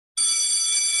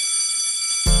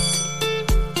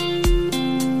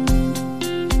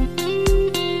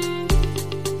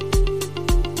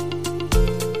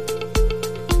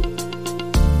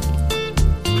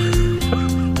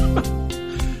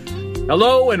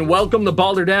Hello and welcome to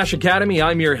Balderdash Academy.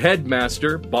 I'm your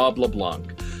headmaster, Bob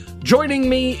LeBlanc. Joining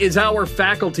me is our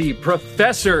faculty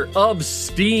professor of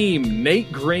STEAM,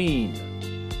 Nate Green.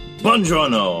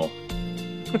 Buongiorno.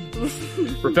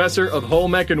 Professor of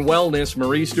Home Ec and Wellness,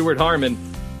 Marie Stewart-Harmon.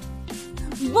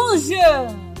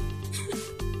 Bonjour.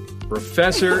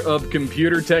 Professor of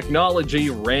Computer Technology,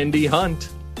 Randy Hunt.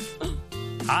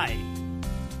 Hi.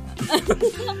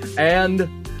 And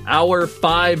our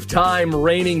 5-time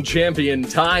reigning champion,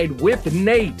 tied with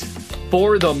Nate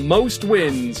for the most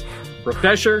wins,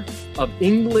 Professor of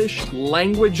English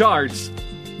Language Arts,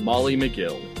 Molly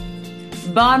McGill.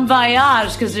 Bon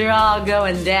voyage, because they're all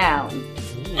going down.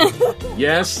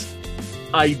 Yes,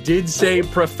 I did say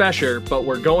professor, but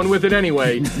we're going with it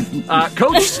anyway.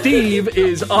 Coach Steve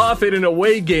is off in an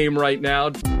away game right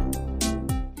now.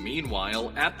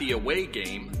 Meanwhile, at the away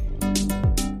game...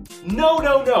 No.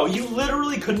 You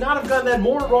literally could not have gotten that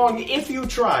more wrong if you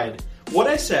tried. What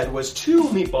I said was 2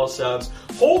 meatball subs,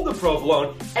 hold the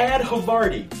provolone, add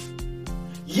Havarti.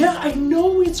 Yeah, I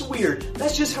know it's weird.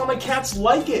 That's just how my cats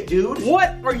like it, dude.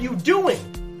 What are you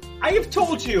doing? I have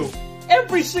told you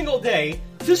every single day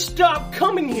to stop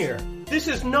coming here. This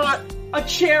is not a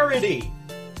charity.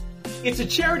 It's a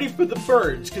charity for the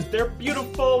birds because they're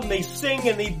beautiful and they sing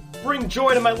and they bring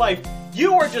joy to my life.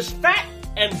 You are just fat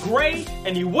and gray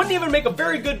and you wouldn't even make a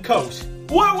very good coach.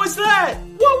 What was that?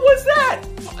 What was that?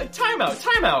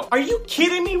 Time out. Are you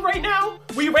kidding me right now?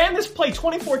 We ran this play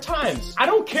 24 times. I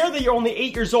don't care that you're only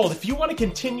 8 years old. If you want to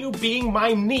continue being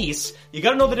my niece, you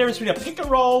gotta know the difference between a pick and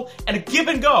roll and a give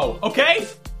and go, okay?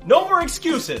 No more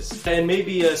excuses. And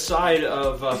maybe a side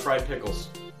of fried pickles.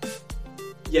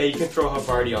 Yeah, you can throw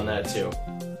Havarti on that too.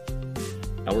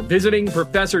 Our visiting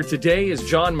professor today is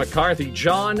John McCarthy.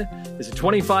 John is a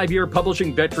 25-year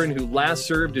publishing veteran who last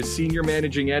served as senior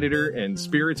managing editor and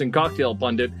spirits and cocktail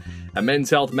pundit at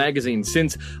Men's Health magazine.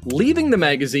 Since leaving the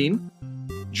magazine,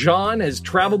 John has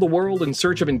traveled the world in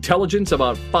search of intelligence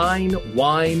about fine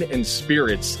wine and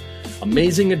spirits,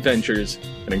 amazing adventures,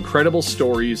 and incredible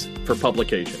stories for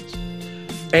publications.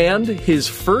 And his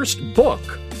first book,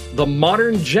 The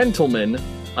Modern Gentleman,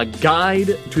 a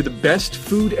guide to the best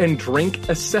food and drink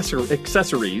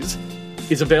accessories,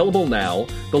 is available now.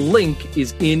 The link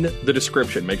is in the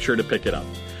description. Make sure to pick it up.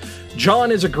 John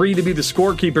has agreed to be the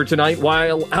scorekeeper tonight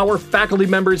while our faculty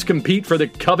members compete for the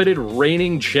coveted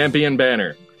reigning champion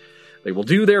banner. They will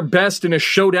do their best in a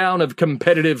showdown of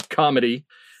competitive comedy.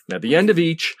 And at the end of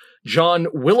each, John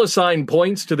will assign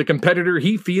points to the competitor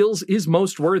he feels is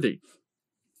most worthy.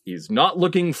 He's not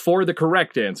looking for the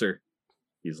correct answer.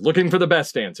 He's looking for the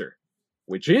best answer,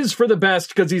 which is for the best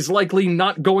because he's likely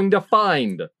not going to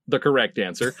find the correct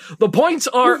answer. The points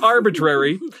are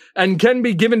arbitrary and can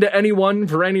be given to anyone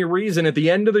for any reason. At the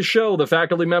end of the show, the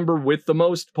faculty member with the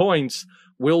most points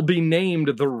will be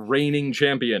named the reigning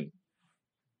champion.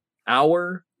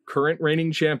 Our current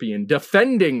reigning champion,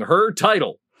 defending her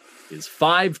title, is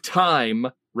 5-time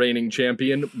reigning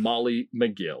champion Molly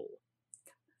McGill.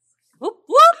 Whoop,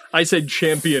 whoop. I said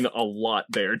champion a lot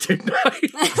there, didn't I?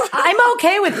 I'm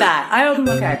okay with that. I'm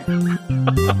okay.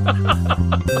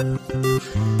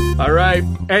 All right.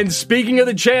 And speaking of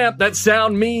the champ, that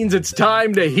sound means it's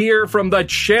time to hear from the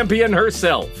champion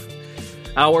herself.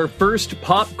 Our first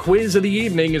pop quiz of the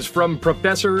evening is from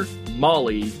Professor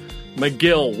Molly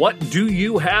McGill. What do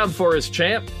you have for us,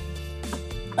 champ?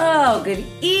 Oh, good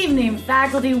evening,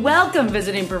 faculty. Welcome,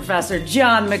 visiting Professor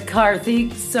John McCarthy.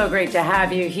 So great to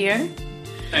have you here.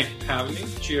 Thank you for having me.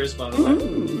 Cheers, by the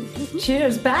way.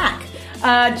 Cheers back.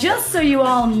 Just so you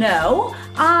all know,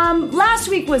 last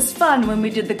week was fun when we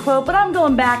did the quote, but I'm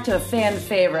going back to a fan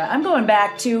favorite. I'm going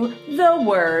back to the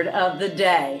word of the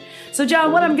day. So,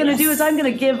 John, what I'm going to do is I'm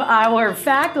going to give our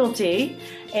faculty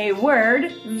a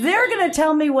word. They're going to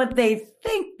tell me what they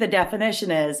think the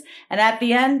definition is. And at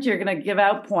the end, you're going to give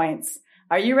out points.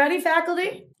 Are you ready,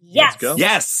 faculty? Yes. Let's go.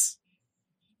 Yes.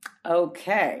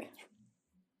 Okay.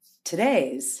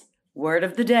 Today's word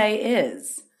of the day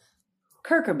is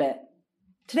Kirkabit.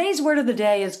 Today's word of the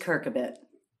day is Kirkabit.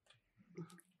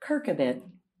 Kirkabit.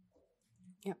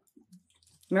 Yep.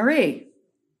 Marie.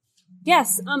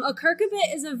 Yes, a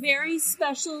Kirkabit is a very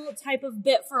special type of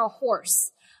bit for a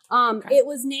horse. It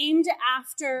was named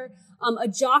after a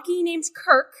jockey named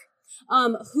Kirk,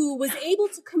 who was able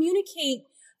to communicate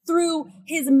through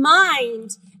his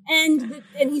mind, and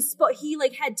he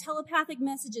like had telepathic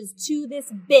messages to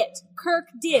this bit. Kirk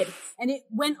did, and it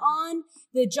went on.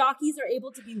 The jockeys are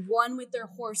able to be one with their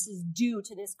horses due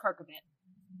to this Kirkabit.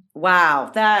 Wow,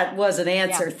 that was an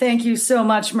answer. Yeah. Thank you so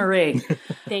much, Marie.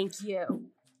 Thank you.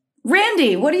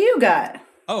 Randy, what do you got?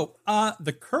 Oh,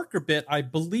 the Kirkabit, I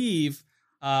believe,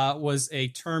 was a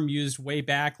term used way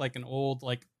back, like in old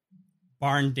like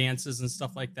barn dances and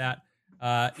stuff like that.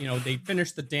 They'd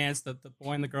finish the dance, the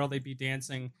boy and the girl, they'd be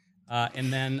dancing.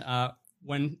 And then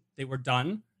when they were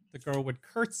done, the girl would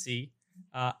curtsy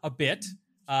a bit.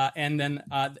 And then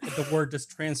the word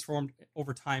just transformed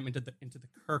over time into the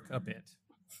kirk a bit.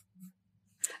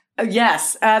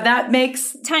 Yes, that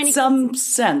makes some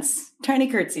sense. Tiny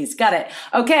curtsies. Got it.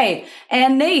 Okay.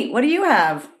 And Nate, what do you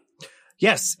have?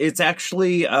 Yes, it's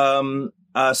actually a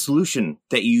solution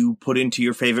that you put into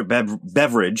your favorite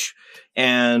beverage.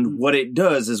 And what it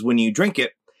does is when you drink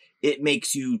it, it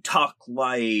makes you talk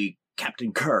like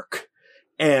Captain Kirk.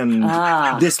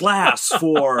 And this lasts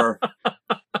for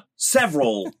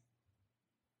several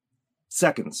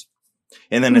seconds.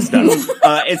 And then it's done.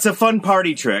 It's a fun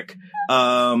party trick.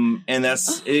 And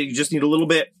you just need a little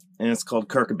bit, and it's called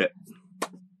Kirk a bit.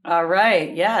 All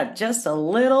right. Yeah, just a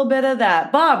little bit of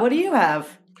that. Bob, what do you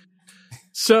have?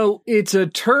 So it's a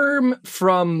term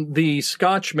from the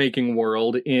Scotch making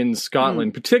world in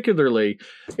Scotland, particularly.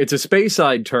 It's a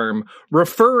Speyside term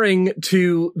referring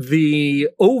to the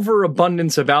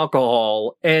overabundance of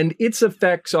alcohol and its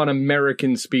effects on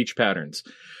American speech patterns.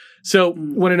 So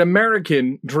when an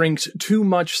American drinks too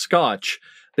much Scotch,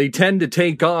 they tend to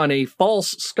take on a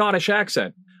false Scottish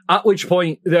accent, at which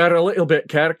point they're a little bit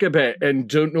Kirk a bit and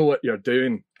don't know what you're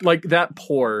doing. Like that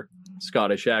poor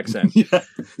Scottish accent. Yeah.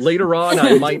 Later on,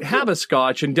 I might have a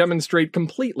Scotch and demonstrate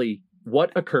completely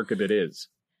what a Kirk a bit is.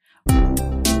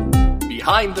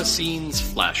 Behind the scenes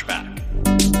flashback.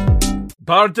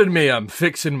 Pardon me, I'm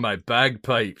fixing my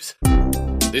bagpipes.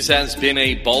 This has been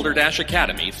a Balderdash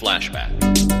Academy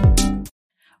flashback.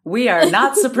 We are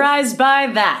not surprised by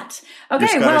that. Okay,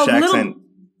 your Scottish accent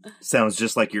sounds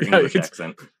just like your English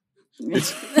accent.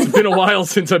 It's been a while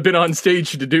since I've been on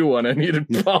stage to do one. I need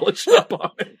to polish up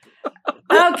on it.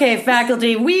 Okay,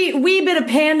 faculty, we bit of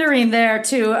pandering there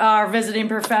to our visiting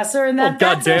professor, and that's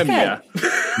goddamn, okay. Yeah.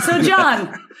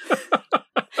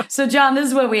 So John, this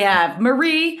is what we have.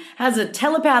 Marie has a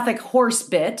telepathic horse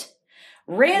bit.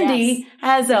 Randy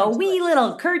has a wee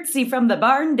little curtsy from the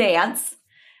barn dance.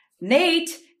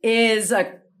 Nate is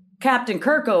a Captain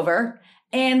Kirkover.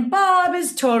 And Bob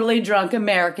is totally drunk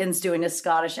Americans doing a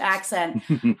Scottish accent.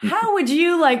 How would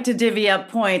you like to divvy up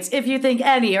points if you think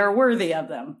any are worthy of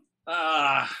them?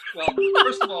 Well,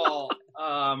 first of all,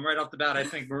 right off the bat, I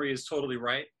think Marie is totally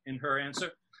right in her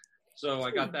answer. So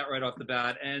I got that right off the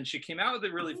bat. And she came out with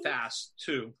it really fast,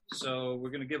 too. So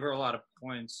we're going to give her a lot of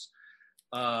points.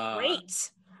 Great.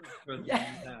 For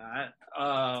that.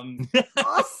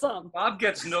 Awesome. Bob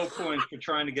gets no points for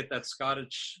trying to get that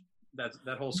Scottish...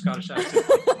 That whole Scottish accent.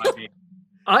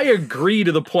 I agree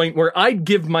to the point where I'd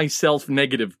give myself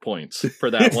negative points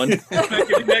for that one.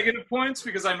 Negative points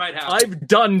because I might have. I've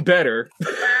done better.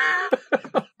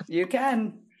 You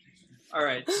can. All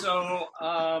right. So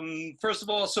first of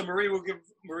all, Marie will give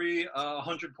Marie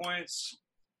 100 points.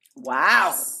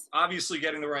 Wow. Obviously,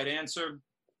 getting the right answer.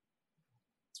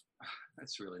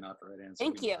 That's really not the right answer.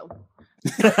 Thank you.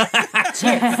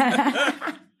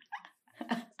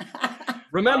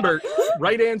 Remember,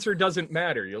 right answer doesn't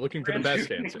matter. You're looking for the best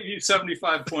answer. I give you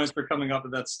 75 points for coming up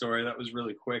with that story. That was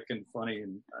really quick and funny,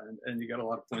 and you got a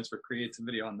lot of points for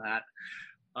creativity on that.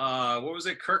 What was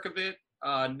it, Kirkavit?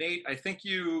 Nate, I think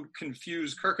you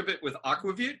confused Kirkavit with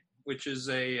Aquavit, which is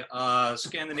a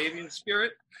Scandinavian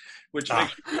spirit, which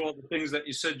makes you do all the things that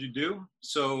you said you do.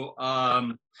 So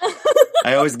I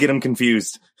always get them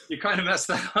confused. You kind of messed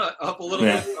that up a little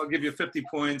bit. I'll give you 50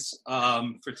 points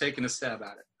for taking a stab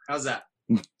at it. How's that?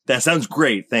 That sounds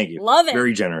great. Thank you. Love it.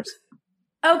 Very generous.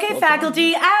 Okay,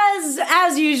 faculty,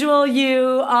 as usual,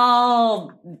 you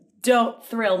all don't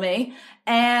thrill me.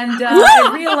 And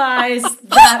I realize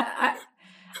that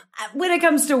when it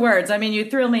comes to words, I mean, you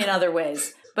thrill me in other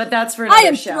ways. But that's for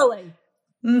another show. Thrilling.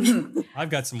 Mm-hmm. I've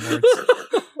got some words.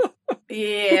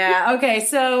 Yeah. Okay.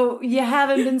 So you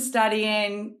haven't been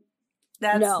studying.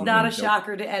 That's not a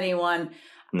shocker to anyone.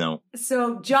 No.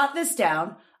 So jot this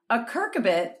down. A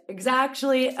Kirkabit is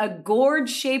actually a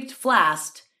gourd-shaped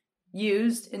flask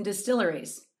used in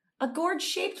distilleries. A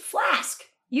gourd-shaped flask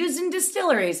used in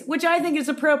distilleries, which I think is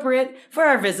appropriate for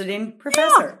our visiting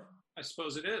professor. I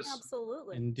suppose it is.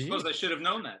 Absolutely. I suppose I should have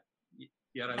known that.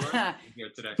 Yet I learned here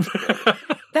today.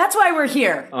 That's why we're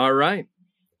here. All right.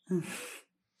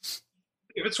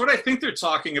 If it's what I think they're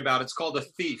talking about, it's called a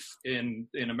thief in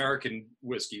American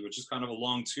whiskey, which is kind of a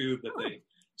long tube that they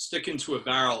stick into a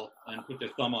barrel and put their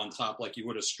thumb on top like you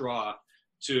would a straw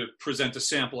to present a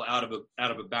sample out of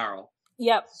a barrel.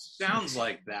 Yep. Sounds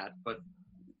like that, but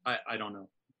I don't know.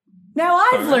 Now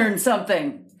I've learned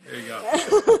something. There you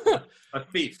go. A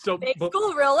thief. Big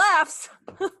school, real laughs.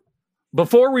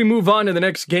 Before we move on to the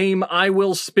next game, I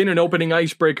will spin an opening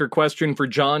icebreaker question for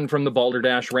John from the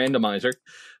Balderdash Randomizer.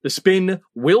 The spin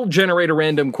will generate a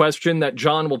random question that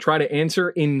John will try to answer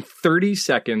in 30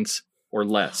 seconds or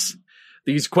less.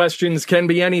 These questions can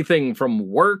be anything from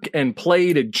work and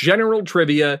play to general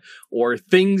trivia or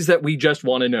things that we just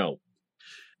want to know.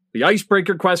 The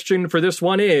icebreaker question for this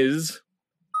one is...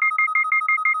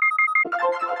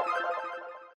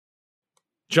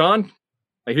 John,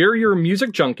 I hear you're a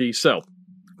music junkie, so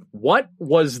what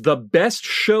was the best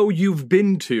show you've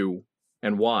been to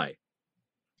and why?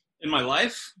 In my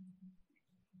life?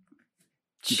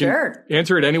 Sure.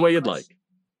 Answer it any way you'd like.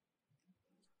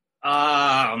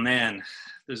 Oh man,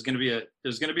 there's gonna be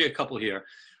a couple here,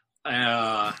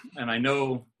 and I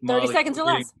know 30 seconds or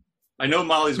less. I know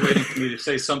Molly's waiting for me to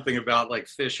say something about like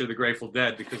Fish or the Grateful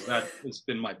Dead because that has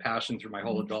been my passion through my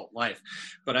whole adult life.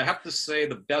 But I have to say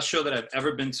the best show that I've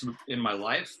ever been to in my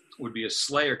life would be a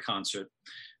Slayer concert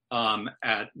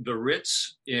at the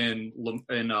Ritz in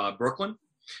Brooklyn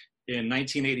in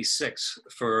 1986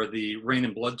 for the Rain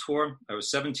and Blood tour. I was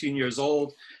 17 years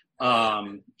old.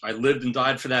 I lived and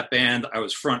died for that band. I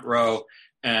was front row.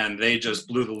 And they just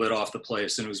blew the lid off the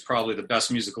place, and it was probably the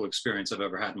best musical experience I've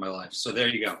ever had in my life. So there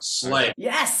you go, Slay.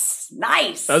 Yes,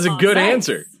 nice. That was a good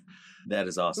answer. That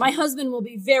is awesome. My husband will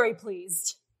be very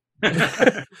pleased.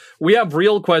 We have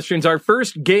real questions. Our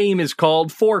first game is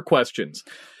called 4 Questions.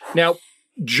 Now,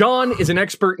 John is an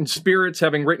expert in spirits,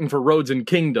 having written for Roads and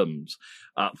Kingdoms,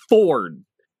 Ford,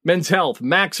 Men's Health,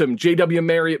 Maxim, JW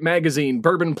Marriott Magazine,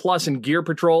 Bourbon Plus, and Gear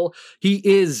Patrol. He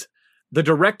is the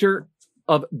director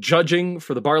of judging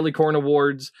for the Barleycorn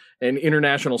Awards and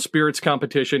International Spirits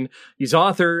Competition. He's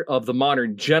author of The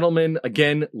Modern Gentleman,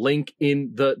 again, link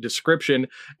in the description,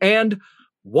 and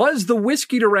was the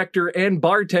whiskey director and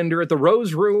bartender at the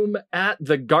Rose Room at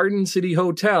the Garden City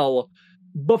Hotel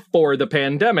before the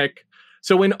pandemic.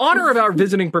 So in honor of our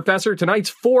visiting professor, tonight's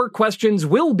 4 questions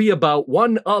will be about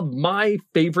one of my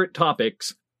favorite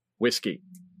topics, whiskey.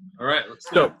 All right, let's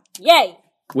do it. Yay!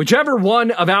 Whichever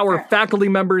one of our faculty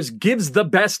members gives the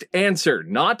best answer,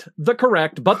 not the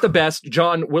correct, but the best,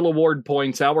 John will award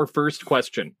points. Our first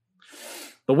question.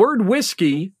 The word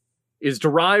whiskey is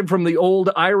derived from the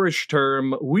old Irish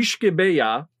term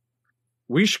Uiscebea.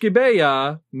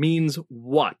 Uiscebea means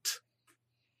what?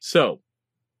 So,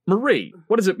 Marie,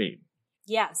 what does it mean?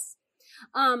 Yes.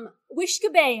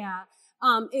 Uiscebea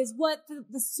is what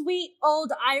the sweet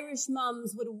old Irish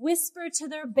mums would whisper to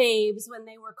their babes when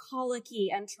they were colicky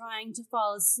and trying to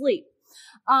fall asleep.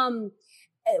 Uiscebea,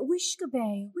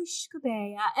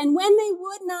 Uiscebea. And when they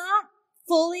would not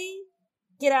fully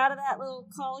get out of that little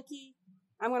colicky,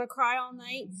 I'm going to cry all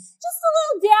night, just a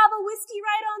little dab of whiskey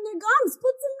right on their gums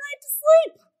puts them right to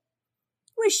sleep.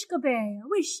 Uiscebea,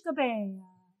 Uiscebea.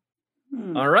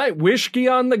 All right, whiskey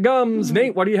on the gums.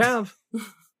 Nate, what do you have?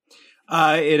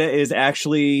 It is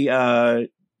actually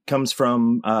comes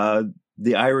from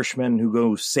the Irishmen who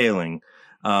go sailing.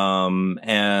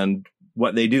 And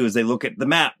what they do is they look at the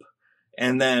map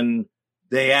and then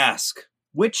they ask,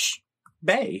 which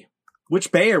bay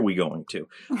are we going to?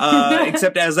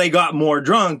 Except as they got more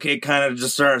drunk, it kind of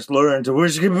just starts luring to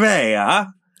Whiskey Bay, huh?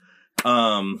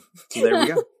 So there we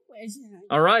go.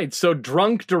 All right, so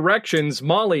drunk directions.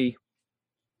 Molly,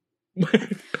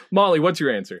 what's your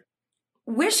answer?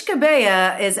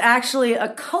 Uiscebea is actually a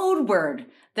code word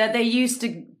that they used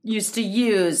to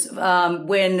use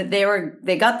when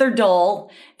they got their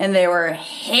dole and they were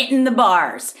hitting the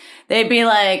bars. They'd be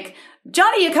like,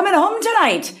 "Johnny, you coming home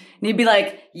tonight?" And he'd be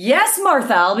like, "Yes,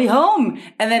 Martha, I'll be home."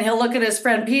 And then he'll look at his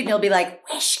friend Pete and he'll be like,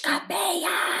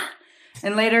 "Uiscebea."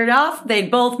 And later off,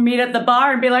 they'd both meet at the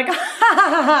bar and be like, "Ha ha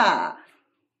ha ha."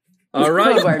 All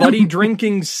right, buddy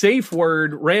drinking safe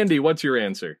word. Randy, what's your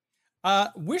answer?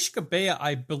 Uiscebea,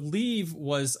 I believe,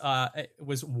 was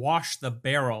wash the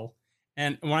barrel.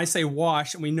 And when I say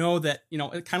wash, we know that,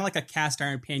 kind of like a cast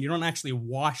iron pan, you don't actually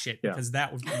wash it because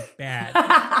that would be bad.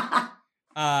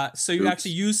 So you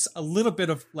actually use a little bit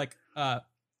of like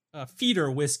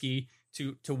feeder whiskey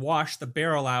to wash the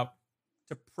barrel out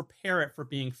to prepare it for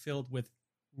being filled with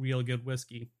real good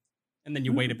whiskey. And then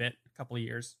you wait a couple of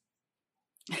years.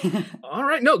 All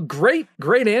right. No, great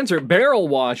answer. Barrel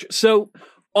wash. So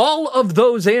all of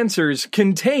those answers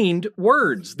contained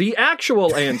words. The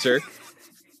actual answer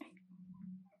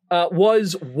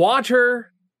was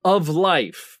water of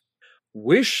life.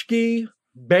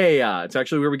 Uiscebea. It's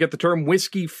actually where we get the term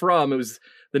whiskey from. It was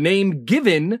the name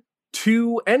given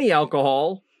to any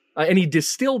alcohol, any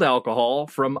distilled alcohol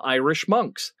from Irish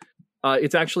monks.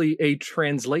 It's actually a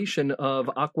translation of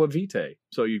aqua vitae.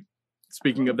 So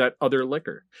speaking of that other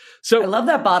liquor. So I love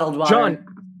that bottled water. John,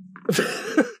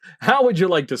 How would you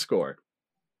like to score?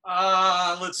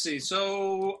 Let's see.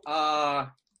 So,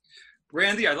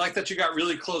 Randy, I like that you got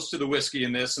really close to the whiskey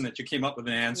in this, and that you came up with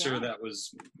an answer that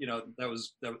was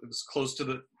close to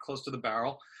the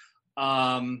barrel.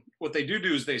 What they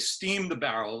do is they steam the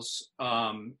barrels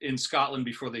in Scotland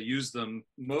before they use them.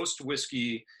 Most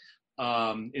whiskey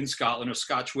in Scotland, or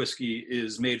Scotch whiskey,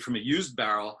 is made from a used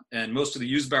barrel, and most of the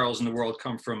used barrels in the world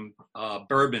come from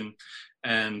bourbon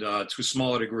and to a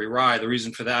smaller degree rye. The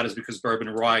reason for that is because bourbon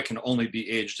and rye can only be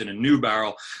aged in a new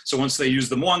barrel. So once they use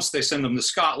them once, they send them to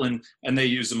Scotland and they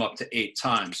use them up to 8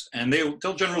 times. And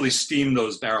they'll generally steam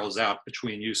those barrels out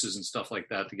between uses and stuff like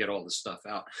that to get all the stuff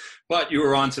out. But you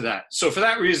were on to that. So for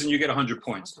that reason, you get 100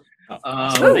 points. Heck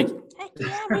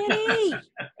yeah, Randy!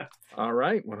 All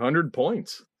right, 100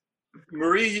 points.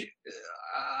 Marie,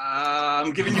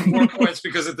 I'm giving you more points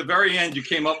because at the very end you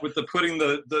came up with putting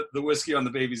the whiskey on the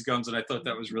baby's gums, and I thought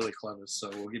that was really clever. So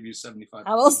we'll give you 75.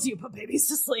 How else do you put babies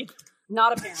to sleep?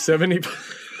 Not a parent. 70.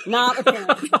 Not a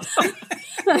parent.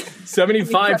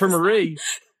 75 for Marie.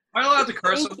 Am I allowed to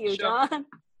curse? Thank you, John.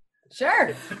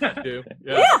 Sure. Yeah.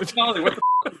 It's Molly. What the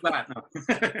is that?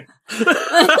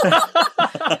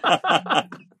 No.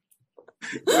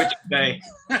 Which bay?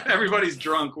 Everybody's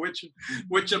drunk. Which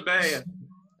a bay?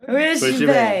 Wish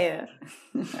bay.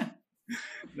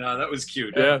 No, that was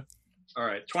cute. Yeah. All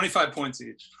right, 25 points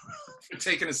each. You're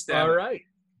taking a stab. All right.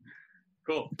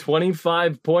 Cool.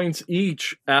 25 points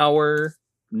each. Our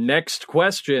next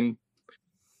question.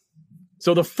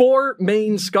 So the 4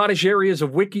 main Scottish areas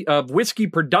of whiskey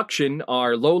production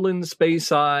are Lowlands,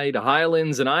 Speyside,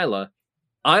 Highlands, and Islay.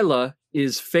 Islay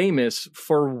is famous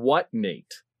for what,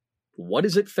 Nate? What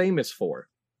is it famous for?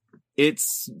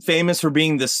 It's famous for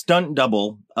being the stunt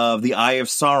double of the Eye of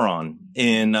Sauron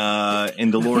in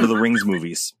the Lord of the Rings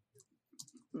movies.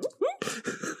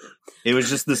 It was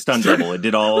just the stunt double. It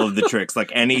did all of the tricks,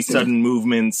 like any sudden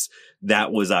movements.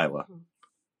 That was Islay.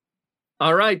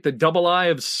 All right, the double eye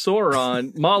of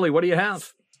Sauron. Molly, what do you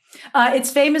have? It's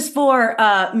famous for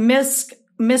Miss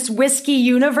Whiskey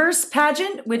Universe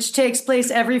pageant, which takes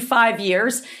place every 5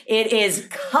 years. It is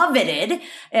coveted.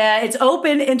 It's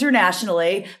open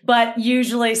internationally, but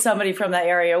usually somebody from that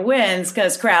area wins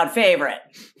because crowd favorite.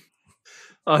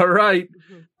 All right.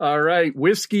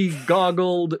 Whiskey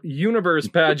goggled universe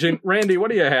pageant. Randy, what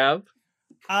do you have?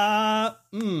 Islay.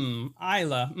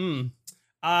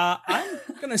 I'm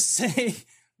gonna say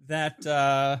that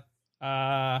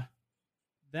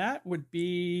that would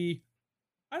be,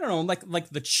 I don't know, like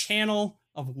the channel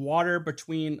of water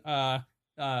between part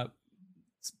of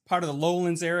the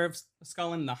Lowlands area of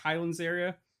Scotland and the Highlands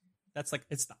area. That's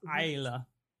it's the Islay.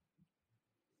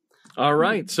 All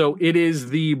right, so it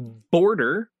is the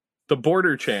border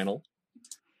channel.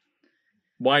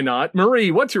 Why not? Marie,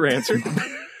 what's your answer? Islay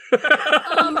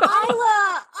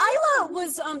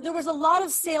was, there was a lot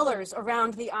of sailors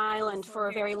around the island for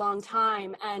a very long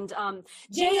time, and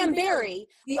J.M. Barrie,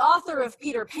 the author of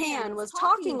Peter Pan, was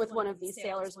talking with one of these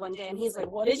sailors one day, and he's like,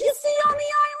 "What did you see on the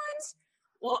island?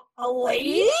 Well, a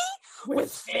lady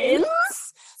with fins?"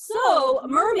 So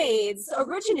mermaids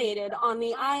originated on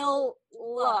the Islay.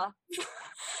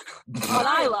 On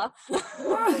Islay.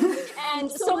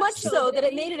 And so much so that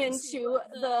it made it into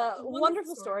the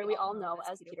wonderful story we all know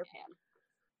as Peter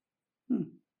Pan.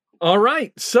 All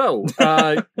right, so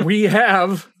we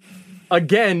have,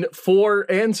 again, 4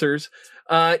 answers.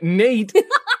 Nate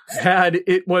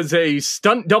it was a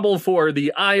stunt double for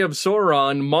the Eye of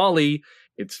Sauron. Molly,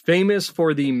 it's famous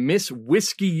for the Miss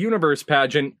Whiskey Universe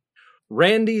pageant.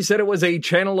 Randy said it was a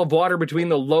channel of water between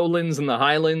the Lowlands and the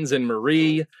Highlands, and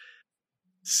Marie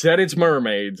said it's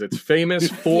mermaids. It's famous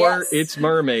for its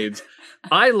mermaids.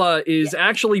 Islay is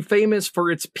actually famous for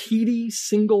its peaty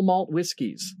single malt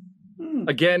whiskeys.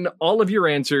 Again, all of your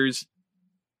answers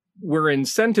were in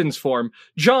sentence form.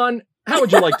 John, how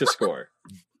would you like to score?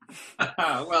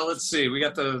 Well, let's see. We're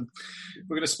going to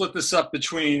split this up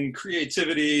between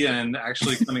creativity and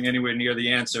actually coming anywhere near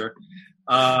the answer.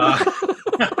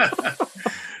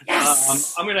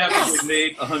 Yes. I'm going to have to give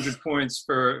Nate 100 points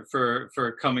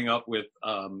for coming up with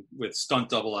stunt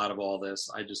double out of all this.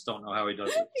 I just don't know how he does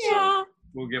it. Yeah. So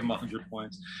we'll give him 100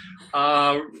 points.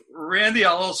 Randy,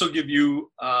 I'll also give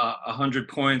you 100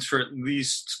 points for at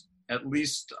least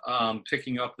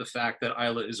picking up the fact that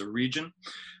Islay is a region.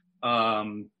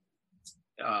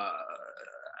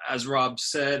 As Rob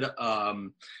said,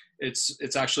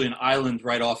 it's actually an island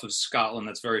right off of Scotland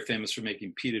that's very famous for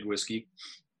making peated whiskey.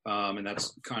 And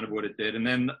that's kind of what it did. And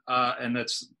then, and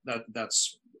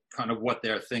that's kind of what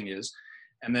their thing is.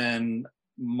 And then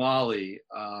Molly,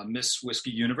 Miss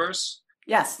Whiskey Universe.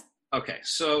 Yes. Okay,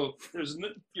 so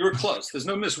you were close. There's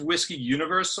no Miss Whiskey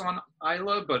Universe on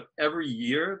Isla, but every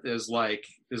year there's like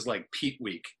Pete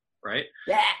Week, right?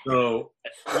 Yeah. So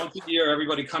once a year,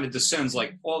 everybody kind of descends.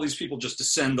 Like all these people just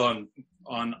descend on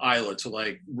Isla to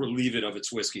like relieve it of its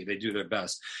whiskey. They do their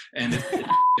best, and it's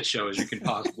a show as you can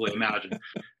possibly imagine.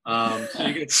 So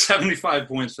you get 75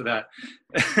 points for that,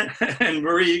 and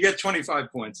Marie, you get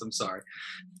 25 points. I'm sorry.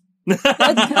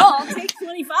 I'll take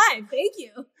 25. Thank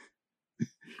you.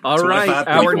 All right,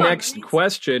 our next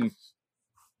question.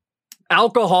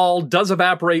 Alcohol does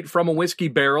evaporate from a whiskey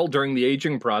barrel during the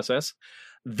aging process.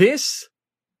 This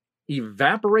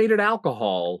evaporated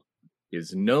alcohol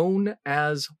is known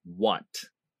as what?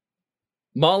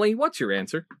 Molly, what's your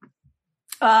answer?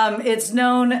 It's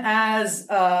known as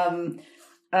the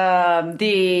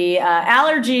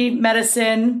allergy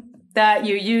medicine that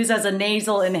you use as a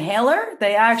nasal inhaler.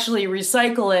 They actually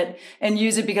recycle it and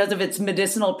use it because of its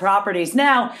medicinal properties.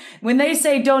 Now, when they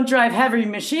say don't drive heavy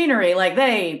machinery, like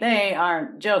they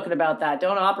aren't joking about that.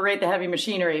 Don't operate the heavy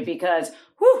machinery because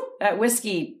that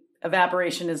whiskey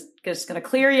evaporation is just going to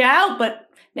clear you out, but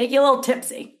make you a little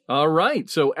tipsy. All right.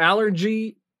 So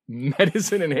allergy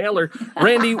medicine inhaler.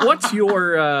 Randy, what's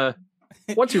your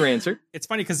answer? It's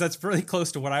funny because that's really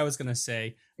close to what I was going to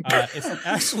say. It's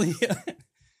actually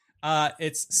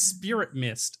it's spirit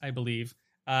mist, I believe,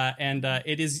 and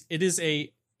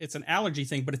it's an allergy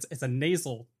thing, but it's a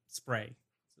nasal spray.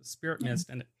 It's a spirit mist,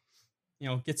 and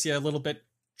it gets you a little bit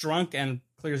drunk and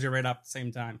clears you right up at the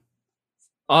same time.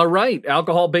 All right,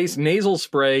 alcohol-based nasal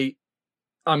spray.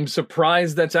 I'm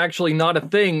surprised that's actually not a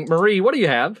thing. Marie, what do you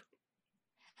have?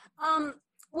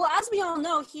 Well, as we all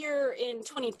know, here in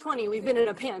 2020, we've been in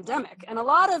a pandemic, and a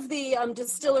lot of the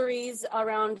distilleries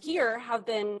around here have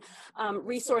been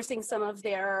resourcing some of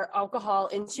their alcohol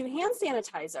into hand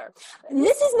sanitizer. And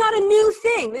this is not a new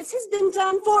thing. This has been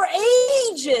done for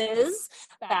ages.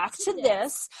 Back to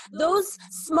this, those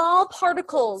small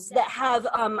particles that have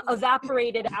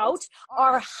evaporated out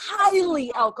are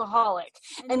highly alcoholic,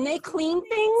 and they clean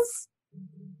things.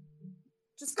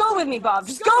 Just go with me, Bob.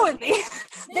 Just go with me.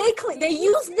 They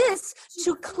use this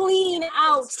to clean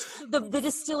out the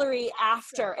distillery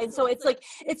after. And so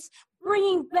it's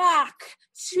bringing back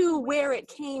to where it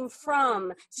came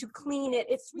from to clean it.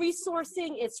 It's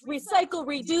resourcing. It's recycle,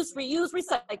 reduce, reuse,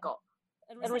 recycle.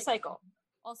 And recycle.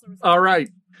 Also recycle. All right.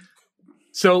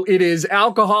 So it is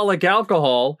alcoholic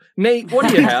alcohol. Nate, what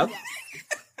do you have?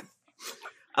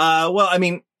 Well, I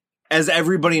mean, as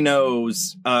everybody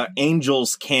knows,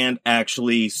 angels can't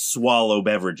actually swallow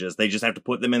beverages. They just have to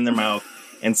put them in their mouth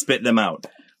and spit them out.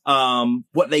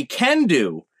 What they can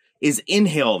do is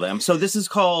inhale them. So this is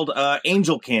called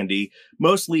angel candy,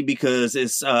 mostly because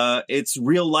it's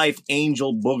real life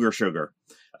angel booger sugar.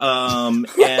 And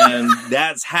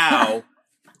that's how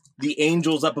the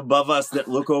angels up above us that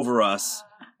look over us,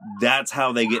 that's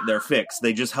how they get their fix.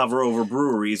 They just hover over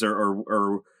breweries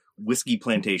or whiskey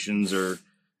plantations or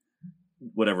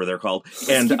whatever they're called,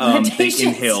 and they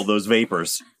inhale those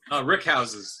vapors. Rick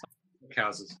houses.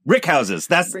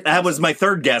 That was my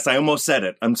third guess. I almost said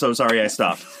it. I'm so sorry I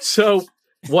stopped. So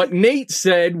what Nate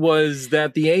said was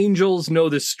that the angels know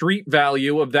the street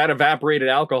value of that evaporated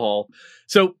alcohol.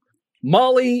 So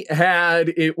Molly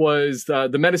it was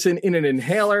the medicine in an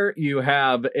inhaler. You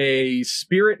have a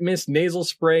spirit mist nasal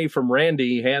spray from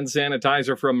Randy, hand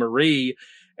sanitizer from Marie,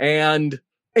 and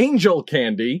angel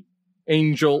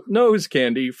nose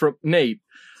candy from Nate.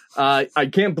 I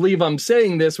can't believe I'm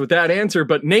saying this with that answer,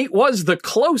 but Nate was the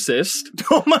closest.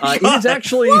 Oh my God. It is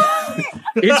actually,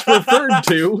 it's referred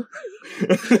to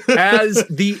as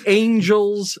the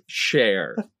angel's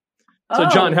share. So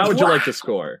John, how would you like to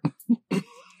score?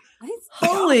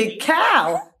 Holy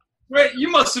cow. Right, you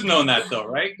must have known that though,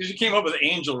 right? Because you came up with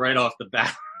angel right off the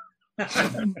bat.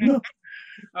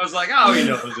 I was like, oh, he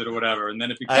knows it or whatever. And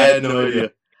then it became... I had no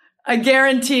idea. I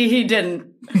guarantee he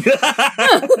didn't.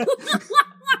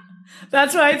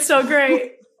 That's why it's so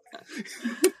great.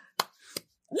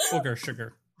 Sugar.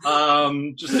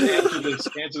 Just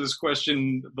to answer this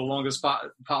question the longest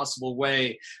possible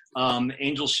way,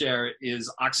 angel share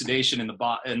is oxidation in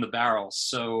the barrel.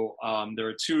 So there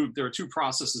are two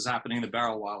processes happening in the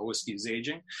barrel while whiskey is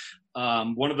aging.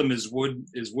 One of them is wood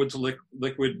to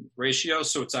liquid ratio,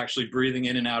 so it's actually breathing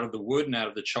in and out of the wood and out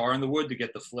of the char in the wood to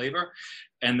get the flavor.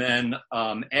 And then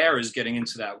air is getting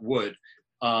into that wood,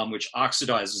 which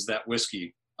oxidizes that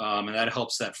whiskey, and that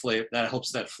helps that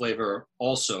flavor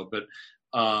also. But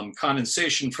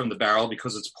condensation from the barrel,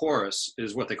 because it's porous,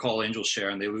 is what they call angel share,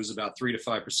 and they lose about 3 to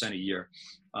 5% a year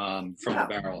from the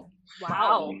barrel.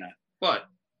 Wow. But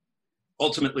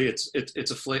ultimately,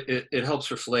 it helps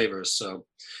for flavors, so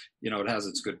it has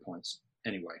its good points.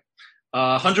 Anyway,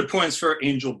 100 points for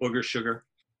Angel Booger Sugar.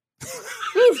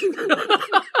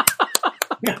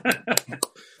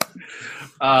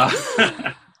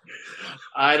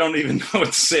 I don't even know what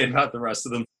to say about the rest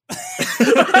of them.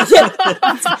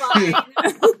 That's fine.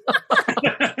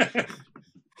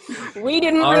 We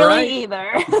didn't All really right.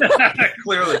 either.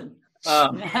 Clearly.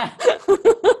 So,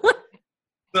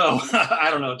 I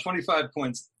don't know, 25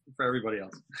 points for everybody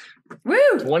else.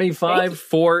 Woo! 25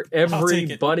 for take it.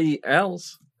 everybody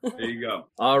else. There you go.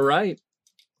 All right.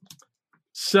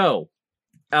 So,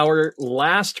 our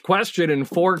last question in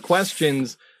 4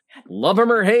 questions. Love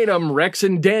 'em or hate 'em, Rex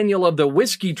and Daniel of the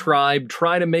Whiskey Tribe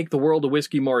try to make the world of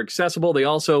whiskey more accessible. They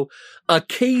also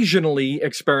occasionally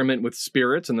experiment with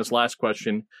spirits, and this last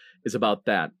question is about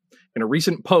that. In a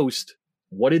recent post,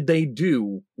 what did they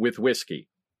do with whiskey?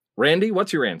 Randy,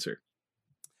 what's your answer?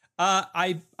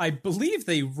 I believe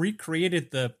they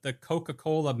recreated the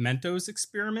Coca-Cola Mentos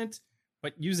experiment,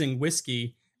 but using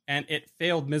whiskey, and it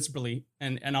failed miserably.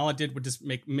 And all it did was just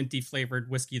make minty flavored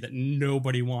whiskey that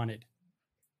nobody wanted.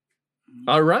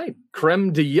 All right.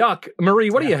 Creme de yuck. Marie,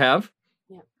 what do you have?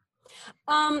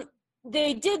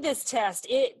 They did this test.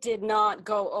 It did not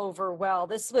go over well.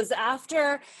 This was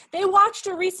after they watched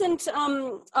a recent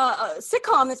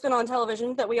sitcom that's been on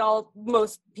television that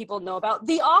most people know about,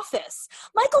 The Office.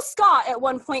 Michael Scott at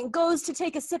one point goes to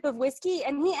take a sip of whiskey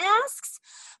and he asks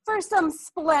for some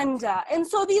Splenda. And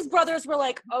so these brothers were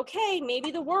like, okay, maybe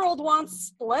the world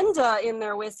wants Splenda in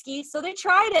their whiskey. So they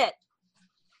tried it.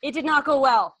 It did not go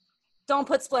well. Don't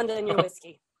put Splenda in your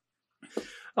whiskey.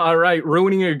 All right.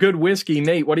 Ruining a good whiskey.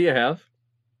 Nate, what do you have?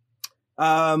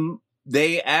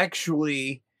 They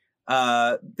actually,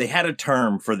 they had a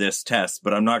term for this test,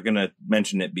 but I'm not going to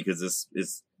mention it because this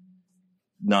is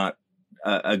not,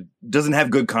 doesn't have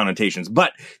good connotations,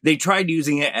 but they tried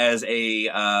using it as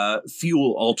a,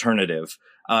 fuel alternative.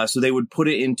 So they would put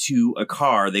it into a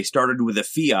car. They started with a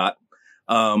Fiat,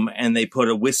 and they put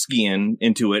a whiskey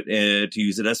into it, to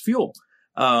use it as fuel.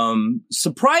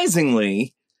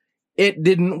 Surprisingly, it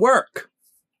didn't work.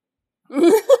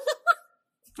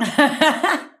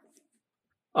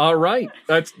 All right.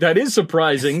 That is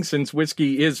surprising since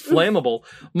whiskey is flammable.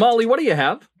 Molly, what do you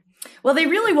have? Well, they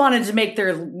really wanted to make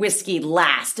their whiskey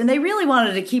last, and they really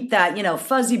wanted to keep that,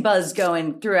 fuzzy buzz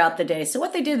going throughout the day. So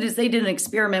what they did is they did an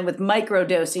experiment with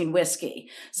microdosing whiskey.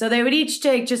 So they would each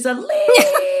take just a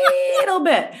little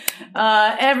bit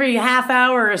every half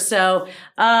hour or so.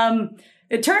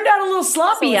 It turned out a little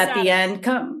sloppy at the end.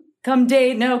 Come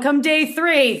day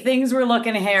 3, things were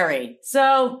looking hairy.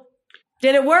 So,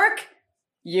 did it work?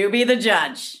 You be the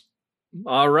judge.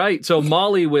 All right. So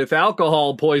Molly with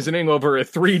alcohol poisoning over a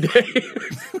 3-day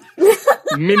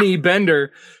mini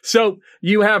bender. So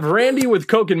you have Randy with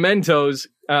Coke and Mentos,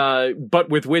 but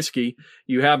with whiskey.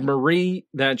 You have Marie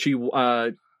that she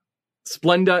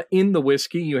Splenda in the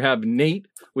whiskey. You have Nate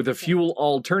with a fuel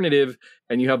alternative,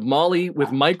 and you have Molly with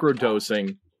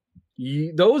microdosing.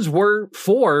 Those were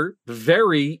 4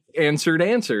 very answered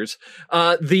answers.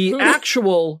 The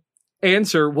actual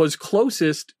answer was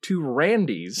closest to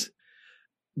Randy's.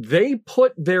 They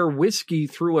put their whiskey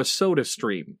through a soda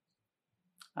stream,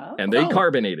 and they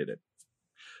carbonated it.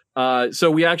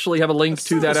 So we actually have a link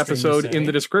to that episode in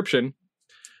the description.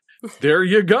 There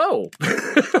you go.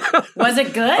 Was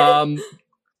it good?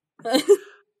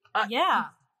 Yeah.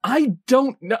 I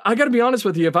don't know. I got to be honest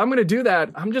with you. If I'm going to do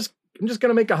that, I'm just going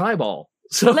to make a highball.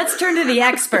 So let's turn to the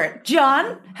expert.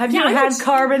 John, have you had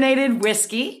carbonated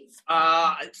whiskey?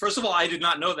 First of all, I did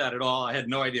not know that at all. I had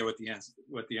no idea what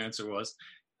the answer was.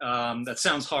 That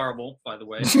sounds horrible, by the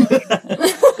way.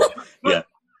 Yeah.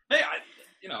 Hey,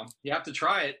 you have to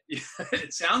try it.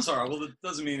 It sounds horrible. It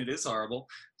doesn't mean it is horrible.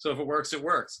 So if it works, it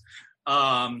works.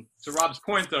 To Rob's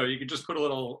point, though, you could just put a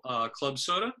little club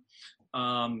soda.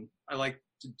 I like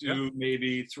to do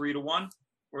maybe 3 to 1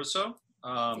 or so.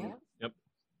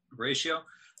 Ratio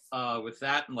with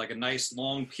that, and like a nice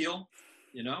long peel.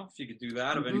 If you could do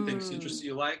that of anything citrusy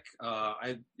you like.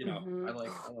 I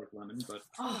like lemon, but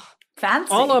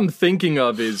fancy. All I'm thinking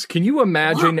of is, can you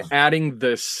imagine adding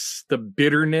the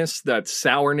bitterness, that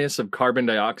sourness of carbon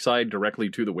dioxide directly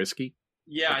to the whiskey?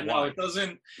 Yeah, no, it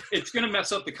doesn't. It's going to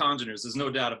mess up the congeners. There's no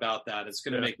doubt about that. It's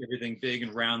going to make everything big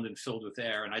and round and filled with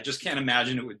air. And I just can't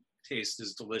imagine it would taste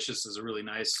as delicious as a really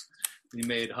nice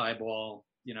made highball.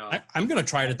 I'm going to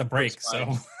try it at the break,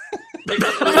 so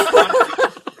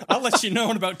I'll let you know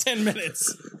in about 10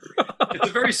 minutes. It's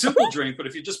a very simple drink, but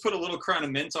if you just put a little crown of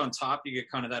mint on top, you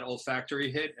get kind of that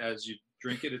olfactory hit as you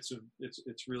drink it.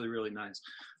 It's really, really nice.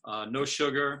 No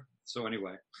sugar. So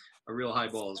anyway, A real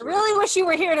highball. I really wish you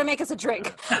were here to make us a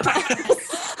drink.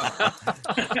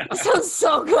 It sounds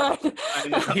so good.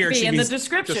 Here Be she in the means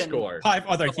description. Score. 5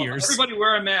 other here's. Everybody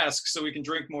wear a mask so we can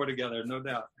drink more together, no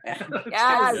doubt.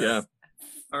 Yes. Yeah.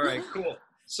 All right, cool.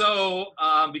 So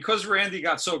because Randy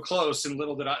got so close, and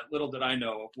little did I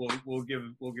know, we'll give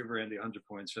Randy 100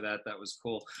 points for that. That was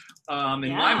cool.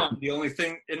 In my mind, the only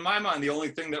thing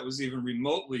that was even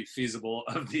remotely feasible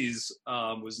of these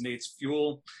was Nate's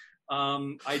fuel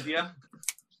idea.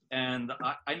 And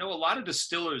I know a lot of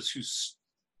distillers who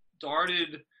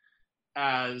started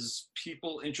as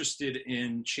people interested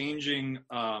in changing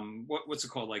what's it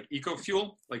called, like eco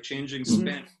fuel, like changing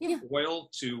spent oil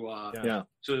to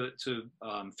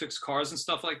fix cars and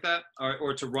stuff like that,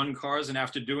 or to run cars. And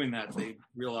after doing that, they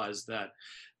realized that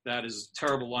is a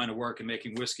terrible line of work, and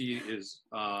making whiskey is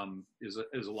a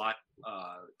lot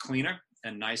cleaner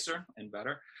and nicer and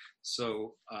better.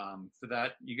 So for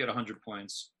that, you get 100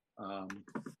 points.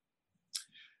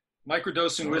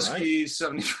 Microdosing whiskey,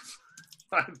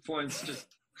 75 points just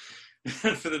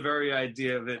for the very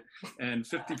idea of it, and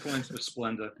 50 points for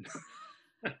Splenda.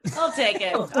 I'll take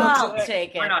it. I'll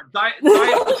take it. Why not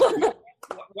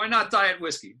why not diet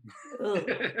whiskey?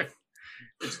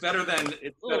 It's better than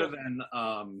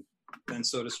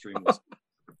Soda Stream.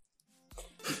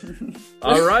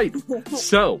 All right.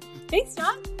 So Thanks,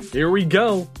 John. here we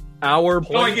go. Our I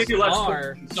points gave you less.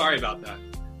 are. Sorry about that.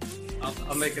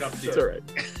 I'll make it up to you. It's all right.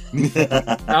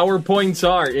 Our points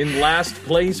are: in last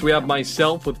place, we have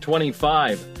myself with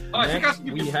 25. Oh, I Next, forgot to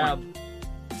give we you have.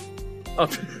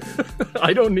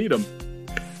 I don't need them.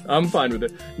 I'm fine with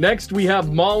it. Next, we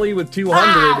have Molly with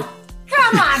 200.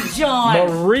 Come on, John.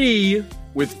 Marie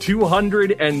with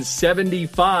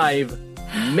 275.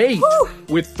 Nate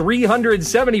with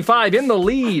 375 in the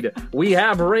lead. We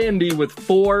have Randy with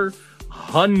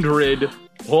 400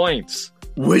 points.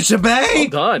 Wish a bang!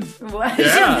 Well done. What?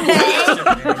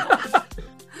 Yeah.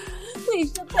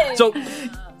 So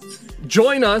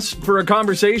join us for a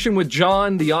conversation with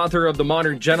John, the author of The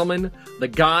Modern Gentleman, the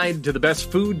guide to the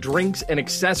best food, drinks, and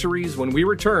accessories when we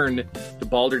return to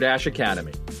Balderdash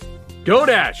Academy. Go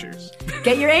Dashers!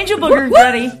 Get your angel boogers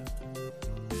ready.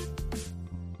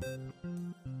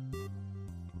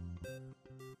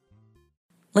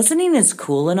 Listening is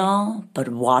cool and all, but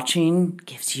watching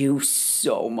gives you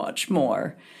so much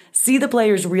more. See the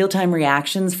players' real-time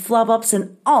reactions, flub-ups,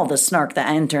 and all the snark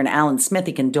that intern Alan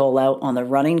Smithy can dole out on the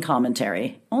running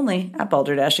commentary. Only at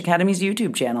Balderdash Academy's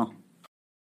YouTube channel.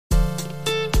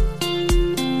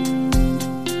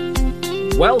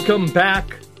 Welcome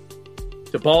back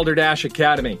to Balderdash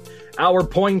Academy. Our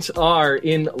points are: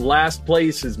 in last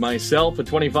place is myself with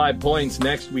 25 points.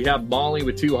 Next, we have Molly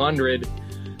with 200.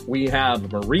 We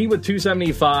have Marie with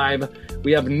 275.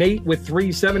 We have Nate with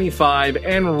 375.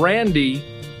 And Randy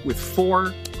with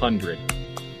 400.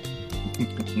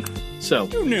 So,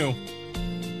 Who knew?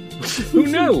 who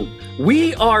knew?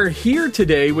 We are here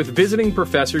today with visiting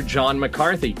Professor John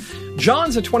McCarthy.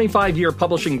 John's a 25-year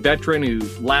publishing veteran who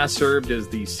last served as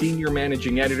the senior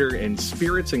managing editor and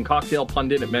spirits and cocktail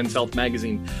pundit at Men's Health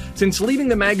magazine. Since leaving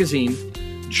the magazine,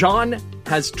 John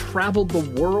has traveled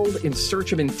the world in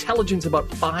search of intelligence about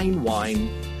fine wine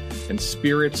and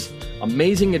spirits,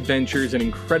 amazing adventures, and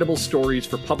incredible stories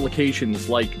for publications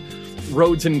like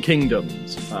Roads and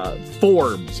Kingdoms,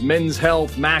 Forbes, Men's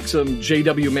Health, Maxim,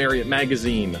 J.W. Marriott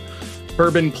Magazine,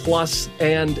 Bourbon Plus,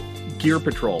 and Gear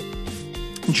Patrol.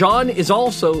 John is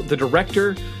also the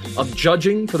director of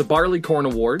judging for the Barleycorn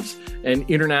Awards, an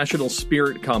international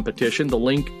spirit competition. The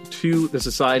link to the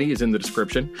society is in the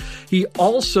description. He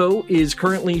also is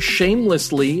currently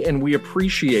shamelessly, and we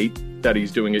appreciate that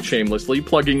he's doing it shamelessly,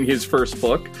 plugging his first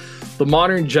book, The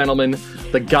Modern Gentleman,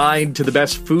 the guide to the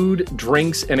best food,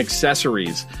 drinks, and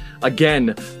accessories.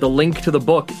 Again, the link to the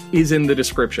book is in the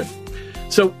description.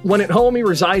 So when at home, he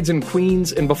resides in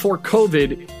Queens, and before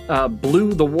COVID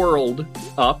blew the world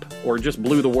up, or just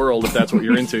blew the world if that's what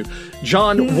you're into,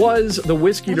 John was the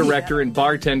whiskey director and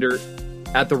bartender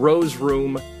at the Rose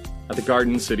Room at the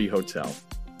Garden City Hotel.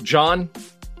 John,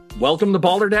 welcome to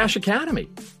Balderdash Academy.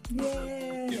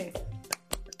 Yay.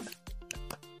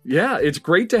 Yeah, it's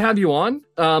great to have you on.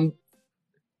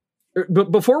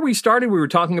 But before we started, we were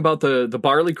talking about the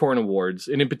Barleycorn Awards,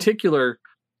 and in particular,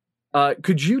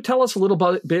 could you tell us a little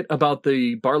bit about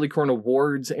the Barleycorn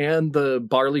Awards and the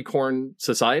Barleycorn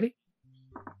Society?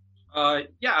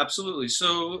 Yeah, absolutely.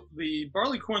 So the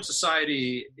Barleycorn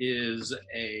Society is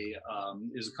a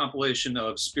compilation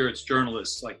of spirits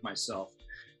journalists like myself.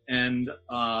 And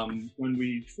when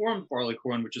we formed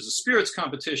Barleycorn, which is a spirits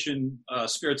competition,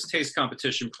 spirits taste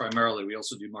competition primarily, we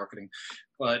also do marketing,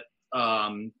 but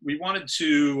we wanted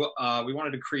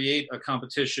to create a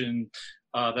competition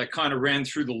that kind of ran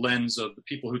through the lens of the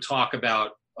people who talk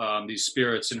about these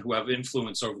spirits and who have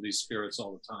influence over these spirits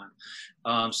all the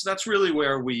time. So that's really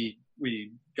where we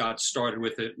got started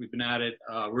with it. We've been at it.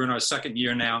 We're in our second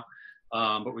year now,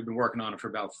 but we've been working on it for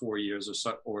about 4 years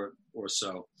or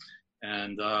so.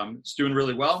 And it's doing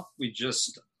really well. We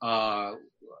just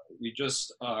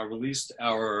released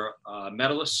our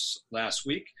medalists last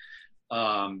week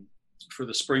for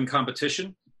the spring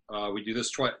competition. We do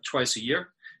this twice a year.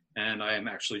 And I am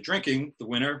actually drinking the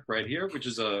winner right here, which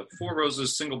is a Four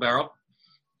Roses single barrel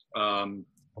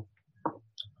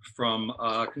from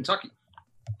Kentucky.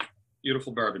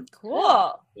 Beautiful bourbon.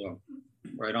 Cool. So,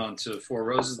 right on to Four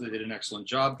Roses. They did an excellent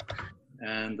job.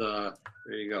 And there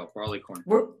you go, Barleycorn.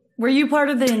 Were you part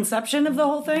of the inception of the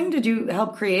whole thing? Did you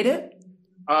help create it?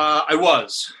 I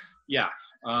was, yeah.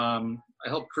 I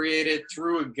helped create it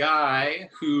through a guy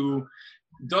who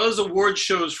does award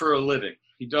shows for a living.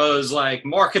 He does like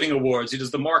marketing awards. He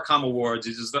does the Marcom Awards.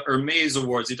 He does the Hermes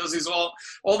Awards. He does these all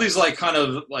these like kind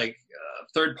of like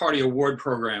third-party award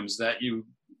programs that you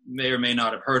may or may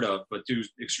not have heard of, but do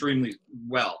extremely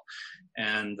well.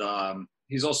 And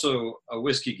he's also a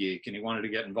whiskey geek, and he wanted to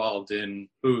get involved in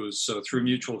booze. So through a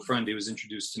mutual friend, he was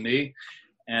introduced to me,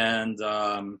 and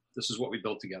this is what we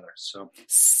built together. So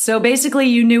basically,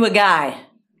 you knew a guy.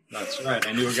 That's right.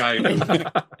 I knew a guy.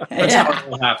 That's how it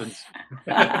all happens.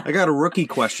 I got a rookie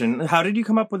question. How did you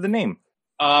come up with the name?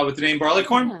 With the name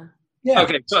Barleycorn? Yeah.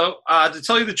 Okay. So to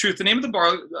tell you the truth, the name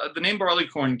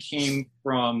Barleycorn came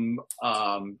from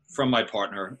my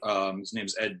partner. His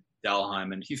name's Ed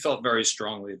Dalheim, and he felt very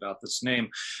strongly about this name.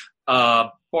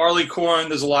 Barleycorn,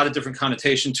 there's a lot of different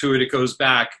connotation to it. It goes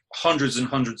back hundreds and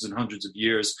hundreds and hundreds of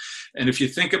years. And if you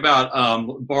think about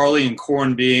barley and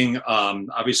corn being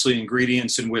obviously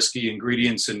ingredients in whiskey,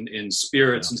 ingredients in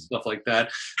spirits and stuff like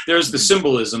that, there's the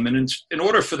symbolism. And in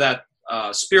order for that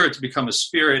spirit to become a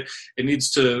spirit, it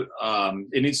needs to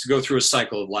go through a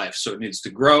cycle of life. So it needs to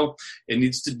grow, it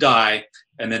needs to die,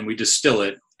 and then we distill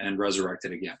it and resurrect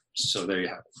it again. So there you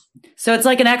have it. So it's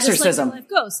like an exorcism. Like life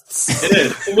goes. It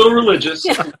is a little religious,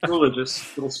 a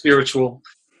little spiritual.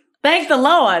 Thank the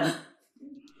Lord.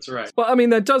 That's right. Well, I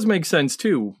mean, that does make sense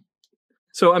too.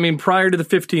 So, I mean, prior to the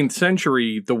 15th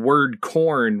century, the word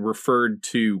corn referred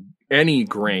to any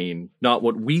grain, not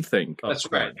what we think of.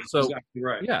 That's right. That's so, exactly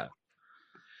right. Yeah.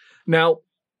 Now,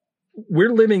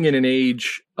 we're living in an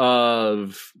age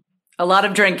of a lot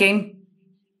of drinking.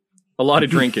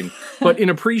 But in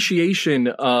appreciation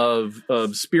of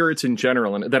spirits in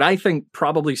general, and that I think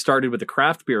probably started with the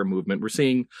craft beer movement. We're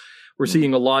seeing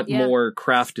a lot more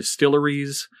craft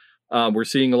distilleries. We're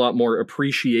seeing a lot more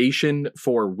appreciation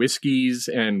for whiskeys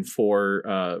and for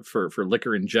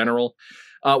liquor in general.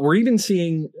 We're even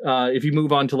seeing, if you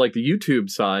move on to like the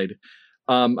YouTube side,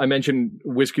 I mentioned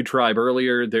Whiskey Tribe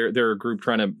earlier. They're a group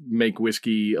trying to make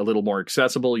whiskey a little more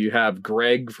accessible. You have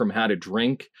Greg from How to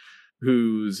Drink,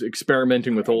 who's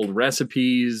experimenting with old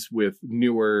recipes, with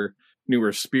newer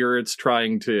spirits,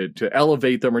 trying to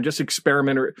elevate them or just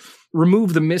experiment or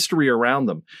remove the mystery around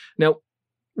them. Now,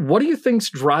 what do you think's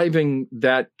driving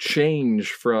that change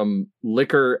from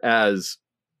liquor as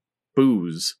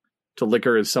booze to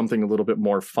liquor as something a little bit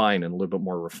more fine and a little bit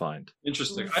more refined?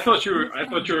 Interesting. I thought you were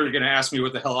going to ask me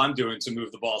what the hell I'm doing to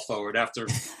move the ball forward after.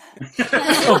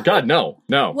 Oh God, no.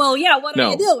 Well, yeah. What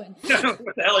are you doing?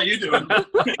 What the hell are you doing?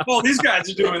 Well, these guys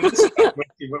are doing this.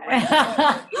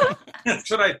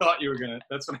 That's what I thought you were going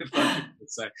to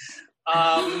say.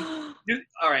 All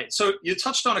right. So you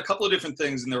touched on a couple of different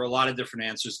things, and there are a lot of different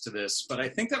answers to this, but I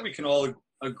think that we can all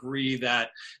agree that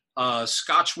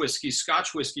Scotch whiskey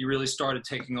really started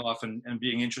taking off and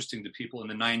being interesting to people in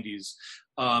the 90s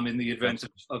in the advent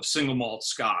of single malt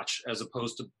Scotch as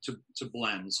opposed to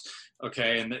blends.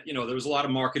 Okay. And there was a lot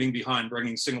of marketing behind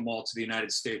bringing single malt to the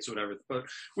United States or whatever, but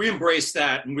we embraced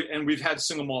that. And we've had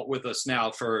single malt with us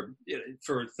now for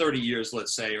 30 years,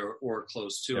 let's say, or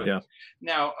close to it. Yeah.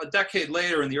 Now, a decade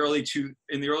later in the early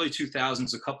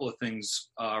 2000s, a couple of things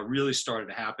really started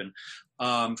to happen.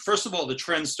 First of all, the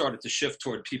trend started to shift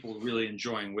toward people really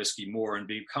enjoying whiskey more and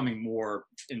becoming more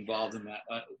involved in that.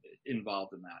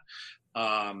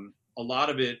 A lot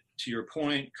of it, to your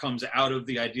point, comes out of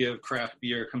the idea of craft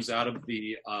beer, comes out of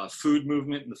the food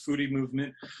movement and the foodie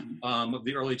movement of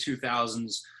the early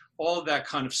 2000s. All of that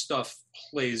kind of stuff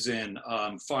plays in.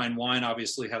 Fine wine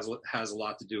obviously has a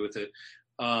lot to do with it.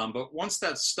 But once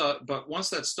that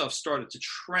stuff started to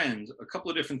trend, a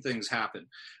couple of different things happened.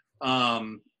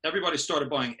 everybody started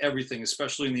buying everything,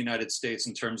 especially in the United States,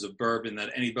 in terms of bourbon that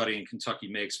anybody in Kentucky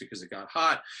makes because it got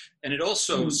hot. And it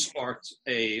also sparked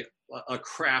a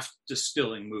craft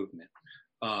distilling movement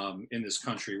in this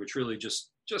country, which really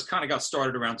just kind of got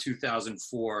started around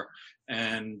 2004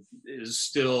 and is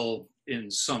still in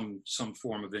some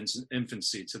form of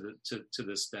infancy to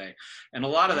this day. And a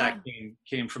lot of that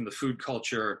came from the food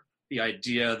culture, the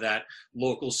idea that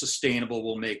local sustainable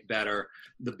will make better,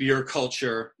 the beer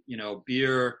culture,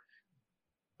 beer,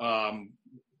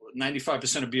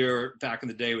 95% of beer back in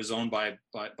the day was owned by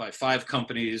 5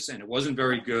 companies, and it wasn't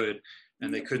very good,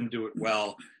 and they couldn't do it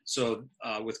well. So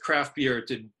with craft beer, it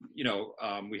did,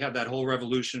 we had that whole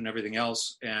revolution and everything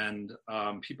else, and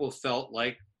people felt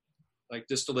like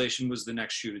distillation was the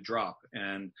next shoe to drop.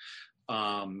 And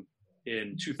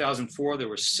in 2004, there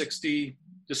were 60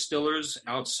 distillers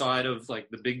outside of like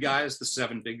the big guys, the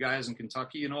 7 big guys in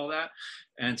Kentucky and all that.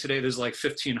 And today there's like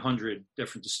 1,500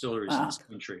 different distilleries in this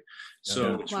country.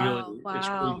 So it's really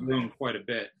grown quite a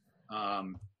bit.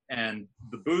 And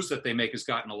the booze that they make has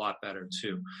gotten a lot better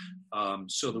too.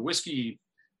 So the whiskey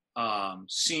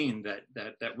scene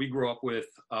that we grew up with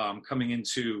coming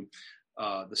into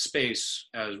the space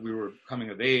as we were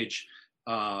coming of age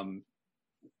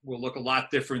will look a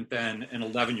lot different than an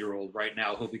 11-year-old right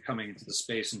now who'll be coming into the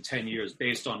space in 10 years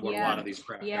based on what a lot of these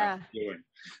craft guys are doing.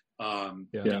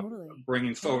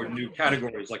 Bringing forward new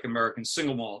categories like American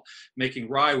single malt, making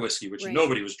rye whiskey, which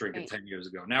nobody was drinking 10 years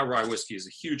ago. Now rye whiskey is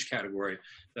a huge category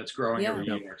that's growing every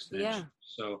year.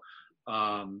 So,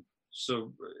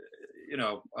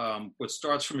 what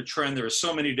starts from a trend, there are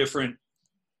so many different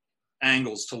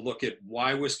angles to look at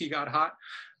why whiskey got hot.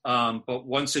 But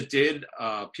once it did,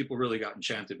 people really got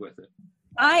enchanted with it.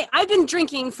 I've been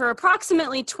drinking for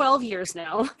approximately 12 years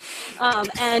now,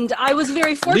 and I was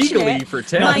very fortunate. Legally for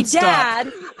 10. My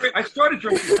dad. I started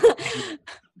drinking.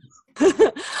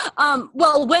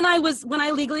 Well, when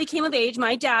I legally came of age,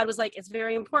 my dad was like, "It's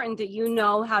very important that you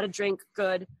know how to drink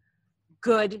good.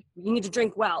 You need to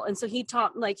drink well." And so he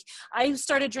taught, I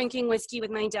started drinking whiskey with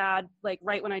my dad,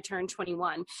 right when I turned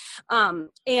 21.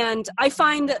 And I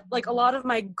find that a lot of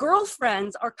my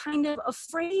girlfriends are kind of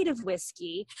afraid of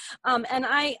whiskey. And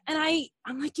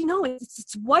I'm like,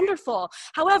 it's wonderful.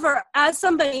 However, as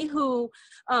somebody who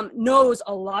knows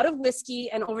a lot of whiskey,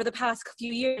 and over the past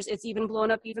few years, it's even blown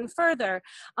up even further.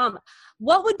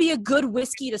 What would be a good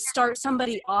whiskey to start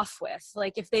somebody off with?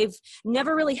 If they've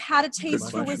never really had a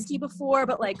taste for whiskey before,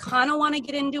 but kind of want to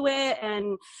get into it,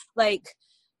 and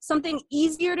something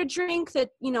easier to drink that,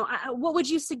 what would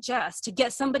you suggest to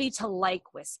get somebody to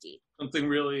like whiskey? Something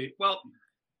really,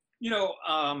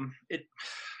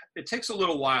 it takes a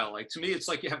little while. To me, it's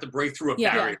like you have to break through a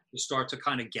barrier to start to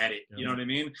kind of get it. You know what I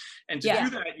mean? And to do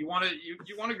that, you want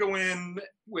to go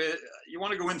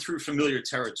in through familiar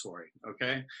territory.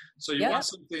 Okay. So you want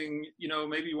something,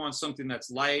 maybe you want something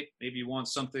that's light. Maybe you want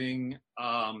something,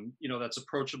 that's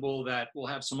approachable, that will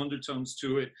have some undertones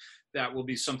to it, that will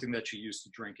be something that you're used to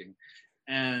drinking.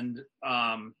 And,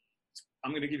 I'm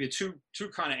going to give you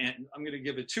I'm going to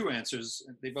give it 2 answers.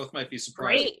 They both might be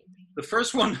surprising. Great. The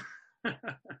first one,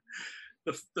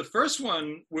 the first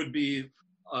one would be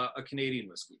a Canadian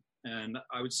whiskey, and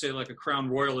I would say a Crown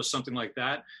Royal or something like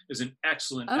that is an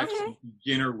excellent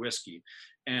beginner whiskey.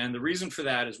 And the reason for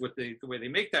that is the way they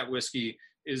make that whiskey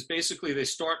is basically they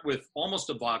start with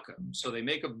almost a vodka. So they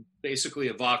make basically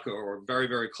a vodka, or very,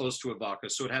 very close to a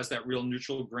vodka. So it has that real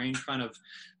neutral grain kind of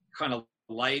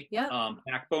light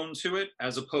backbone to it,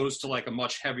 as opposed to a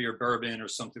much heavier bourbon or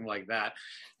something like that.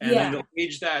 And then they'll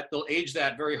age that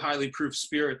very highly proof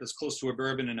spirit that's close to a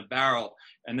bourbon in a barrel,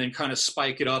 and then kind of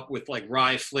spike it up with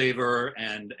rye flavor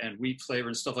and wheat flavor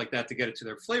and stuff like that to get it to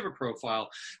their flavor profile.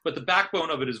 But the backbone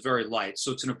of it is very light,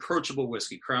 so it's an approachable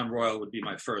whiskey. Crown Royal would be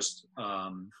my first.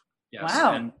 Wow.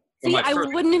 And See, I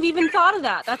wouldn't have even thought of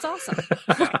that. That's awesome.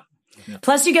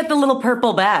 Plus you get the little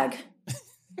purple bag.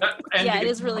 It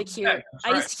is really cute.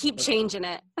 I just keep changing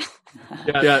it.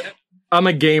 Yeah, I'm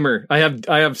a gamer.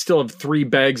 I still have 3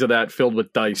 bags of that filled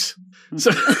with dice.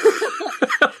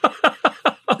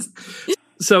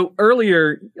 So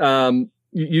earlier,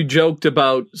 you joked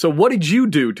about. So what did you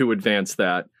do to advance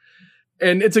that?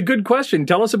 And it's a good question.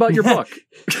 Tell us about your book.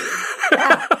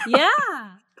 Yeah.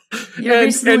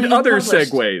 And other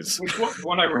segues. Which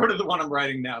one I wrote, or the one I'm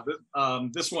writing now?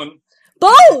 This one.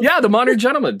 Both! Yeah, The Modern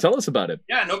Gentleman. Tell us about it.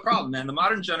 Yeah, no problem, man. The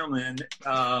Modern Gentleman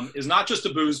is not just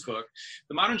a booze book.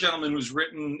 The Modern Gentleman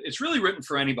it's really written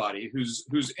for anybody who's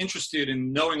interested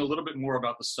in knowing a little bit more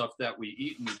about the stuff that we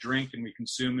eat and we drink and we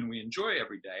consume and we enjoy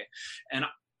every day. And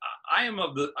I am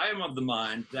of the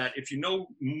mind that if you know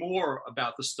more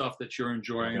about the stuff that you're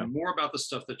enjoying, and more about the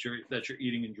stuff that you're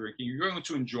eating and drinking, you're going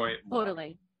to enjoy it more.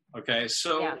 Totally. Okay,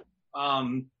 so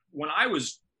when I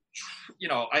was,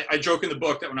 I joke in the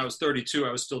book that when I was 32,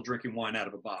 I was still drinking wine out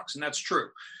of a box, and that's true.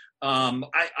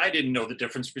 I didn't know the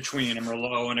difference between a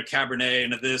Merlot and a Cabernet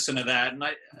and a this and a that, and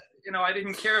I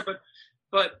didn't care.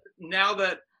 But now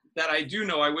that I do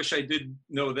know, I wish I did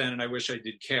know then, and I wish I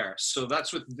did care. So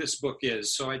that's what this book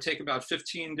is. So I take about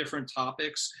 15 different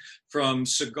topics, from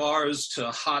cigars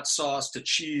to hot sauce to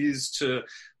cheese to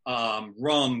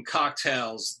rum,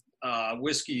 cocktails,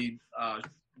 whiskey,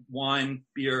 wine,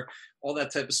 beer, all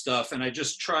that type of stuff. And I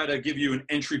just try to give you an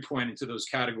entry point into those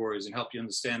categories and help you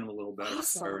understand them a little better.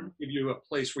 Awesome. And give you a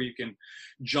place where you can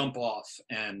jump off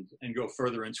and go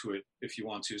further into it if you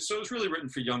want to. So it's really written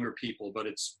for younger people, but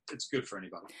it's good for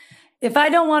anybody. If I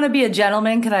don't want to be a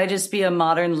gentleman, can I just be a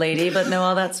modern lady but know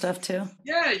all that stuff too?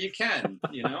 Yeah, you can.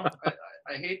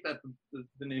 I hate that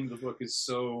the name of the book is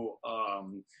so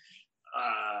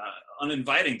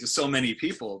uninviting to so many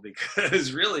people,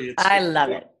 because really I love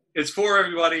it. It's for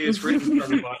everybody. It's written for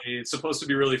everybody. It's supposed to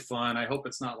be really fun. I hope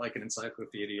it's not like an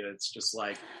encyclopedia. It's just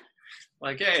like,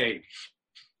 hey,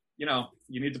 you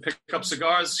need to pick up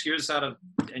cigars. Here's how to,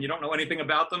 and you don't know anything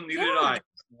about them. Neither did I.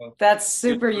 So that's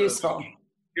super useful.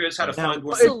 Here's how to find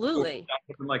one. Absolutely.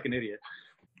 I'm like an idiot.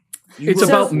 It's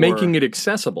about making it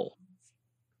accessible.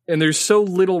 And there's so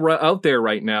little out there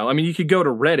right now. I mean, you could go to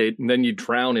Reddit and then you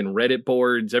drown in Reddit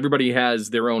boards. Everybody has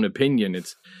their own opinion.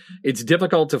 It's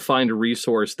difficult to find a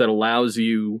resource that allows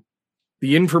you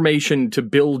the information to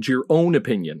build your own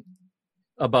opinion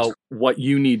about what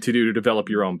you need to do to develop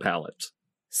your own palates.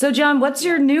 So, John, what's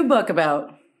your new book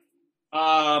about?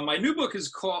 My new book is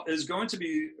going to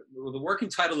be, the working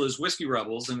title is Whiskey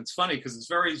Rebels, and it's funny because it's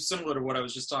very similar to what I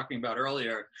was just talking about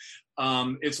earlier.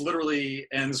 It's literally,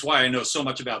 and this is why I know so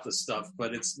much about this stuff,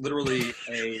 but it's literally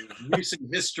a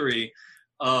recent history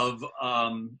of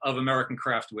American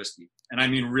craft whiskey, and I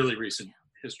mean really recent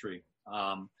history.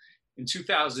 In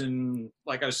 2000,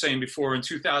 like I was saying before, in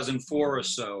 2004 or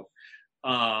so,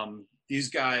 these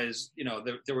guys,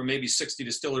 there were maybe 60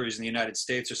 distilleries in the United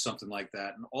States or something like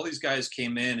that. And all these guys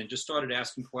came in and just started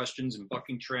asking questions and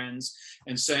bucking trends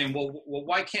and saying, well,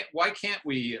 why can't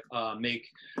we make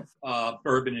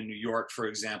bourbon in New York, for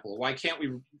example? Why can't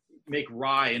we make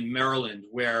rye in Maryland,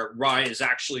 where rye is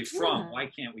actually from? Why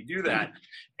can't we do that?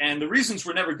 And the reasons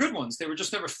were never good ones. They were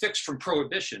just never fixed from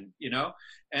prohibition,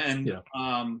 and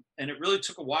it really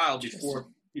took a while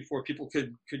before people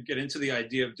could get into the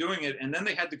idea of doing it. And then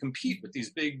they had to compete with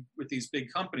these big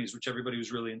companies, which everybody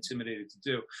was really intimidated to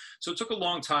do. So it took a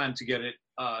long time to get it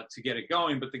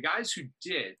going. But the guys who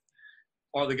did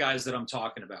are the guys that I'm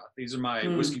talking about. These are my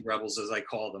whiskey rebels, as I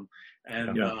call them.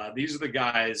 And these are the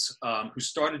guys who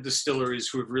started distilleries,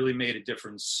 who have really made a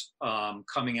difference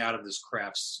coming out of this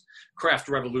craft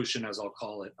revolution, as I'll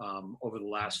call it, over the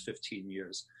last 15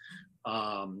 years.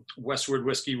 Westward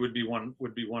Whiskey would be one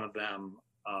of them.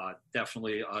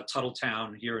 Definitely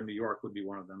Tuttletown here in New York would be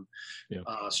one of them.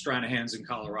 Stranahan's in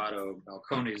Colorado,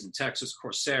 Balcones in Texas,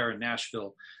 Corsair in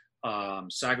Nashville,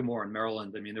 Sagamore in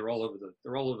Maryland. I mean, they're all over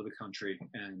the country,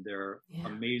 and they're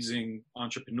amazing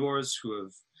entrepreneurs who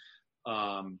have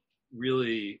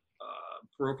really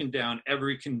broken down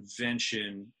every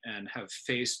convention and have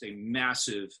faced a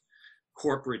massive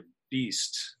corporate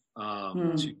beast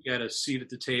to get a seat at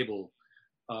the table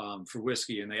for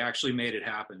whiskey, and they actually made it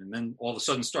happen. And then all of a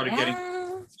sudden started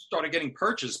getting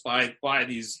purchased by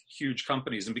these huge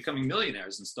companies and becoming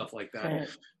millionaires and stuff like that. Right.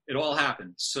 It all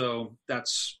happened. So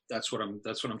that's what I'm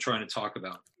trying to talk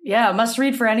about. Yeah, must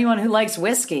read for anyone who likes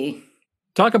whiskey.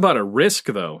 Talk about a risk,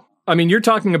 though. I mean, you're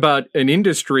talking about an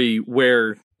industry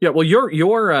where,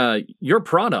 your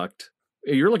product,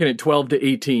 you're looking at 12 to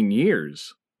 18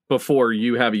 years before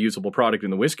you have a usable product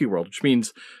in the whiskey world, which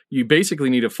means you basically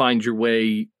need to find your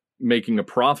way making a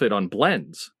profit on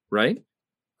blends, right?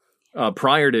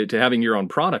 Prior to having your own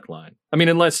product line. I mean,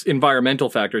 unless environmental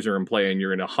factors are in play and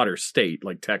you're in a hotter state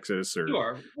like Texas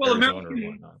or Well, in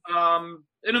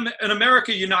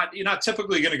America, you're not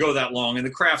typically going to go that long, and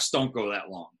the crafts don't go that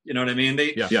long. You know what I mean?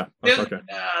 They do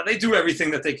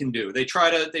everything that they can do. They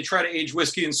try to age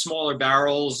whiskey in smaller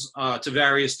barrels to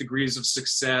various degrees of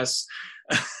success.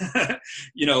 But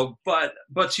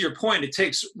to your point, it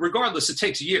takes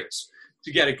years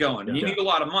to get it going, and you need a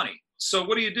lot of money. So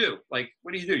what do you do? Like,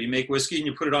 what do? You make whiskey and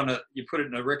you put it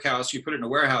in a rick house, you put it in a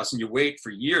warehouse, and you wait for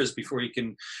years before you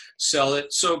can sell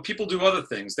it. So people do other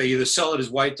things. They either sell it as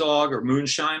White Dog or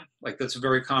moonshine. Like, that's a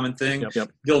very common thing.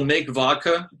 Yep. They'll make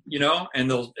vodka,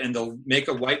 and they'll make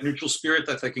a white neutral spirit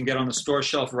that they can get on the store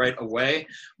shelf right away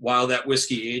while that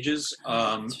whiskey ages.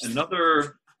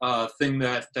 Another thing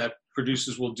that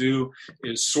producers will do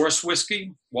is source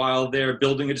whiskey while they're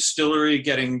building a distillery,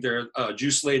 getting their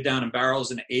juice laid down in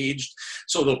barrels and aged.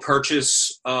 So they'll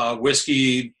purchase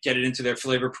whiskey, get it into their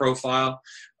flavor profile.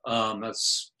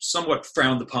 That's somewhat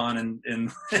frowned upon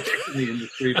in the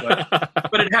industry,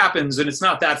 but it happens, and it's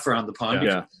not that frowned upon.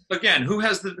 Yeah. Again, who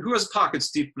has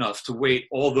pockets deep enough to wait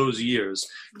all those years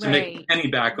to make a penny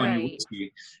back on your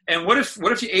whiskey? And what if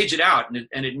you age it out and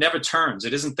it never turns?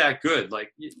 It isn't that good.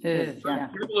 Like, you're in a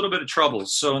little bit of trouble.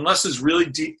 So unless there's really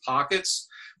deep pockets,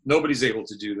 nobody's able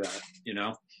to do that.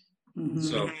 Mm-hmm.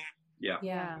 So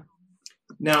yeah.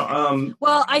 Now,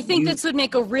 well, I think this would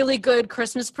make a really good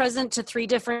Christmas present to 3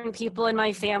 different people in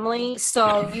my family.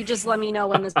 So you just let me know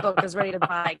when this book is ready to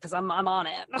buy, because I'm on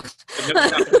it.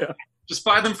 Just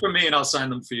buy them for me, and I'll sign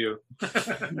them for you. All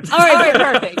right,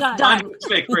 perfect. Done.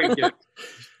 Make great gift.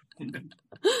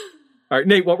 All right,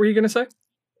 Nate, what were you going to say?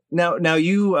 Now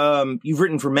you've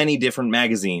written for many different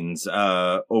magazines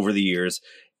over the years.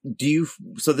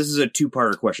 So this is a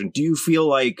 2-parter question. Do you feel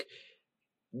like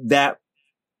that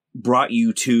brought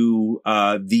you to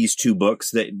these 2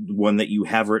 books, that one that you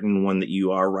have written, one that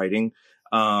you are writing,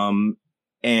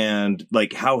 and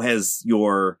like, how has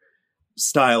your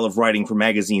style of writing for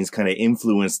magazines kind of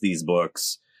influenced these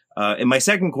books? And my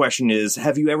second question is,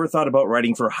 have you ever thought about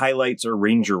writing for Highlights or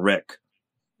Ranger Rick?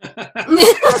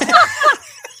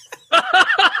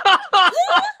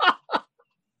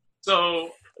 So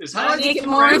is Highlights make it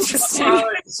more interesting?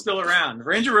 Still around?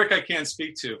 Ranger Rick, I can't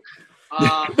speak to.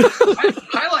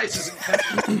 Highlights is in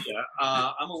Pennsylvania.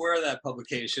 I'm aware of that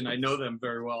publication. I know them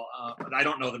very well, but I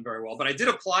don't know them very well. But I did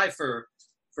apply for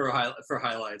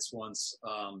Highlights once.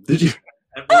 Did you?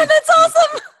 That's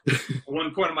awesome! At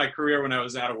one point in my career when I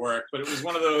was out of work, but it was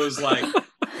one of those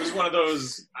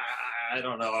I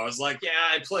don't know. I was like, yeah,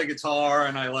 I play guitar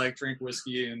and I like drink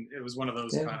whiskey, and it was one of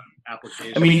those kind of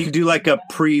applications. I mean, you could do like a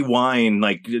pre-wine,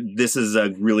 like, this is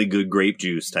a really good grape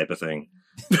juice type of thing.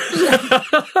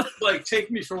 Like, take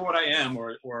me for what I am,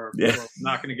 or we're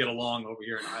not going to get along over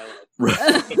here in Highlights.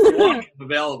 Right. If you want, I'm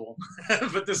available,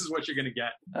 but this is what you're going to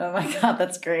get. Oh my God,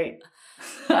 that's great.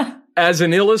 As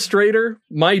an illustrator,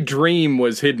 my dream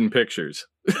was Hidden Pictures.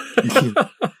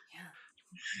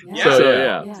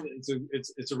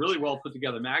 It's a really well put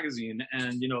together magazine,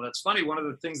 and that's funny. One of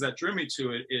the things that drew me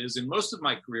to it is, in most of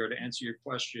my career, to answer your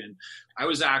question, I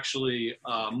was actually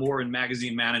more in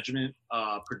magazine management,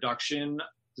 production,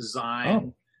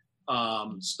 design,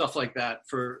 stuff like that.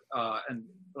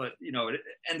 But it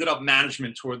ended up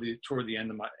management toward the end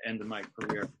of my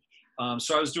career.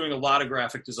 So I was doing a lot of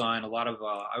graphic design, I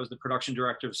was the production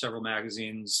director of several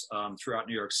magazines throughout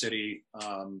New York City,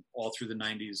 all through the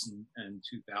 90s and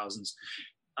 2000s.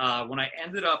 When I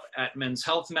ended up at Men's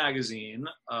Health magazine,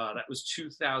 that was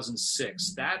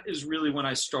 2006. That is really when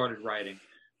I started writing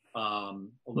a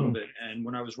little bit. And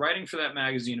when I was writing for that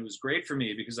magazine, it was great for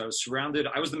me because I was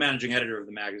the managing editor of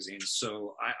the magazine.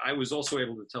 So I was also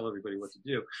able to tell everybody what to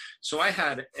do. So I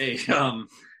had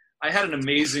an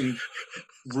amazing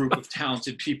group of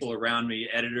talented people around me,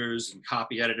 editors and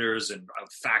copy editors and a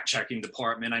fact-checking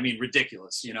department. I mean,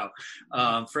 ridiculous,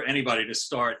 for anybody to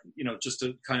start, just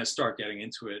to kind of start getting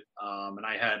into it. And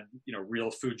I had,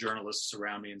 real food journalists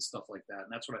around me and stuff like that.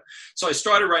 And so I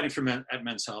started writing at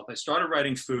Men's Health. I started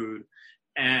writing food,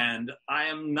 and I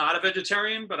am not a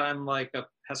vegetarian, but I'm like a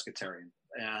pescatarian.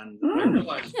 And I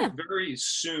realized very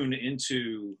soon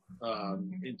into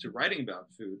writing about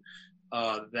food,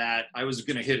 that I was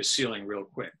going to hit a ceiling real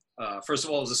quick. First of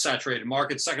all, it was a saturated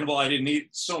market. Second of all, I didn't eat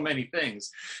so many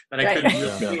things that I couldn't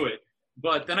really do it.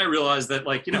 But then I realized that,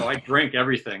 I drink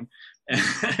everything.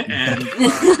 And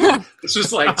this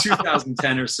was like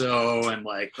 2010 or so, and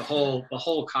like the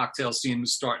whole cocktail scene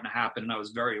was starting to happen, and I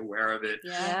was very aware of it.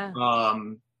 Yeah.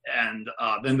 And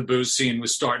then the booze scene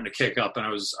was starting to kick up, and I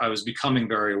was becoming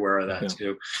very aware of that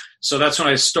too. So that's when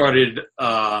I started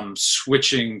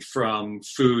switching from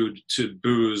food to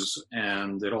booze,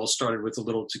 and it all started with a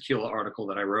little tequila article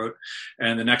that I wrote.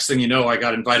 And the next thing you know, I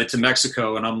got invited to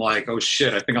Mexico, and I'm like, oh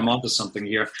shit, I think I'm onto something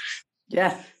here.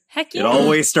 Yeah. Heck yeah. It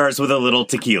always starts with a little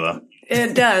tequila.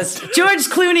 It does. George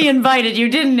Clooney invited you,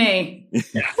 didn't he?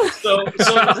 Yeah. So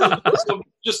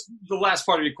just the last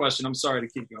part of your question. I'm sorry to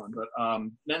keep going, but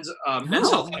Men's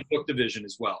Health had a book division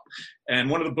as well, and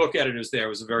one of the book editors there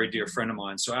was a very dear friend of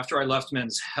mine. So after I left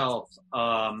Men's Health,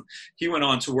 he went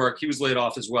on to work. He was laid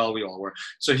off as well. We all were.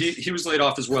 So he was laid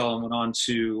off as well and went on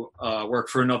to work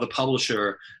for another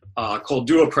publisher called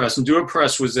Duo Press. And Duo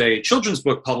Press was a children's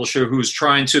book publisher who was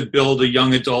trying to build a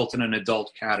young adult and an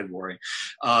adult category.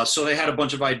 So they had a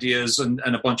bunch of ideas and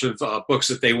a bunch of books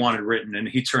that they wanted written, and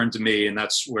he turned to me, and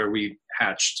that's where we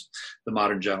hatched The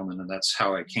Modern Gentleman, and that's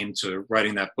how I came to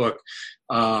writing that book.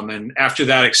 And after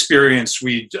that experience,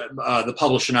 the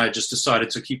publisher and I just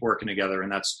decided to keep working together,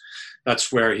 and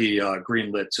that's where he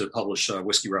greenlit to publish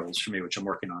Whiskey Rebels for me, which I'm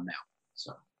working on now.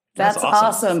 So. That's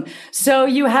awesome. So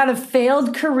you had a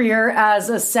failed career as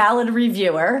a salad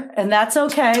reviewer, and that's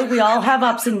okay. We all have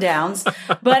ups and downs.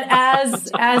 But as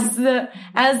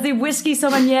the whiskey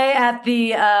sommelier at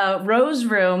the Rose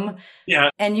Room, yeah,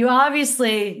 and you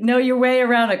obviously know your way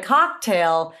around a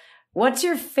cocktail. What's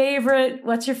your favorite?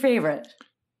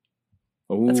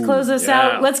 Ooh, Let's close this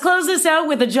out. Let's close this out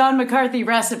with a John McCarthy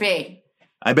recipe.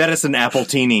 I bet it's an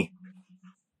Appletini.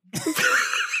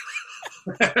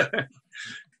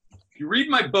 If you read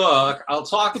my book, I'll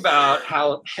talk about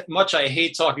how much I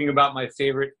hate talking about my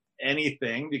favorite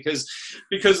anything because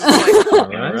it's it's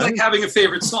like having a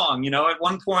favorite song. At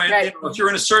one point, if you're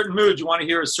in a certain mood, you want to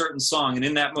hear a certain song, and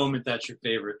in that moment, that's your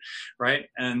favorite, right?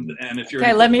 And if you're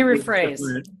let me rephrase.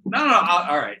 No,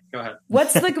 all right, go ahead.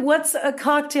 What's a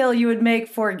cocktail you would make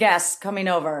for guests coming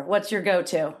over? What's your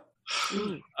go-to?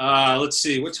 Let's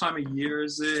see. What time of year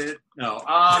is it? No.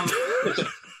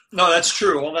 No, that's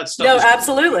true. All that stuff. No,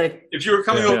 absolutely. If you were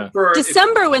coming over for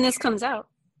December when this comes out.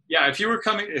 Yeah, if you were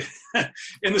coming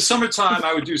in the summertime,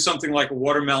 I would do something like a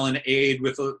watermelon aid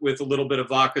with a little bit of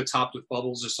vodka topped with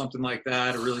bubbles or something like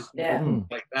that, or really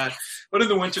like that. But in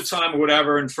the wintertime or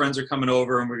whatever, and friends are coming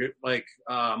over, and we're like,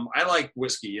 I like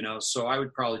whiskey, so I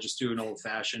would probably just do an old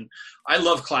fashioned. I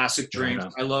love classic drinks.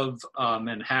 I love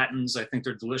Manhattans. I think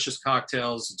they're delicious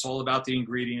cocktails. It's all about the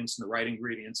ingredients and the right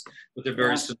ingredients, but they're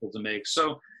very simple to make.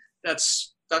 So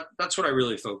that's what I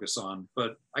really focus on,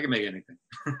 but I can make anything.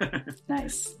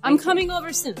 Nice. I'm coming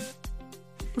over soon.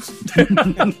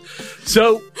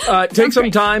 So take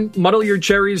some time, muddle your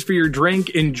cherries for your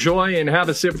drink, enjoy, and have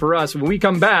a sip for us. When we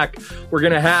come back, we're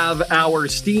going to have our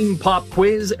Steam Pop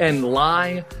Quiz and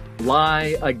Lie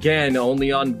Again,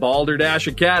 only on Balderdash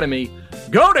Academy.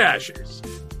 Go Dashers!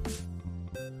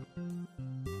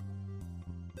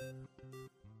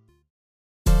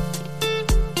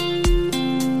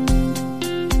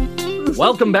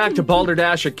 Welcome back to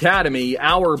Balderdash Academy.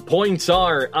 Our points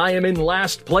are, I am in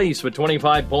last place with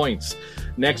 25 points.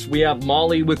 Next, we have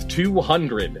Molly with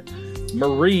 200.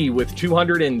 Marie with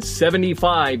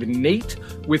 275. Nate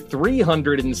with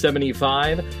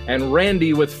 375. And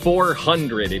Randy with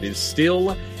 400. It is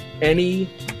still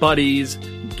anybody's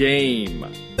game.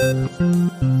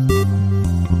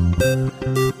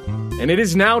 And it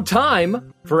is now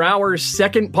time for our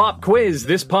second pop quiz.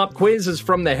 This pop quiz is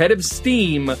from the head of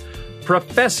Steam,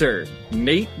 Professor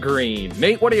Nate Green.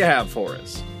 Nate, what do you have for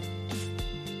us?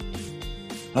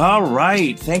 All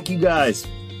right. Thank you guys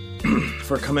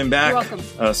for coming back. You're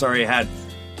welcome. Sorry, I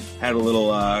had a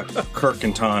little Kirk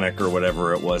and tonic or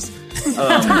whatever it was.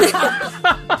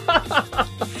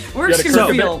 Where's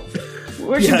your bill?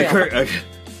 Where's your bill?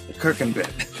 Kirk and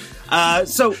bit.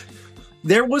 So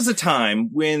there was a time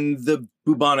when the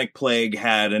bubonic plague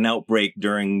had an outbreak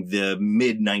during the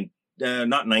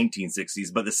not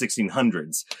 1960s, but the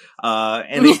 1600s.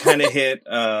 And it kind of hit,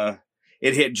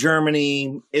 it hit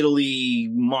Germany, Italy,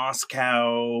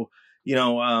 Moscow,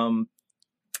 so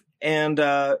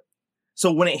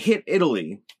when it hit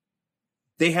Italy,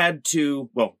 they had to,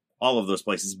 well, all of those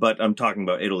places, but I'm talking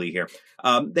about Italy here.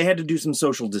 They had to do some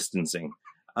social distancing.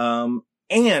 And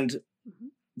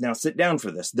now sit down for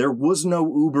this. There was no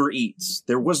Uber Eats.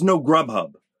 There was no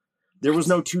Grubhub. There was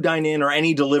no 2 Dine In or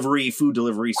any food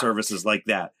delivery services like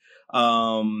that.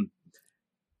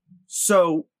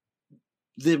 So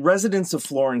the residents of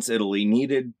Florence, Italy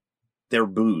needed their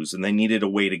booze, and they needed a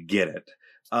way to get it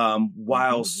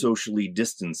while socially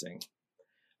distancing.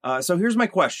 So here's my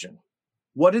question.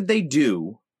 What did they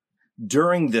do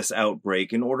during this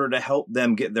outbreak in order to help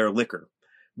them get their liquor?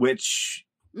 Which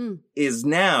is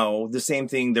now the same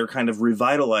thing they're kind of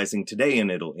revitalizing today in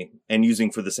Italy and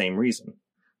using for the same reason.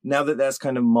 Now that that's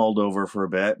kind of mulled over for a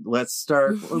bit, let's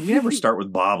start. We never start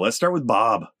with Bob. Let's start with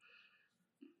Bob.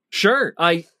 Sure.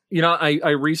 I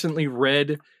recently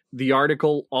read the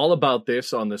article all about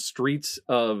this on the streets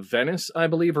of Venice, I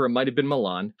believe, or it might have been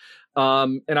Milan.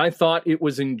 And I thought it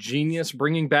was ingenious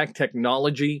bringing back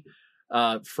technology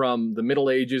from the Middle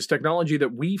Ages, technology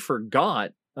that we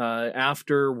forgot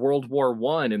after World War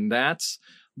I, and that's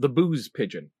the booze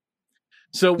pigeon.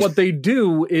 So what they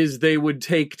do is they would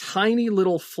take tiny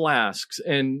little flasks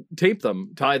and tape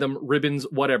them, tie them, ribbons,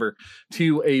 whatever,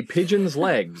 to a pigeon's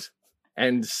legs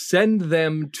and send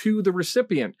them to the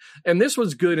recipient. And this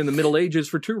was good in the Middle Ages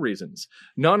for two reasons.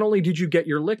 Not only did you get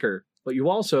your liquor, but you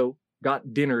also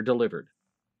got dinner delivered.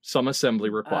 Some assembly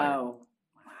required. Oh.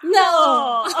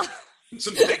 No. It's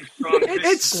a big, strong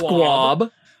It's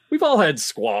squab. We've all had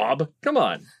squab. Come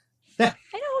on. I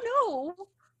don't know.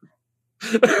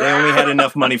 They only had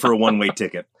enough money for a one-way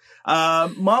ticket.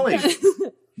 Molly.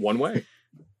 One way.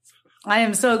 I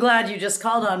am so glad you just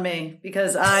called on me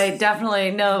because I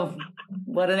definitely know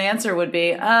what an answer would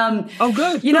be. Oh,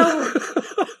 good. You know,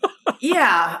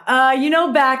 yeah.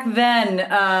 Back then,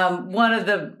 one of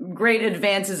the great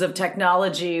advances of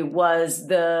technology was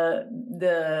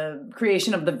the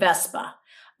creation of the Vespa.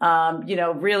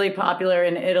 Really popular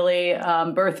in Italy,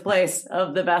 birthplace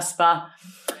of the Vespa.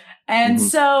 And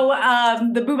so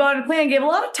the bubonic plague gave a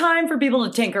lot of time for people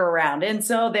to tinker around. And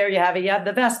so there you have it. You have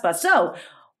the Vespa. So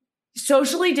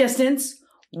socially distanced,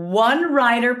 one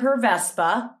rider per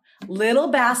Vespa, little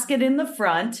basket in the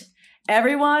front,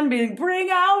 everyone being, bring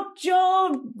out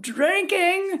your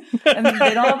drinking. And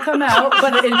they'd all come out,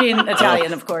 but it'd be in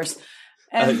Italian, of course.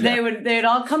 And they'd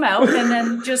all come out and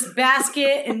then just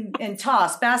basket and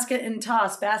toss, basket and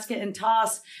toss, basket and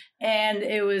toss. And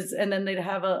then they'd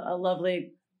have a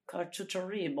lovely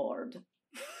charcuterie board.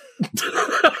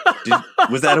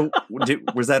 Was that a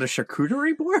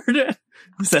charcuterie board?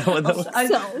 Was that what that was?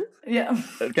 Yeah.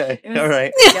 Okay. All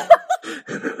right. Yeah.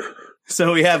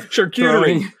 So we have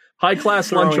charcuterie, high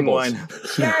class Lunchables.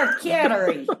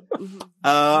 Charcuterie.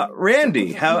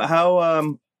 Randy,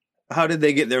 how did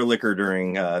they get their liquor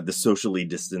during the socially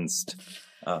distanced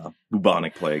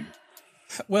bubonic plague?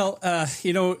 Well,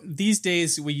 these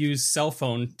days we use cell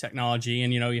phone technology,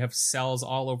 and you have cells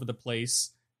all over the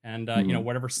place, and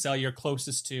whatever cell you're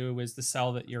closest to is the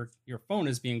cell that your phone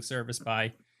is being serviced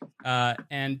by.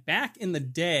 And back in the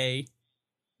day,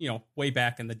 way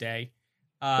back in the day,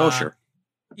 sure,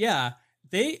 yeah,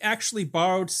 they actually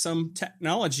borrowed some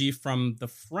technology from the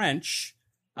French,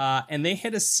 and they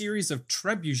had a series of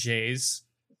trebuchets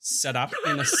set up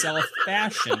in a cell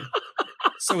fashion,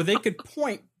 so they could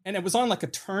point. And it was on like a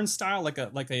turnstile, like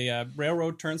a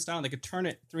railroad turnstile. And they could turn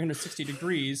it 360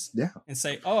 degrees and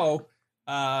say,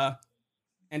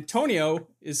 Antonio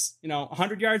is,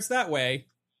 100 yards that way.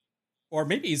 Or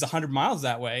maybe he's 100 miles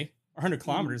that way, or 100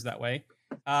 kilometers that way.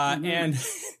 And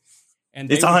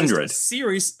they it's 100. A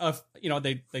series of,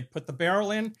 they'd put the barrel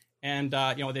in and,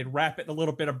 they'd wrap it in a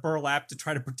little bit of burlap to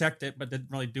try to protect it, but didn't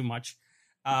really do much.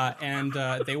 And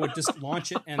they would just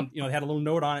launch it. And, they had a little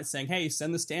note on it saying, hey,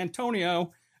 send this to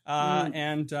Antonio.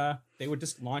 And they would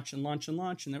just launch and launch and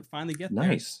launch, and they would finally get there.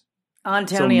 Nice.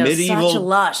 Antonio's such a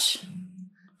lush.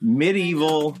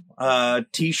 Medieval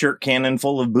t-shirt cannon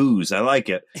full of booze. I like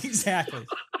it. Exactly.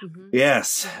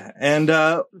 Yes. And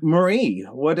Marie,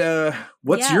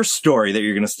 what's your story that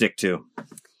you're going to stick to?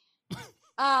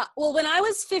 Well, when I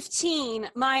was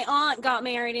 15, my aunt got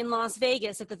married in Las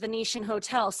Vegas at the Venetian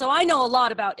Hotel, so I know a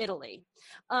lot about Italy.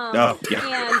 And at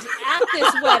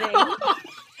this wedding,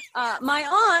 my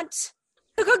aunt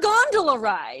took a gondola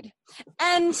ride,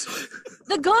 and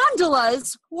the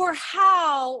gondolas were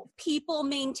how people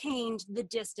maintained the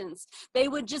distance. They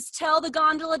would just tell the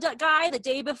gondola guy the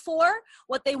day before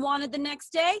what they wanted the next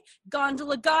day.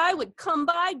 Gondola guy would come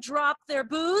by, drop their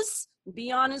booze,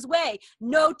 be on his way.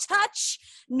 No touch,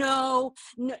 no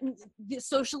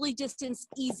socially distanced,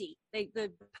 easy.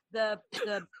 The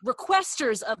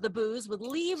requesters of the booze would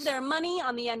leave their money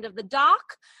on the end of the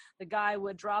dock. The guy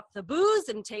would drop the booze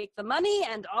and take the money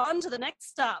and on to the next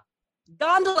stop.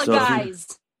 Gondola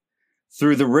guys.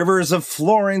 Through the rivers of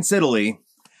Florence, Italy,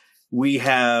 we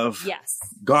have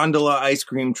gondola ice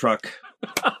cream truck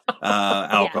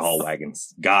alcohol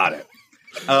wagons. Got it.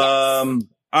 All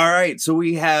right. So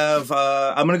we have,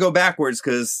 I'm going to go backwards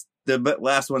because the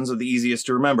last ones are the easiest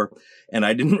to remember. And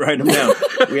I didn't write them down.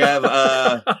 We have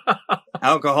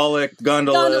alcoholic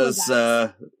gondolas,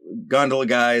 gondola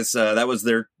guys. That was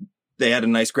they had a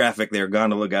nice graphic there,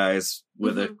 gondola guys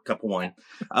with a cup of wine.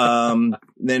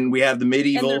 Then we have the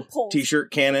medieval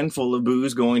t-shirt cannon full of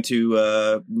booze going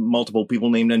to multiple people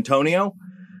named Antonio.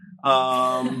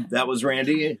 That was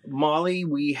Randy. Molly,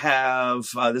 we have,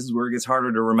 this is where it gets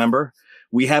harder to remember.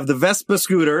 We have the Vespa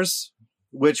scooters,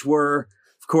 which were,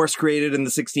 of course, created in the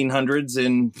 1600s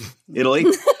in Italy.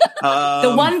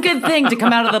 The one good thing to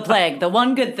come out of the plague. The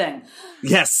one good thing.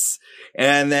 Yes.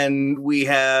 And then we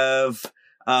have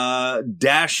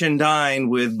dash and dine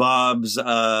with Bob's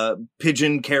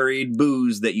pigeon carried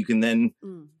booze that you can then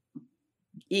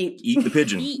eat the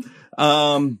pigeon.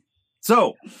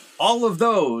 So all of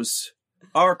those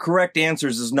are correct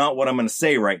answers is not what I'm going to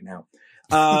say right now.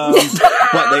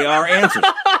 But they are answers.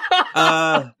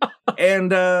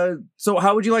 So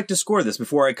how would you like to score this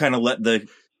before I kind of let the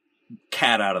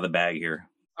cat out of the bag here?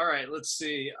 All right, let's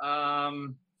see.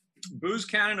 Booze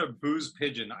Cannon or Booze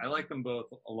Pigeon? I like them both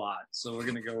a lot, so we're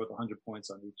going to go with 100 points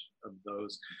on each of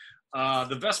those.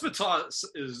 The Vespa toss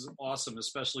is awesome,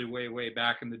 especially way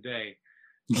back in the day.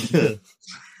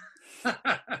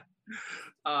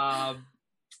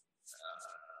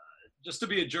 Just to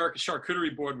be a jerk, a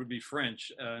charcuterie board would be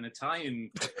French. An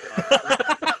Italian...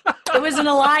 It was an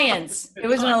alliance. It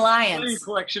was an alliance. Italian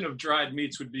collection of dried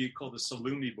meats would be called a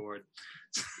salumi board.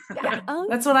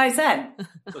 That's what I said.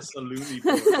 The salumi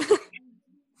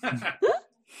board.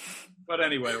 But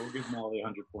anyway, we'll give Molly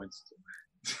 100 points.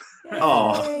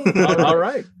 Oh. All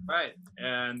right. Right.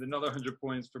 And another 100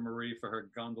 points for Marie for her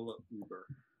gondola Uber.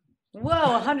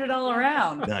 Whoa, 100 all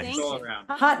around. Nice. All around.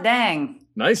 Hot dang.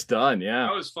 Nice done, yeah.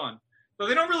 That was fun. But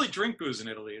they don't really drink booze in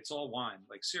Italy. It's all wine.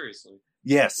 Like, seriously.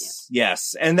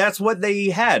 Yes. And that's what they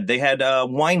had. They had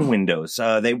wine windows.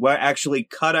 They were actually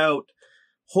cut out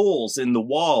holes in the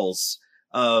walls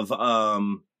of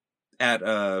at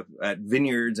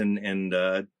vineyards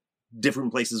and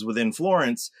different places within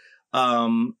Florence.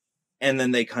 And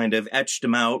then they kind of etched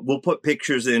them out. We'll put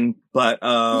pictures in, but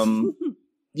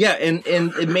yeah, and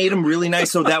it made them really nice.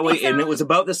 So that way, and it was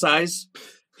about the size.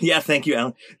 Yeah, thank you,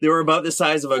 Alan. They were about the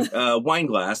size of a wine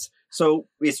glass. So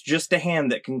it's just a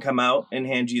hand that can come out and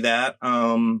hand you that.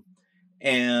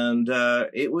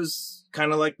 It was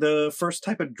kind of like the first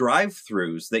type of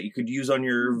drive-throughs that you could use on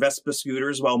your Vespa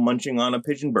scooters while munching on a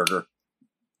pigeon burger.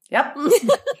 Yep.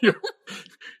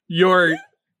 Your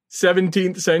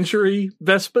 17th century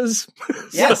Vespas.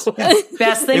 Yes.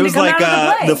 Best thing it was to come like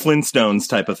out of the the Flintstones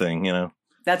type of thing, you know.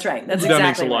 That's right. That's that exactly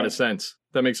makes a lot right. of sense.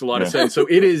 That makes a lot of sense. So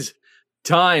it is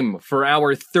time for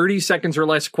our 30 seconds or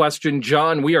less question.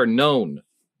 John, we are known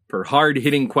for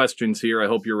hard-hitting questions here. I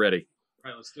hope you're ready.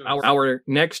 All right, let's do it. Our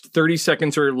next 30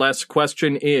 seconds or less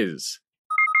question is: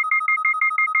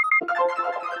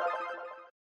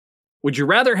 would you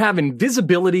rather have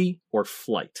invisibility or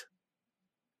flight?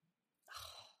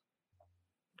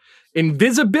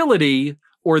 Invisibility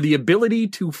or the ability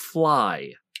to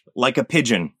fly? Like a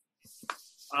pigeon.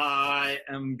 I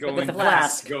am going the to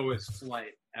flask. go with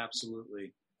flight.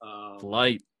 Absolutely.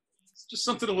 Flight. It's just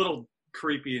something a little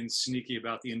creepy and sneaky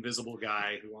about the invisible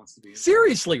guy who wants to be invisible.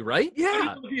 Seriously, right? Yeah. How do you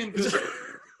want to be invisible?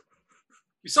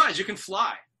 Besides, you can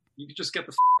fly. You can just get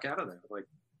the out of there. Like,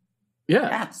 Yeah.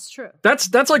 That's true.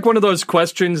 That's like one of those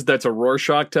questions that's a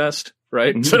Rorschach test,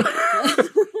 right? Mm-hmm. So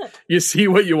you see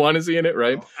what you want to see in it,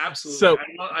 right? oh, absolutely. So-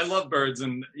 I love birds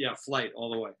and flight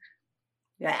all the way.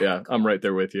 Yeah, I'm right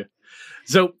there with you.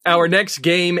 So our next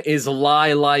game is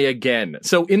Lie Again.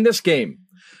 So in this game,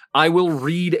 I will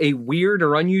read a weird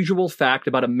or unusual fact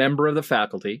about a member of the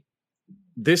faculty.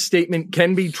 This statement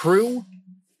can be true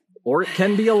or it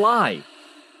can be a lie.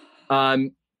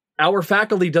 Our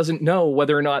faculty doesn't know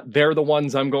whether or not they're the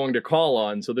ones I'm going to call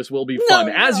on, so this will be fun.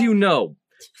 No. As you know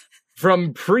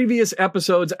from previous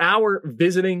episodes, our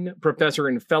visiting professor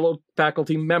and fellow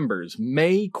faculty members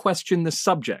may question the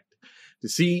subject to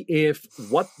see if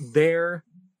what they're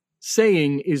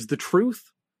saying is the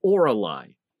truth or a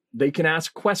lie. They can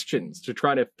ask questions to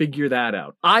try to figure that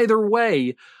out. Either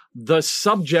way, the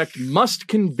subject must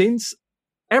convince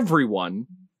everyone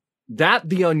that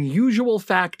the unusual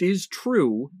fact is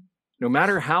true, no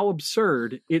matter how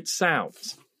absurd it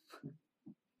sounds.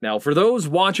 Now, for those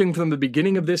watching from the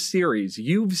beginning of this series,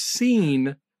 you've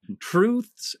seen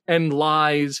truths and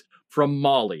lies from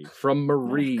Molly, from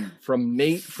Marie, from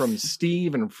Nate, from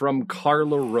Steve, and from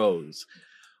Carla Rose.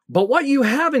 But what you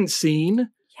haven't seen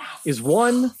is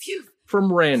one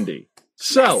from Randy.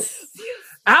 So,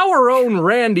 our own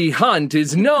Randy Hunt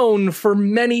is known for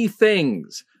many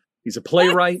things. He's a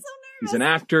playwright, he's an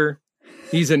actor,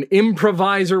 he's an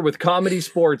improviser with Comedy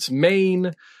Sports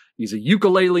Maine, he's a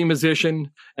ukulele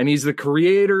musician, and he's the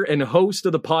creator and host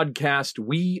of the podcast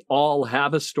We All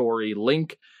Have a Story.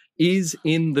 Link is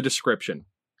in the description.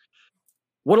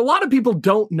 What a lot of people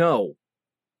don't know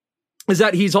is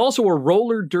that he's also a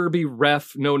roller derby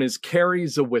ref known as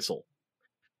Carries a Whistle.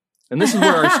 And this is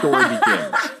where our story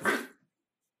begins.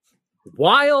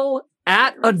 While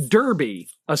at a derby,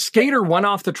 a skater went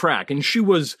off the track, and she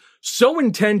was so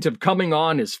intent of coming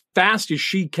on as fast as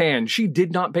she can, she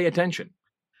did not pay attention.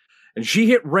 And she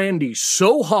hit Randy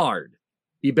so hard,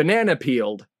 he banana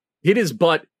peeled, hit his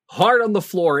butt hard on the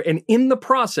floor, and in the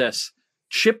process,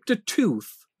 chipped a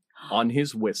tooth on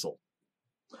his whistle.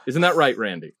 Isn't that right,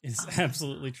 Randy? It's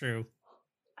absolutely true.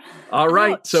 All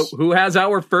right. So who has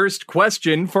our first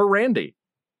question for Randy?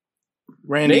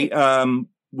 Randy, Nate?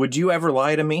 Would you ever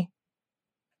lie to me?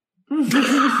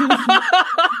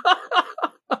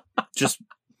 Just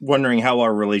wondering how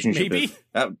our relationship Maybe. is.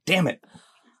 Oh, damn it.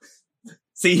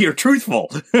 See, you're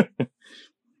truthful.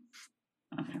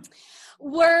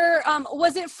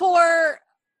 Was it for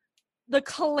the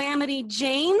Calamity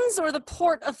Janes or the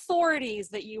Port Authorities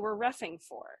that you were reffing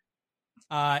for?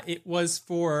 It was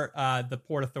for the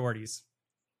Port Authorities.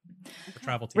 The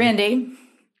travel team. Randy,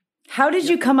 how did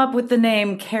you come up with the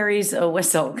name Carries a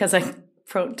Whistle? Because I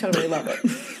totally love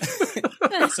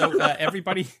it. So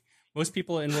most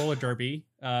people in roller derby,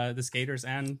 the skaters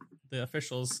and the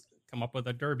officials come up with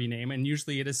a derby name, and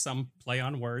usually it is some play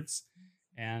on words.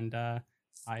 And I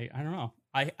don't know.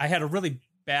 I had a really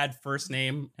bad first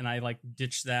name, and I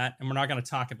ditched that, and we're not going to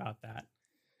talk about that.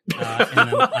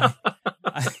 And then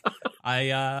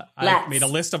I made a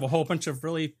list of a whole bunch of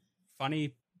really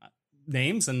funny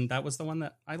names, and that was the one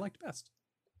that I liked best.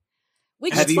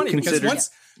 Which Have is you funny considered?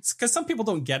 Because some people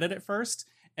don't get it at first,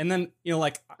 and then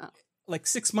like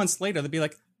 6 months later they'll be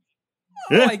like,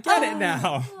 "Oh, I get it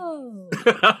now."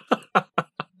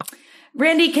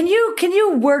 Randy, can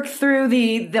you work through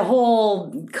the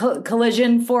whole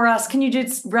collision for us? Can you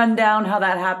just run down how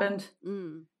that happened?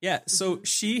 Yeah, so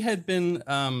she had been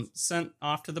sent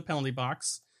off to the penalty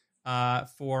box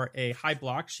for a high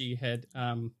block. She had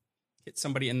hit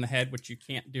somebody in the head, which you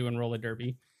can't do in roller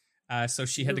derby. So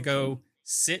she had to go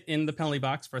sit in the penalty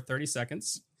box for 30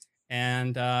 seconds.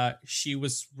 And she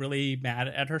was really mad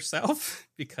at herself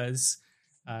because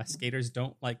skaters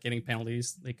don't like getting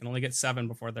penalties. They can only get 7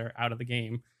 before they're out of the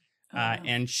game.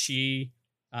 And she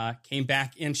came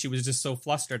back in. She was just so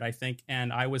flustered, I think.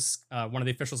 And I was one of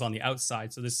the officials on the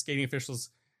outside. So there's skating officials.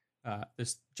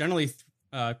 There's generally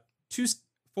 4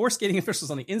 skating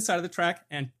officials on the inside of the track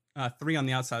and 3 on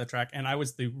the outside of the track. And I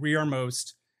was the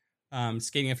rearmost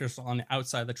skating official on the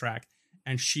outside of the track.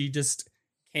 And she just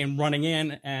came running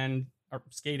in or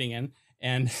skating in,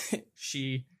 and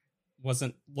she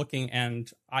wasn't looking, and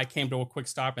I came to a quick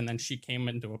stop, and then she came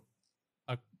into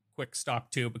a quick stop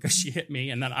too because she hit me,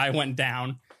 and then I went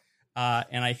down,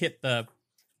 and I hit the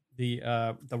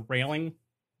railing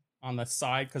on the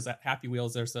side because at Happy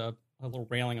Wheels there's a little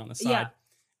railing on the side,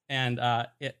 and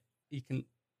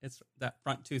it's that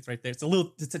front tooth right there. It's a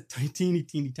teeny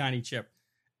chip,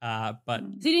 but so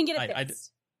you didn't get it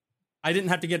fixed. I didn't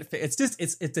have to get it fixed.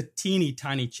 It's a teeny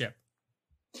tiny chip.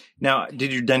 Now,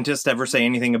 did your dentist ever say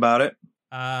anything about it?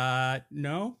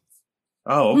 No.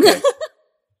 Oh, okay.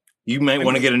 You might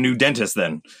want to get a new dentist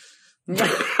then. You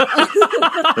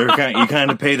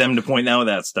kind of pay them to point out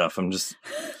that stuff. I'm just.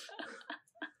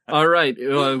 All right.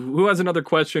 Who has another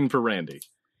question for Randy?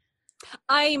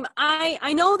 I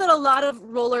know that a lot of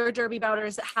roller derby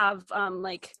bouters have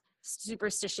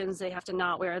superstitions. They have to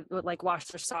not wash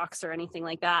their socks or anything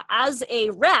like that. As a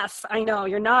ref, I know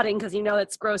you're nodding because you know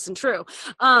it's gross and true.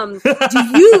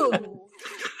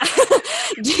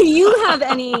 Do you have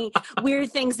any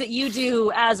weird things that you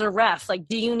do as a ref? Like,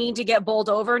 do you need to get bowled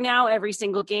over now every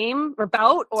single game or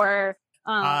bout? Or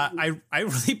I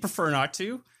really prefer not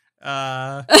to.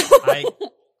 I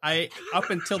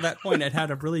up until that point I'd had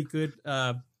a really good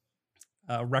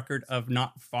record of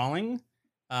not falling.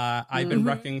 I've been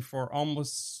wrecking for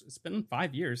it's been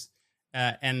 5 years,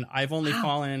 and I've only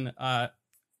fallen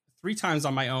 3 times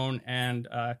on my own and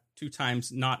 2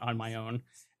 times not on my own,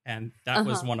 and that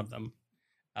was one of them.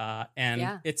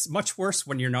 It's much worse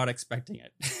when you're not expecting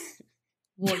it.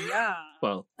 Well, yeah.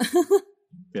 Well,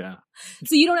 yeah.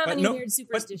 So you don't have any weird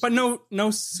superstitions? But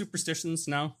no superstitions,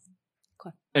 no.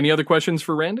 Okay. Any other questions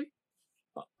for Randy?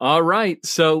 All right,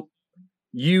 so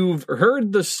you've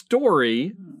heard the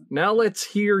story. Now let's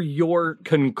hear your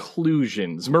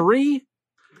conclusions. Marie,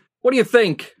 what do you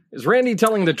think? Is Randy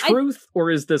telling the truth or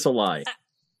is this a lie?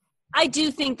 I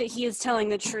do think that he is telling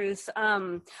the truth.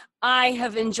 I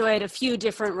have enjoyed a few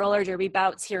different roller derby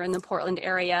bouts here in the Portland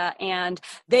area, and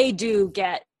they do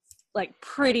get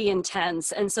pretty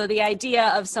intense. And so the idea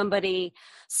of somebody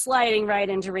sliding right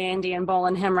into Randy and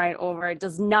bowling him right over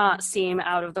does not seem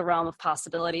out of the realm of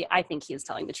possibility. I think he is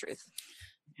telling the truth.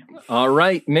 All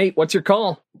right, Nate, what's your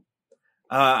call?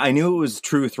 I knew it was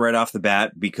truth right off the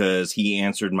bat because he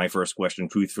answered my first question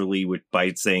truthfully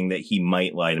by saying that he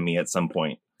might lie to me at some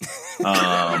point.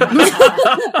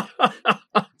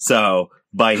 So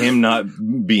by him not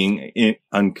being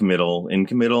incommittal,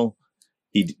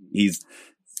 he's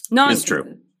not. It's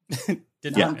true.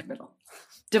 Did yeah.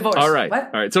 Divorce. All right.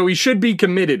 What? All right. So he should be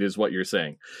committed, is what you're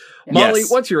saying. Molly, Yes.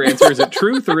 what's your answer? Is it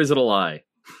truth or is it a lie?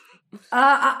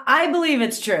 I believe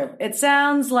it's true. It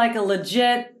sounds like a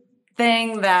legit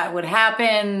thing that would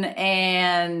happen,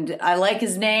 and I like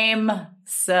his name,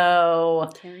 so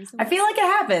I feel like it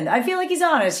happened. I feel like he's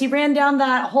honest. He ran down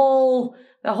the whole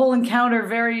encounter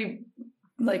very,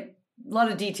 like, a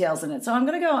lot of details in it. So I'm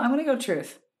gonna go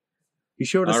truth. He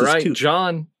showed us All his right, tooth.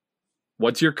 John,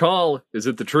 what's your call? Is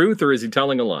it the truth or is he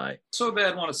telling a lie? So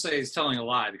bad want to say he's telling a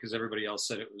lie because everybody else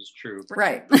said it was true.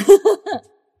 Right.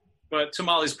 But to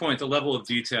Molly's point, the level of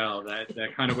detail that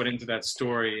kind of went into that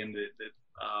story and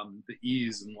the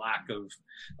ease and lack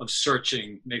of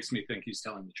searching makes me think he's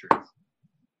telling the truth.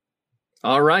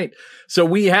 All right. So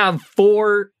we have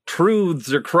 4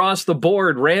 truths across the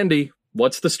board. Randy,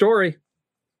 what's the story?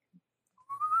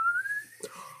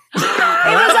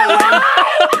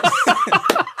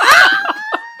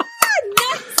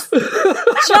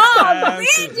 Job,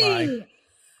 Randy.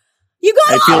 You got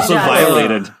I feel it. so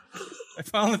violated. I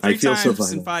found it I 3 feel so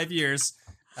times in violent. 5 years,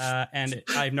 and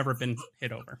I've never been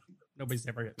hit over. Nobody's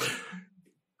ever hit me.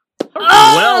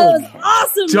 Oh, that's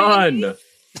awesome. Done. Randy.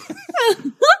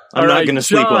 I'm All not right, going to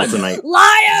sleep well John. tonight.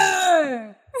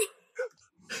 Liar.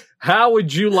 How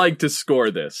would you like to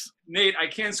score this? Nate, I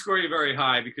can't score you very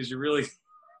high because you really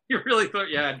thought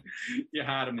you had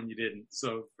him and you didn't.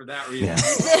 So for that reason,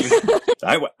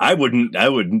 I wouldn't.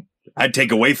 I'd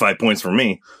take away 5 points from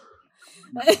me.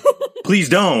 Please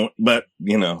don't. But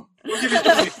we'll give you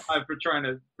 25 for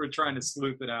trying to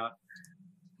sleuth it out.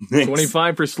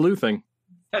 25 for sleuthing.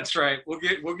 That's right. We'll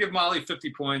give Molly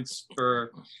 50 points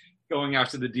for going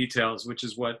after the details, which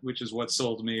is what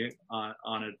sold me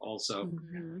on it also.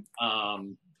 Mm-hmm.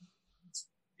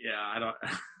 Yeah,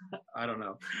 I don't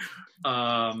know.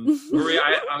 Maria,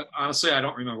 I honestly, I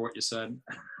don't remember what you said.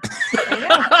 It's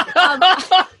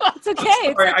okay. It's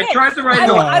Sorry, okay. I tried to write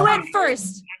I went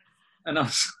first. And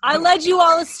I led you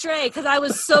all astray because I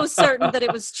was so certain that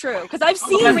it was true. Because I've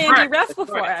seen that's Randy right, ref that's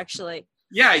before, right. actually.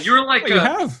 Yeah, you were like You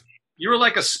have. you were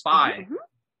like a spy.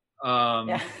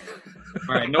 Yeah. All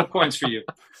right, no points for you.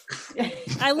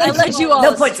 I led you all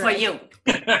No points for astray. you.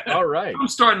 All right. I'm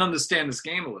starting to understand this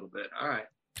game a little bit. All right.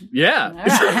 Yeah.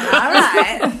 All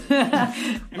right.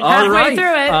 All Halfway right.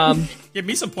 through it. Give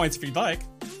me some points if you'd like.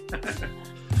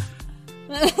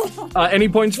 Any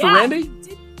points for Yeah. Randy?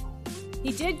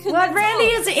 He did. What? Randy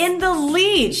is in the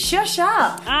lead. Shush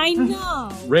up. I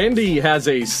know. Randy has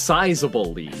a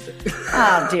sizable lead.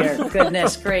 Oh, dear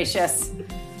goodness gracious.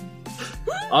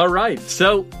 All right.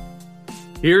 So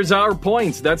here's our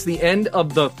points. That's the end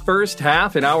of the first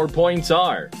half, and our points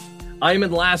are: I'm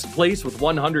in last place with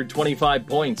 125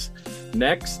 points.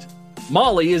 Next,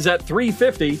 Molly is at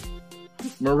 350.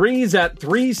 Marie's at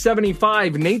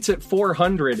 375. Nate's at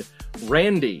 400.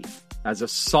 Randy has a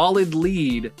solid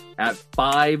lead at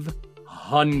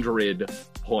 500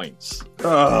 points.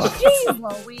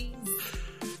 Jeez Louise.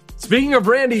 Speaking of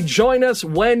Randy, join us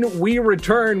when we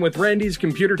return with Randy's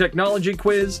computer technology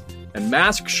quiz and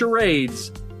mask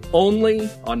charades only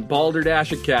on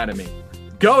Balderdash Academy.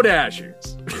 Go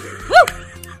Dashers!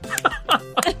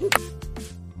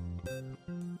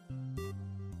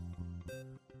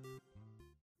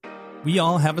 We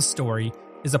All Have a Story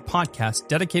is a podcast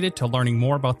dedicated to learning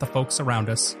more about the folks around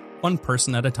us, one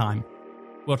person at a time.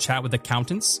 We'll chat with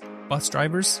accountants, bus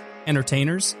drivers,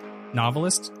 entertainers,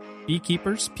 novelists,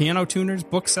 beekeepers, piano tuners,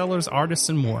 booksellers, artists,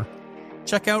 and more.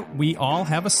 Check out We All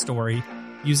Have a Story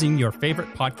using your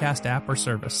favorite podcast app or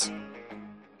service.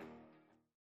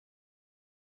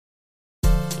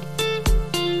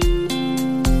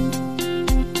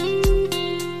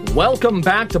 Welcome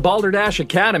back to Balderdash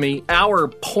Academy. Our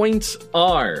points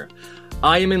are: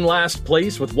 I am in last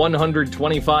place with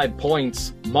 125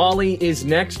 points. Molly is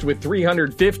next with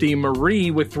 350. Marie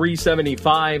with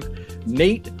 375.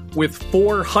 Nate with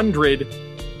 400.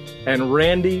 And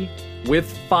Randy with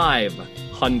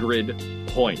 500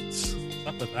 points. What's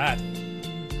up with that?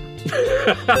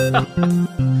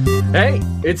 Hey,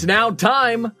 it's now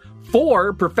time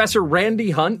for Professor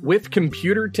Randy Hunt with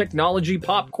Computer Technology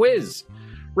Pop Quiz.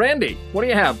 Randy, what do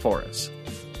you have for us?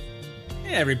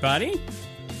 Hey, everybody.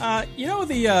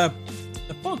 The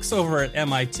folks over at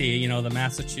MIT, the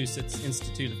Massachusetts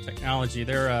Institute of Technology,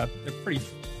 they're a pretty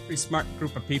smart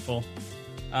group of people.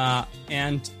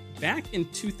 And back in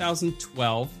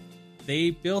 2012, they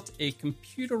built a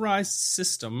computerized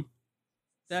system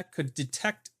that could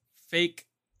detect fake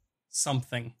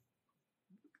something.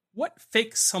 What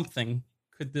fake something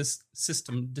could this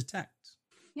system detect?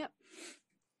 Yep.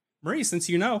 Marie, since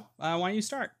you know, why don't you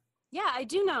start? Yeah, I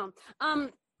do know.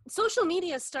 social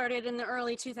media started in the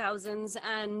early 2000s,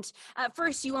 and at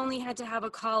first you only had to have a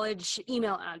college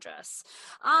email address.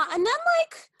 And then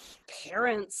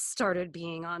parents started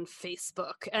being on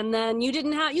Facebook, and then you could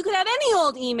have any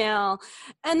old email,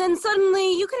 and then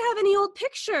suddenly you could have any old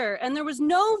picture, and there was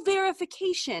no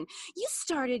verification. You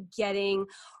started getting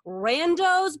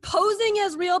randos posing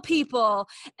as real people,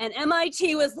 and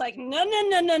MIT was like,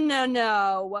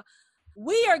 no.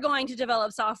 We are going to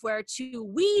develop software to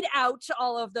weed out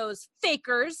all of those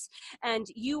fakers, and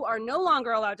you are no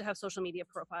longer allowed to have social media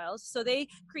profiles. So they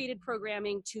created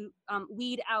programming to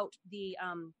weed out the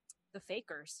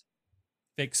fakers.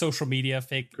 Fake social media,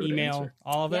 fake Good email, answer.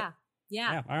 all of it.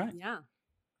 Yeah. All right. Yeah.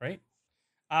 Great.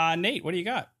 Nate, what do you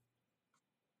got?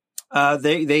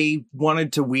 They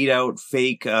wanted to weed out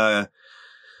fake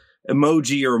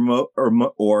emoji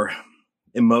or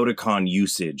emoticon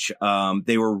usage.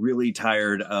 They were really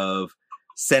tired of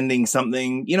sending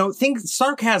something,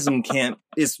 sarcasm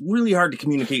it's really hard to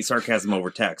communicate sarcasm over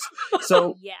text.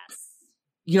 So, Yes.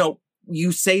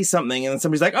 You say something and then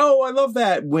somebody's like, oh, I love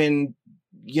that, when,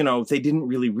 they didn't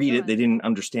really read it. They didn't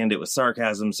understand it was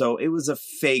sarcasm. So it was a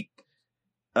fake,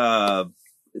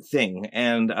 thing.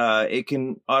 And, it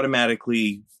can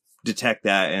automatically detect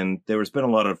that. And there's been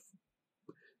a lot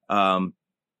of,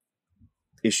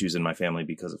 issues in my family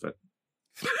because of it.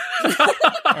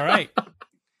 All right.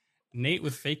 Nate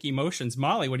with fake emotions.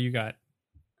 Molly, what do you got?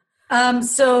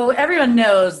 So everyone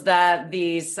knows that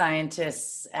these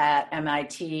scientists at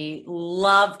MIT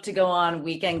love to go on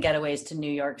weekend getaways to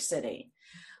New York City.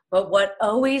 But what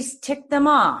always ticked them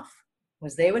off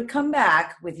was they would come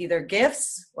back with either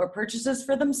gifts or purchases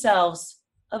for themselves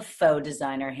of faux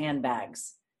designer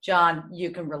handbags. John,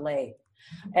 you can relate.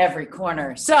 Every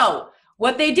corner. So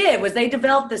what they did was they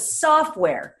developed this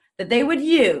software that they would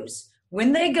use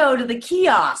when they go to the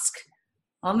kiosk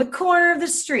on the corner of the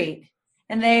street,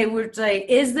 and they would say,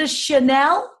 is this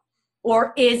Chanel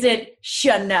or is it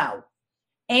Chanel?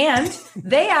 And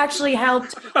they actually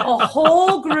helped a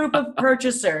whole group of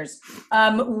purchasers,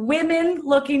 women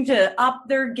looking to up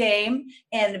their game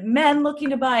and men looking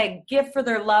to buy a gift for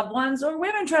their loved ones, or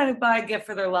women trying to buy a gift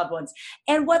for their loved ones.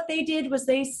 And what they did was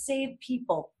they saved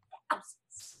people thousands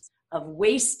of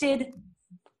wasted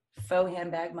faux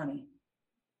handbag money.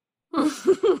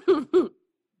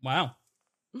 Wow.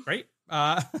 Great.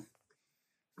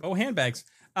 Faux handbags.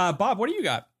 Bob, what do you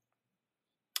got?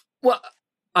 Well,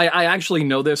 I actually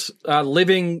know this.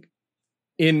 Living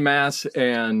in Mass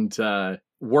and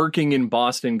working in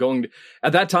Boston,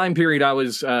 at that time period, I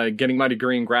was getting my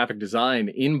degree in graphic design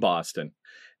in Boston.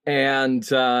 And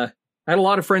I had a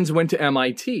lot of friends who went to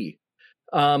MIT.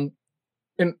 And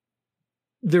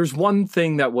there's one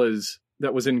thing that was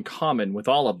in common with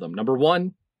all of them. Number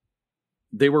one,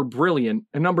 they were brilliant.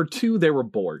 And number two, they were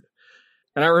bored.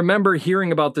 And I remember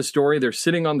hearing about this story. They're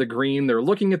sitting on the green. They're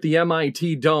looking at the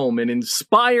MIT dome. And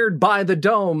inspired by the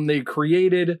dome, they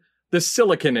created the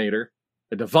Silicanator,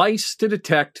 a device to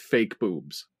detect fake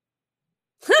boobs.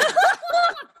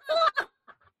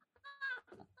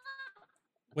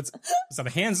 Is that a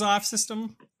hands-off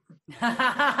system?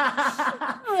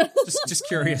 just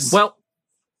curious. Well,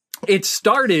 it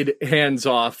started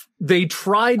hands-off. They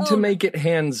tried to make it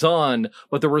hands-on,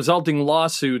 but the resulting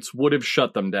lawsuits would have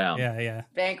shut them down. Yeah.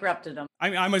 Bankrupted them.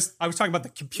 I was talking about the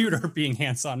computer being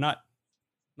hands-on, not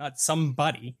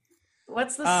somebody.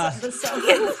 What's the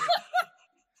The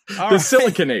Right.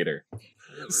 Silicanator.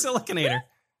 Silicanator.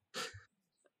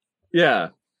 Yeah.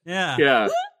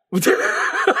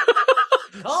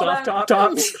 Soft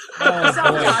tops.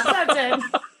 That's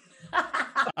it.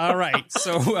 All right.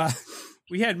 So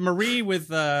we had Marie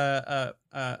with a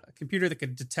computer that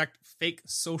could detect fake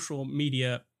social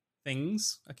media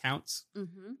accounts.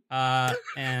 Mm-hmm.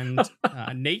 And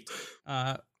Nate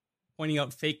pointing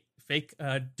out fake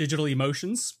digital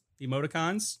emotions,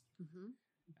 emoticons. Mm-hmm.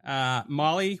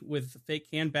 Molly with fake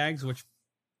handbags, which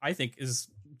I think is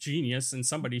genius, and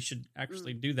somebody should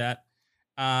actually do that.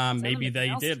 Maybe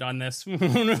they did on this. Who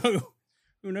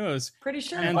knows? Pretty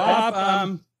sure. And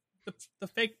Bob, the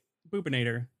fake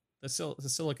boobinator, the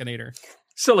silicanator.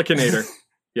 Silicanator.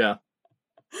 Yeah.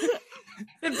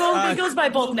 It goes by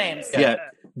both names. Yeah.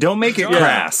 Don't make it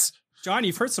crass. John,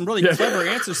 you've heard some really clever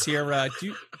answers here.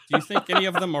 Do you think any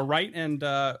of them are right? And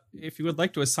if you would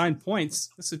like to assign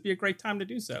points, this would be a great time to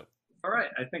do so. All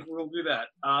right, I think we'll do that.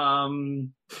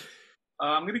 I'm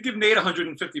going to give Nate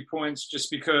 150 points just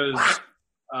because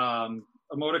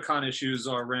emoticon issues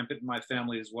are rampant in my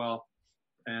family as well,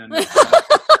 and I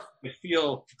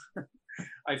feel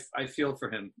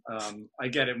for him. I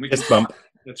get it. We can Fist bump.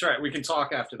 That's right. We can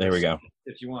talk after this. There we go.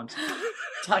 If you want.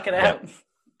 Talk it out.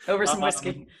 Over some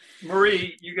whiskey.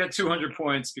 Marie, you get 200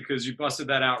 points because you busted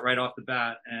that out right off the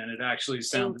bat, and it actually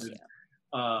sounded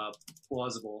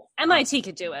plausible. MIT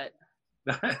could do it.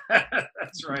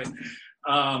 That's right.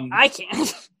 I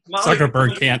can't.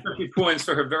 Zuckerberg can't. 50 points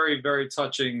for her very, very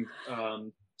touching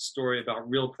story about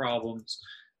real problems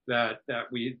that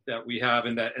we have,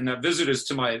 and that visitors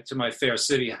to my fair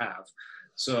city have.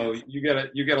 So you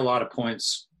get a lot of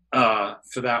points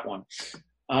for that one.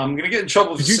 I'm gonna get in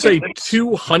trouble. Did you say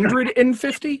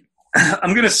 250?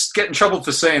 I'm gonna get in trouble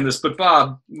for saying this, but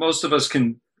Bob, most of us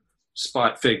can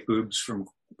spot fake boobs from.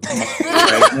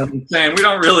 Right? I'm saying we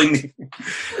don't really need.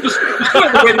 Just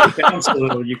wait it down a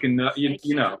little. You can,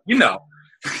 you know.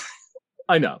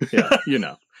 I know. Yeah, you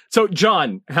know. So,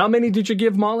 John, how many did you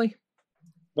give Molly?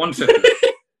 150.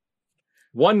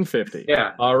 150.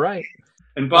 Yeah. All right.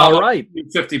 And Bob, all right.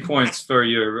 50 points for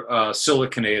your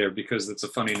Siliconator because it's a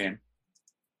funny name.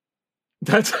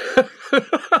 That's.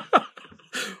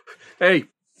 Hey,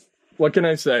 what can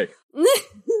I say?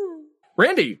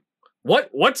 Randy,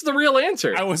 what's the real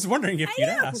answer? I was wondering if you'd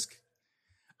ask.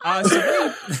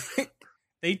 So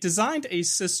they designed a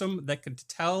system that could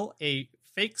tell a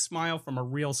fake smile from a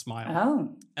real smile.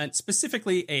 Oh. And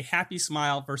specifically a happy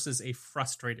smile versus a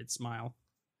frustrated smile.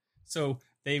 So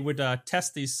they would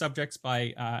test these subjects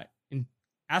by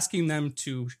asking them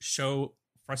to show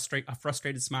a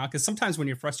frustrated smile. Because sometimes when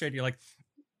you're frustrated, you're like,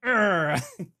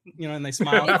 and they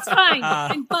smile. It's fine.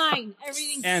 I'm fine.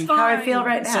 Everything's fine. How I feel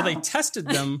right now. So they tested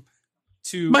them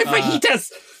to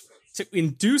to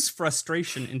induce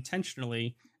frustration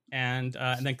intentionally, and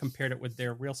then compared it with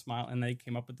their real smile, and they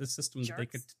came up with this system that they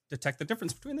could detect the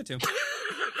difference between the two.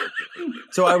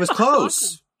 So I was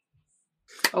close.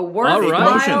 A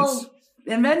worthwhile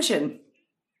invention.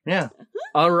 Yeah.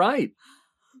 All right.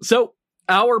 So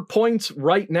our points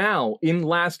right now in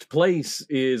last place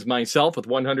is myself with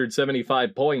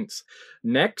 175 points.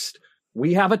 Next,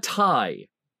 we have a tie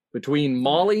between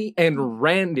Molly and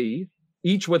Randy,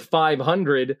 each with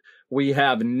 500. We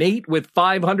have Nate with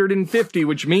 550,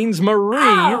 which means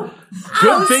Marie,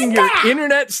 good thing your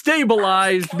internet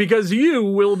stabilized because you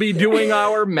will be doing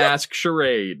our mask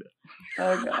charade.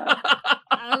 Oh, God.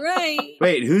 All right.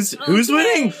 Wait, who's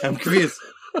winning? I'm curious.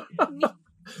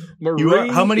 Marie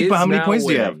how many points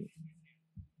do you have?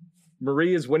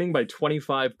 Marie is winning by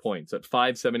 25 points at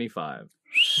 575.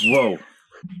 Whoa.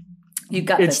 You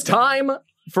got It's this. time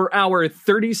for our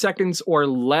 30 seconds or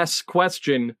less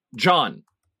question. John.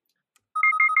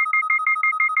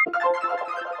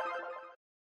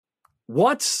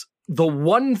 What's the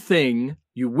one thing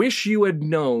you wish you had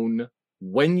known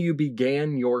when you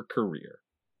began your career?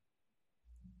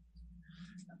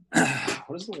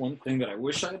 What is the one thing that I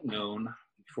wish I had known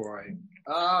before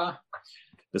I...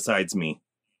 Besides me.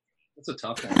 That's a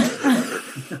tough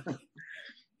one.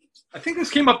 I think this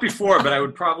came up before, but I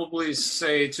would probably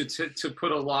say to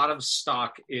put a lot of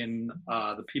stock in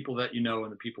the people that you know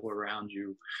and the people around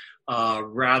you,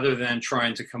 rather than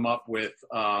trying to come up with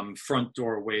front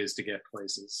door ways to get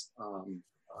places.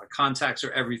 Contacts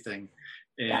are everything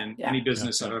in any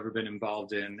business I've ever been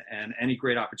involved in, and any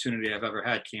great opportunity I've ever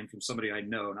had came from somebody I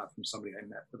know, not from somebody I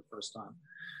met for the first time.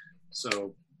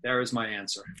 So there is my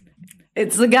answer.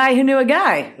 It's the guy who knew a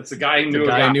guy. It's the guy who knew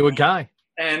a guy.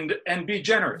 And be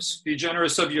generous. Be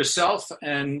generous of yourself,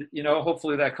 and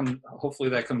hopefully that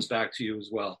comes back to you as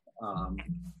well.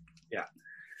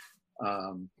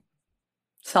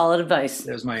 Solid advice.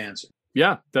 There's my answer.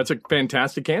 Yeah, that's a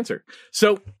fantastic answer.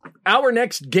 So our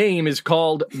next game is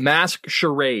called Mask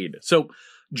Charade. So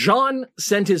John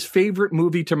sent his favorite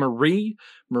movie to Marie.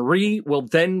 Marie will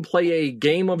then play a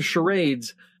game of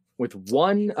charades with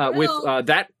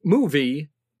that movie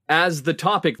as the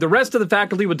topic. The rest of the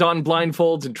faculty will don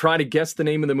blindfolds and try to guess the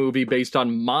name of the movie based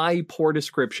on my poor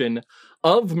description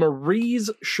of Marie's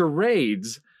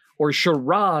charades, or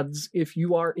charades if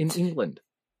you are in England.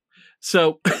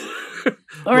 So...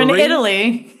 Or in Marie,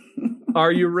 Italy.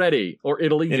 Are you ready? Or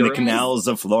Italy? In the canals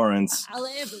of Florence.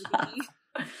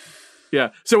 Yeah.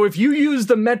 So if you use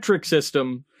the metric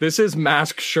system, this is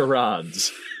mask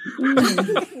charades.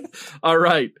 All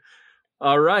right.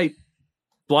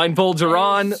 Blindfolds are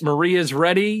on. Marie is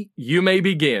ready. You may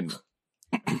begin.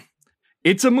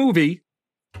 It's a movie.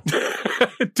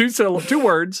 Two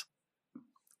words.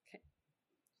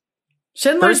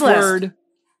 Schindler's First List. word.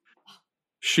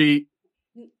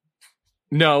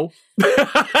 No.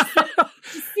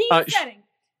 Setting.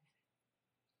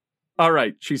 All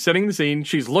right. She's setting the scene.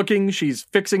 She's looking. She's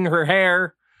fixing her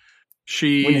hair.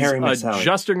 She's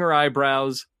adjusting her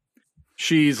eyebrows.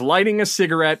 She's lighting a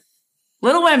cigarette.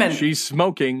 Little Women. She's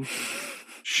smoking.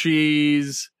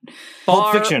 She's Pulp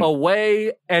far Fiction.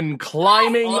 away and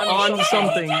climbing on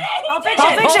something. Pulp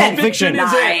Fiction. Pulp Fiction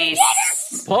is Nice.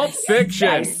 it. Pulp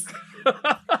Fiction. Nice.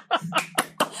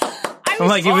 I'm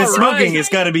like, if it's smoking, right. it's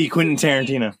got to be Quentin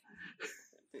Tarantino.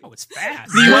 Oh, it's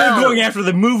fast. You Well- were going after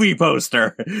the movie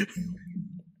poster.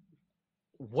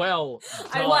 Well,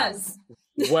 I was.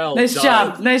 well Nice done.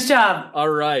 job. Nice job. All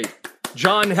right.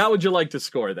 John, how would you like to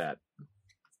score that?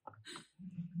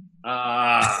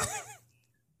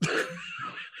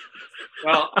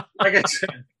 Well, like I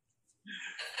said,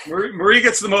 Marie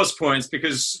gets the most points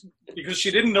because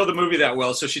she didn't know the movie that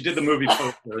well, so she did the movie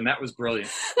poster, and that was brilliant.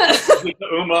 She did the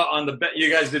Uma on the bed.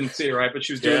 You guys didn't see it, right? But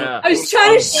she was doing. Yeah. I was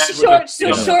trying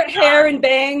to short hair and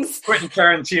bangs. Quentin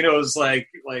Tarantino's like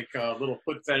little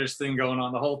foot fetish thing going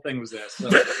on. The whole thing was there. So,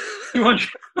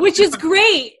 Which is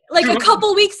great. Like a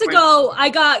couple weeks ago, I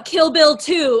got Kill Bill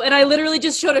 2, and I literally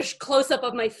just showed a close-up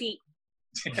of my feet.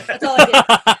 That's all I did.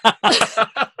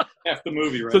 half the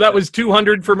movie, right? So that was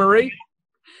 200 for Marie?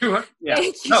 200. Yeah.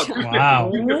 Thank you, No, John. Wow.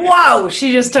 Whoa,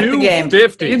 she just took the game.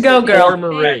 250 You go, for girl.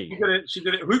 Marie. She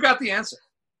did it. Who got the answer?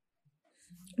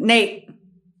 Nate.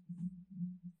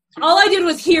 All I did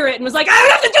was hear it and was like, I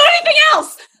don't have to do anything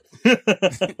else. What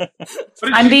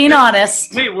did I'm she being say?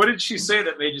 honest. Nate, what did she say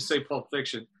that made you say Pulp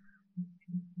Fiction?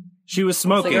 She was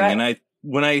smoking, Cigarette? and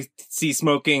when I see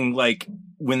smoking, like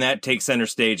when that takes center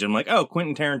stage, I'm like, oh,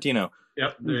 Quentin Tarantino.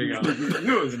 Yep, there you go. I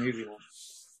knew it was an easy one.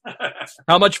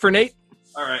 How much for Nate?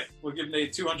 All right, we'll give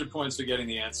Nate 200 points for getting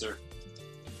the answer.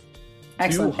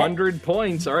 Excellent. 200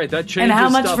 points. All right, that changes And how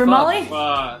much stuff for up. Molly?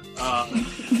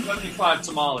 75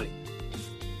 to Molly.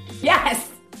 Yes.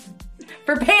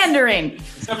 For pandering.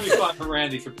 75 for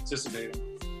Randy for participating.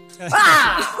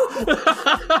 Ah!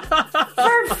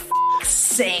 For f***'s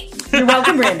sake. You're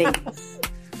welcome, Randy.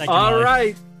 Thank you, All Molly.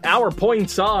 right, our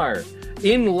points are: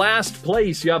 in last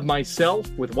place, you have myself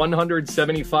with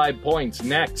 175 points.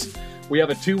 Next, we have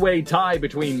a two-way tie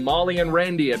between Molly and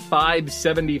Randy at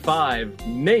 575.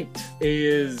 Nate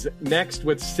is next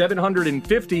with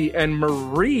 750, and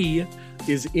Marie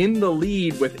is in the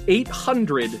lead with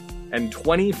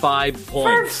 825 For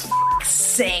points. f***'s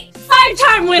sake.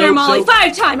 5-time winner, So- Molly. so-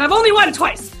 5-time. I've only won it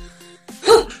twice.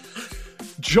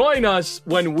 Join us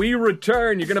when we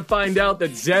return. You're going to find out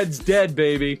that Zed's dead,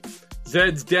 baby.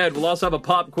 Zed's dead. We'll also have a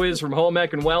pop quiz from Home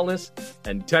Ec and Wellness,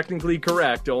 and technically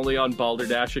correct only on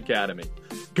Balderdash Academy.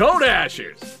 Go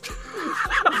Dashers!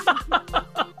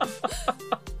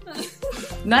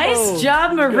 Nice Oh,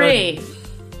 job, Marie.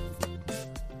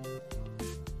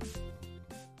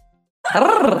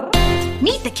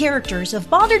 Meet the characters of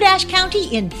Balderdash County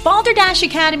in Balderdash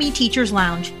Academy Teachers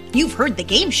Lounge. You've heard the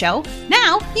game show.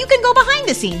 Now you can go behind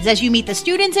the scenes as you meet the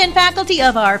students and faculty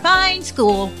of our fine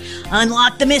school.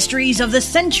 Unlock the mysteries of the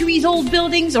centuries-old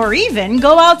buildings, or even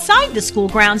go outside the school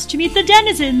grounds to meet the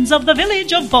denizens of the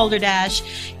village of Balderdash.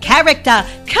 Character,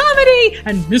 comedy,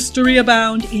 and mystery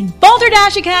abound in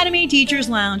Balderdash Academy Teachers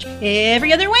Lounge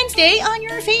every other Wednesday on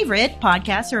your favorite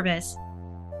podcast service.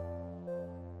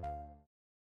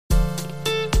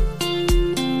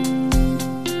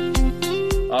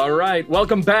 All right,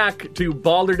 welcome back to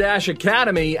Balderdash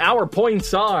Academy. Our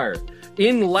points are: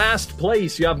 in last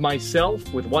place, you have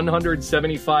myself with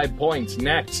 175 points.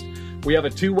 Next, we have a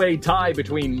two-way tie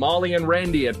between Molly and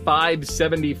Randy at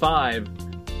 575.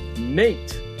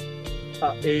 Nate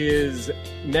is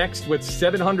next with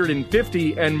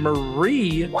 750, and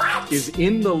Marie is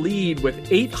in the lead with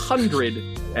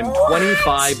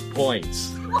 825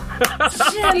 points.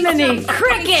 Jiminy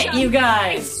Cricket, you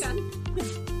guys.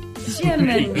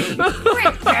 Jiminy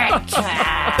Cricket.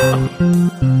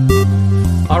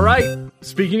 All right,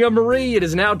 speaking of Marie, it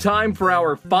is now time for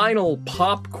our final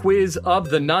pop quiz of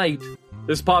the night.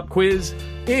 This pop quiz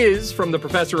is from the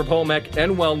Professor of Home Ec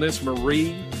and Wellness,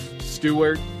 Marie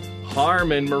Stewart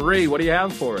Harmon. Marie, what do you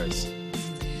have for us?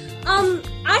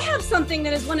 I have something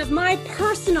that is one of my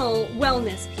personal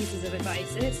wellness pieces of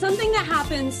advice, and it's something that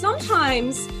happens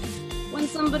sometimes when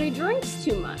somebody drinks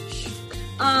too much.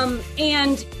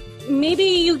 And maybe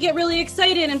you get really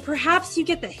excited and perhaps you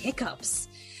get the hiccups.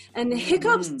 And the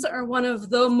hiccups are one of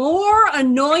the more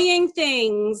annoying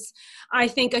things I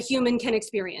think a human can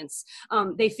experience.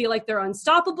 They feel like they're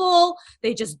unstoppable.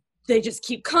 They just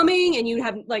keep coming, and you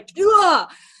have like, ugh!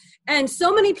 And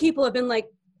so many people have been like,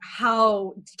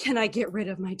 how can I get rid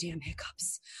of my damn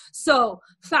hiccups? So,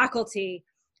 faculty,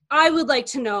 I would like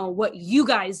to know what you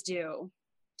guys do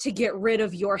to get rid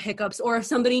of your hiccups, or if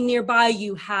somebody nearby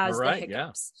you has the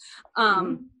hiccups.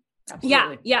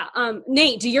 Yeah.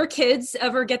 Nate, do your kids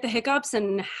ever get the hiccups,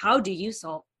 and how do you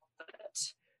solve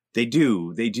it? They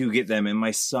do get them, and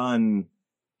my son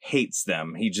hates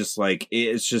them. He just like,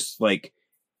 it's just like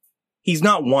he's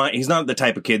not the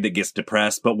type of kid that gets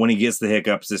depressed, but when he gets the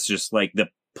hiccups, it's just like the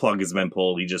plug has been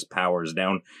pulled. He just powers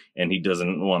down and he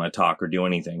doesn't want to talk or do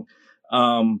anything.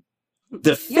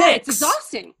 The fix, it's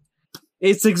exhausting.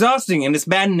 It's exhausting and it's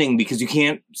maddening because you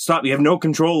can't stop. You have no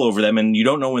control over them and you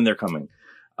don't know when they're coming.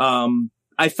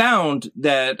 I found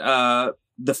that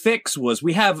the fix was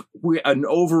we have an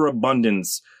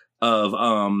overabundance of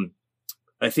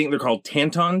I think they're called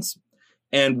Tantons.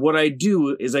 And what I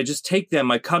do is I just take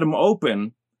them, I cut them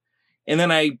open, and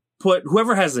then I put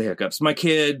whoever has the hiccups, my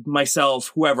kid,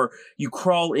 myself, whoever, you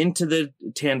crawl into the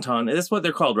Tanton. That's what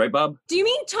they're called, right, Bob? Do you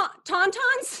mean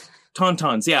tauntauns?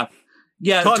 Tauntauns, yeah.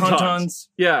 Yeah, Tauntauns.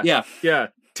 Yeah.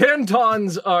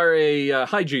 Tantons are a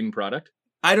hygiene product.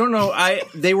 I don't know.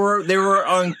 They were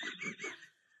on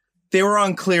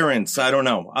clearance. I don't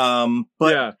know.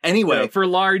 But anyway, for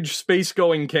large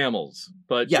space-going camels.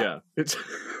 But it's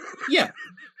yeah.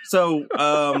 So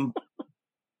I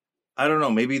don't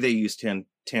know. Maybe they use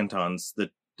Tantons,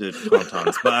 the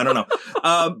Tauntauns, but I don't know.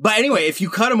 But anyway, if you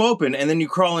cut them open and then you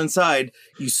crawl inside,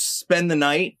 you spend the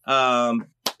night.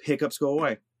 Hiccups go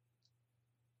away.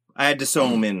 I had to sew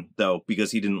him in though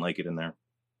because he didn't like it in there.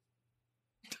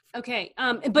 Okay,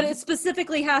 but it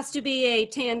specifically has to be a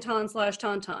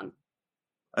Tanton/Tauntaun.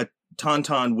 A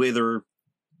Tauntaun with or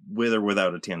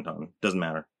without a Tanton. Doesn't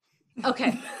matter.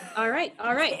 Okay. All right.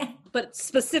 But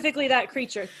specifically that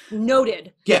creature.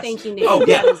 Noted. Yes. Thank you, Nate. Oh,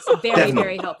 yeah. That is very, Definitely.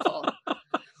 very helpful.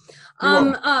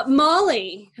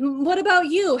 Molly, what about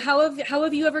you? How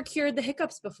have you ever cured the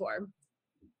hiccups before?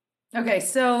 Okay,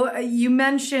 so you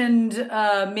mentioned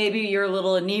maybe you're a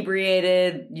little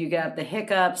inebriated, you got the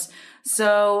hiccups.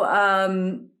 So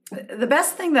the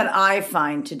best thing that I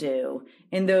find to do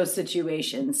in those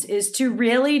situations is to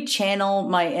really channel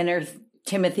my inner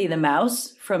Timothy the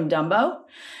Mouse from Dumbo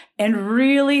and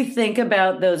really think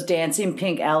about those dancing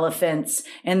pink elephants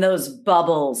and those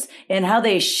bubbles and how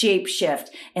they shapeshift.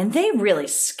 And they really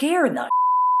scare the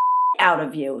out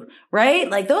of you, right?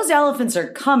 Like those elephants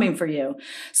are coming for you.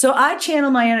 So I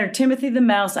channel my inner Timothy the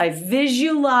Mouse. I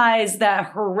visualize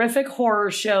that horrific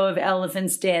horror show of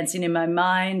elephants dancing in my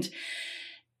mind.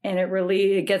 And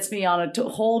it gets me on a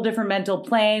whole different mental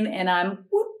plane and I'm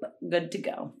good to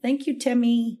go. Thank you,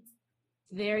 Timmy.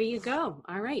 There you go.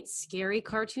 All right. Scary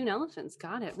cartoon elephants.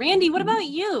 Got it. Randy, what about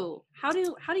you? How do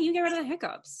you get rid of the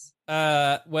hiccups?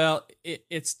 Well,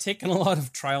 it's taken a lot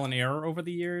of trial and error over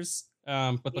the years.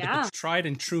 But the tried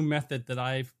and true method that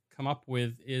I've come up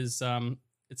with is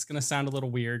it's going to sound a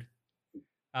little weird,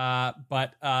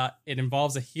 but it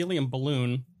involves a helium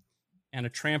balloon and a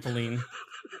trampoline.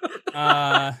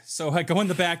 So I go in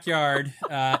the backyard.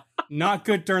 Not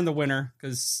good during the winter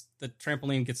because the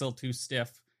trampoline gets a little too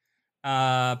stiff.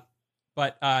 But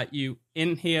you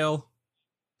inhale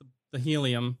the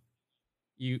helium.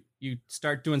 You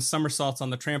start doing somersaults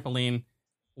on the trampoline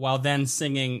while then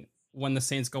singing When the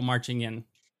Saints Go Marching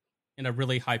In a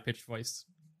really high-pitched voice.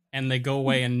 And they go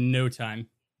away in no time.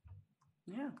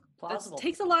 Yeah, plausible. It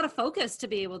takes a lot of focus to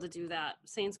be able to do that.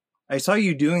 Saints. I saw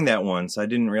you doing that once. I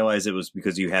didn't realize it was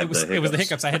because you had the hiccups. It was the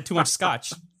hiccups. I had too much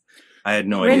scotch. I had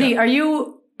no Randy, idea.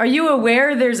 are you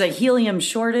aware there's a helium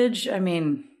shortage? I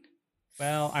mean...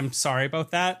 Well, I'm sorry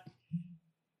about that.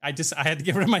 I had to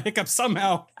get rid of my hiccups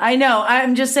somehow. I know.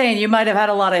 I'm just saying you might have had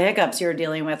a lot of hiccups you were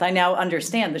dealing with. I now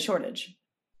understand the shortage.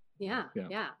 Yeah.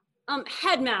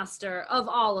 Headmaster of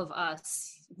all of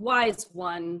us, wise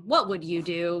one, what would you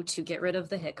do to get rid of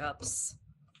the hiccups?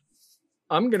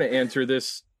 I'm going to answer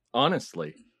this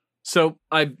honestly. So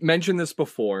I've mentioned this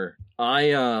before. I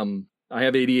have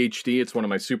ADHD. It's one of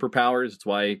my superpowers. It's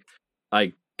why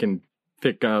I can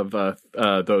think of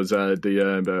those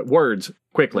words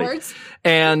quickly. Words?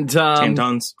 And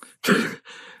Tantons.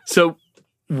 So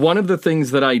one of the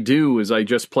things that I do is I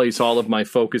just place all of my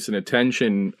focus and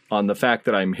attention on the fact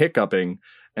that I'm hiccuping,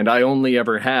 and I only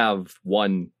ever have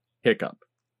one hiccup.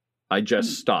 I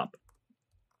just stop.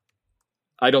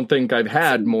 I don't think I've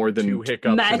had more than 2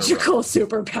 hiccups. Magical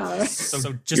superpower.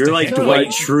 So just You're like Dwight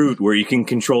Schrute, where you can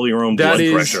control your own blood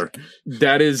pressure.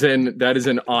 That is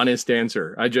an honest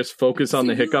answer. I just focus on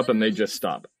the hiccup and they just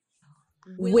stop.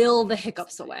 Will the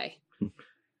hiccups away?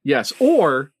 Yes,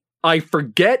 or I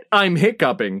forget I'm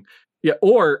hiccuping. Yeah,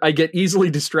 or I get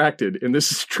easily distracted, and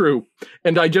this is true,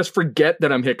 and I just forget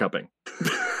that I'm hiccuping.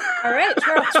 All right.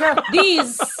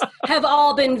 These have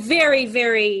all been very,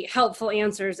 very helpful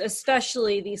answers,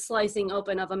 especially the slicing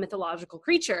open of a mythological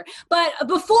creature. But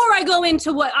before I go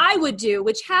into what I would do,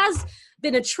 which has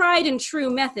been a tried and true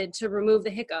method to remove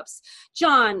the hiccups,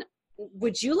 John,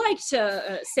 would you like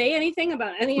to say anything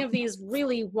about any of these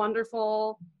really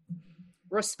wonderful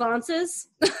responses?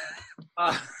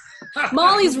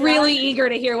 Molly's really eager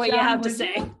to hear what you John, have to would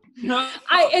say. you?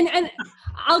 And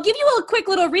I'll give you a quick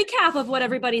little recap of what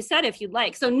everybody said if you'd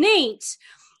like. So Nate,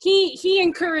 he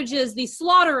encourages the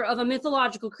slaughter of a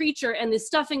mythological creature and the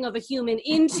stuffing of a human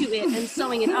into it and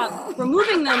sewing it up,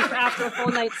 removing them for after a full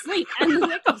night's sleep, and the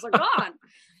hiccups are gone.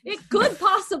 It could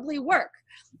possibly work.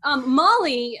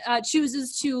 Molly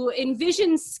chooses to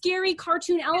envision scary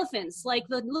cartoon elephants like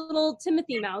the little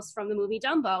Timothy mouse from the movie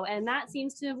Dumbo, and that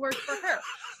seems to have worked for her.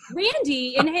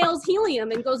 Randy inhales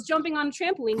helium and goes jumping on a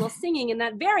trampoline while singing in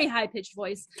that very high-pitched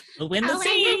voice. When the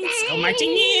saints go marching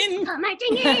in. Go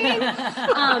marching in.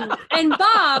 And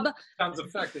Bob, Sounds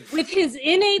effective. with his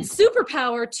innate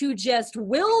superpower to just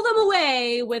will them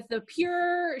away with the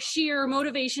pure, sheer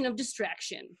motivation of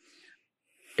distraction.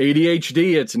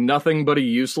 ADHD, it's nothing but a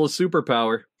useless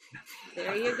superpower.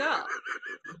 There you go.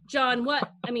 John,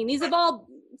 these have all,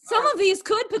 some of these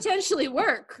could potentially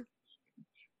work.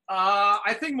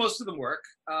 I think most of them work.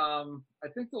 I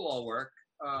think they'll all work.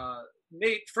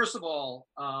 Nate, first of all,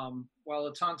 while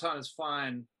a tauntaun is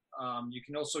fine, you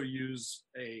can also use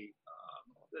a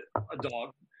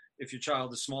dog. If your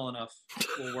child is small enough,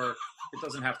 will work. It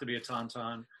doesn't have to be a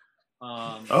tauntaun.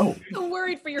 I'm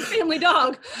worried for your family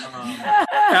dog.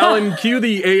 Alan, cue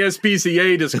the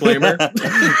ASPCA disclaimer.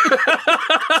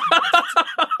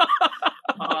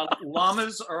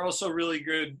 Llamas are also really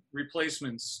good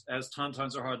replacements, as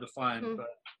tauntauns are hard to find. Mm-hmm.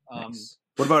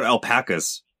 But What about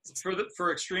alpacas?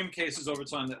 for extreme cases over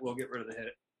time, that will get rid of the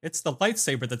hit. It's the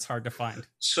lightsaber that's hard to find.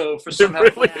 So for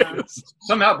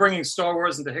somehow bringing Star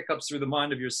Wars into hiccups through the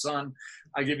mind of your son,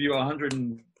 I give you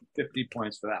 150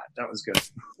 points for that. That was good.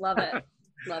 Love it.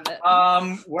 Love it.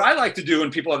 What I like to do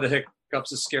when people have the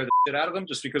hiccups is scare the shit out of them,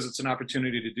 just because it's an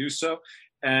opportunity to do so.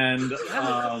 And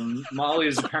Molly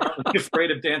is apparently afraid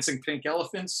of dancing pink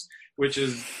elephants, which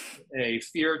is a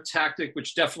fear tactic,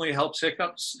 which definitely helps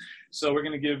hiccups. So we're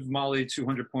going to give Molly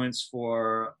 200 points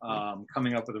for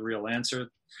coming up with a real answer.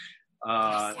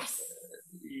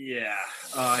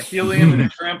 Helium and a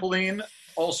trampoline,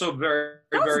 also very,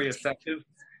 very effective.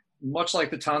 Much like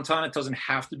the tauntaun, it doesn't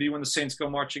have to be when the Saints go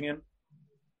marching in.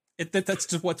 That's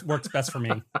just what works best for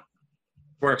me.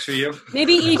 Works for you?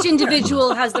 Maybe each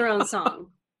individual has their own song.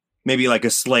 Maybe like a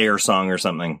Slayer song or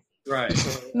something. Right.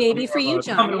 Maybe for you,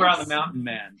 John. Coming around the mountain,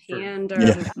 man.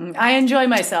 I enjoy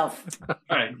myself. All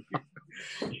right.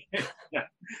 Yeah.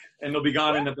 And they'll be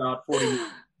gone in about 40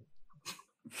 minutes.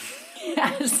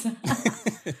 Yes.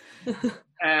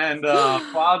 And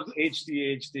Bob's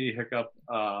HDHD hiccup.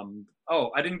 I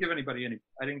didn't give I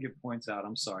didn't give points out.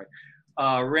 I'm sorry.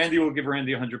 Randy will give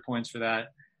Randy 100 points for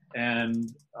that. And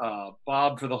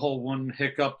Bob, for the whole one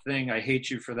hiccup thing, I hate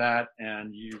you for that.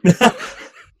 And you get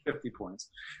 50 points.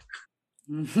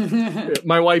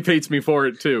 My wife hates me for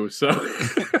it too. So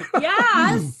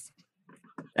yes.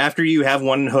 After you have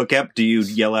one hookup, do you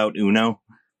yell out Uno?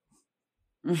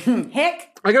 Hick.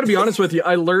 I got to be honest with you.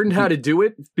 I learned how to do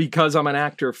it because I'm an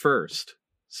actor first.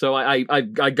 So I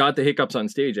got the hiccups on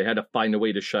stage. I had to find a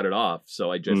way to shut it off.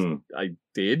 So I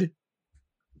did.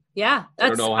 Yeah. I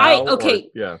don't know how.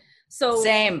 Yeah. So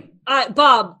same.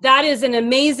 Bob, that is an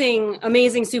amazing,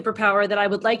 amazing superpower that I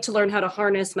would like to learn how to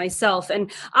harness myself.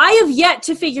 And I have yet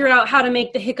to figure out how to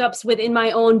make the hiccups within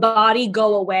my own body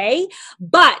go away.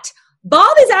 But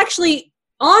Bob is actually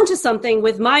onto something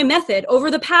with my method.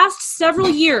 Over the past several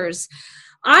years,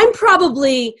 I've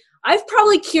probably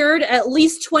cured at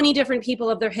least 20 different people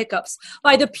of their hiccups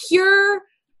by the pure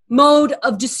mode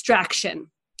of distraction.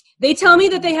 They tell me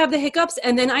that they have the hiccups,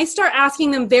 and then I start asking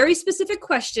them very specific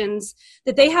questions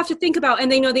that they have to think about,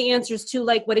 and they know the answers to,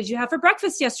 like, what did you have for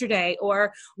breakfast yesterday?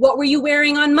 Or what were you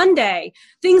wearing on Monday?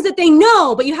 Things that they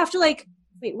know, but you have to, like,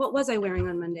 wait, what was I wearing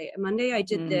on Monday? Monday I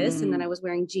did this, and then I was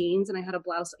wearing jeans, and I had a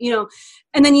blouse,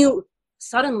 and then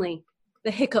suddenly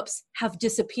the hiccups have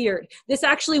disappeared. This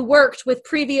actually worked with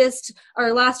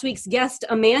last week's guest,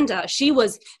 Amanda. She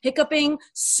was hiccuping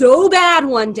so bad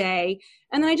one day,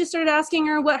 and then I just started asking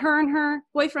her what her and her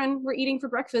boyfriend were eating for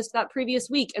breakfast that previous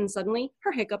week, and suddenly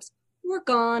her hiccups were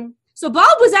gone. So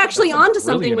Bob was actually onto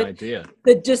something with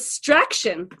the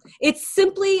distraction. It's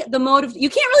simply the mode of, you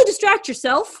can't really distract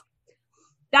yourself.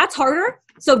 That's harder.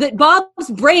 So that Bob's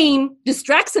brain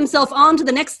distracts himself on to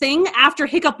the next thing after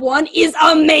hiccup one is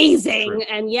amazing. True.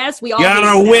 And yes, we all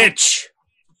You're a witch.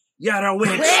 You're a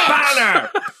witch. Banner.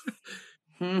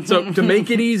 So to make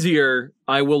it easier,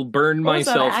 I will burn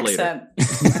myself later.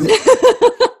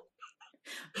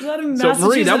 So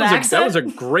Marie, that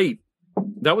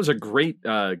was a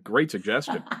great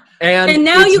suggestion. And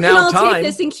now you can all take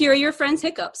this and cure your friend's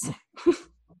hiccups.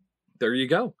 There you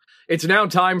go. It's now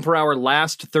time for our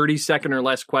last 30-second or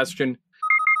less question.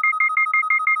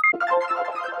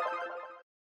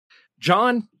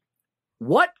 John,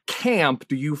 what camp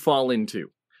do you fall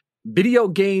into? Video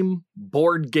game,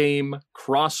 board game,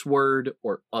 crossword,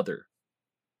 or other?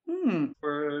 Word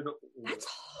or other.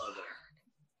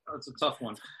 That's a tough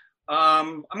one.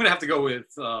 I'm going to have to go with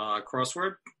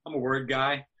crossword. I'm a word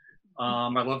guy. I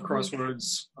love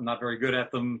crosswords. I'm not very good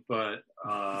at them, but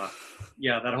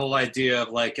yeah, that whole idea of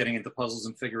like getting into puzzles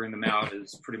and figuring them out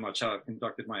is pretty much how I've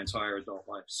conducted my entire adult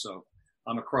life. So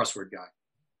I'm a crossword guy.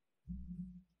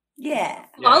 Yeah.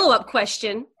 Follow-up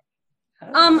question.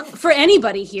 For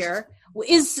anybody here,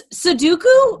 is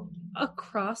Sudoku a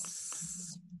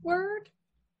crossword?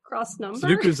 Cross number?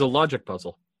 Sudoku is a logic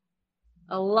puzzle.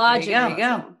 A logic. There you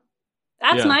go.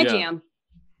 That's my jam.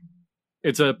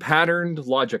 It's a patterned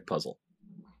logic puzzle.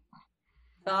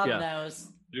 God knows.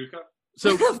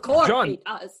 So, of course, John, he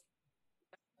does.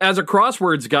 as a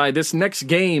crosswords guy, this next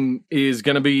game is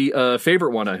going to be a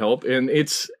favorite one, I hope, and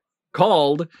it's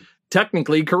called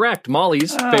Technically Correct,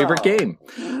 Molly's favorite game.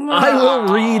 I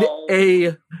will read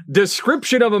a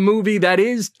description of a movie that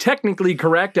is technically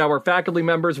correct. Our faculty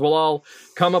members will all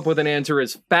come up with an answer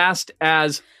as fast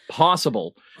as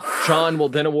possible. John will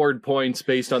then award points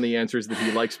based on the answers that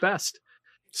he likes best.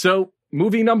 So,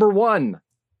 movie number 1.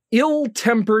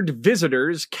 Ill-tempered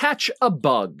visitors catch a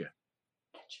bug.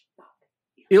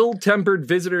 Ill-tempered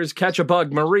visitors catch a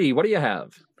bug. Marie, what do you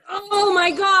have? Oh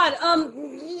my God.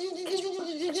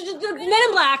 Men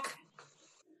in Black.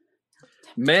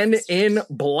 Men in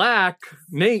Black.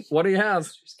 Nate, what do you have?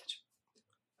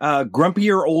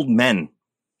 Grumpier old men.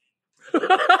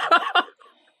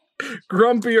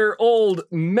 Grumpier old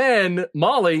men.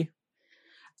 Molly.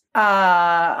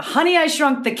 Honey, I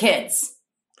Shrunk the Kids.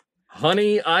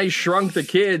 Honey, I Shrunk the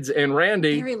Kids. And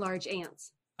Randy. Very large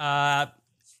ants.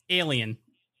 Alien.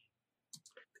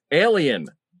 Alien.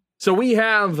 So we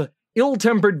have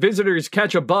ill-tempered visitors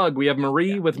catch a bug. We have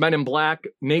Marie with Men in Black,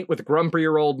 Nate with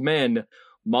Grumpier Old Men,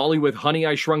 Molly with Honey,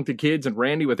 I Shrunk the Kids, and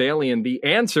Randy with Alien. The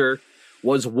answer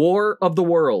was War of the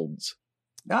Worlds.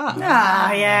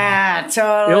 Yeah,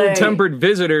 totally. Ill-tempered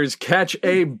visitors catch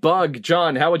a bug.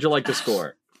 John, how would you like to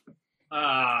score?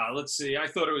 Let's see. I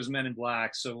thought it was Men in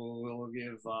Black, so we'll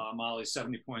give Molly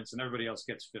 70 points, and everybody else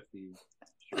gets 50.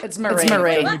 It's Marie.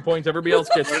 70 points. Everybody else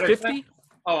gets 50?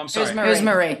 Oh, I'm sorry. It was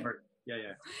Marie. Yeah.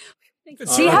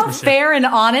 See how fair and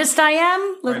honest I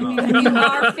am? You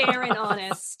are fair and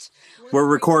honest. We're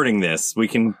recording this.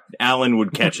 Alan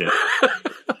would catch it.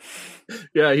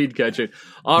 Yeah, he'd catch it.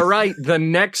 All right, the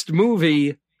next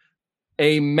movie,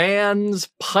 a man's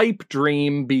pipe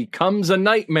dream becomes a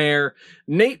nightmare.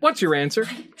 Nate, what's your answer?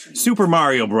 Super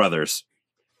Mario Brothers.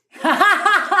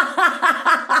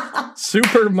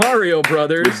 Super Mario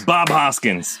Brothers. With Bob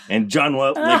Hoskins and John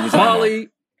Leguizamo.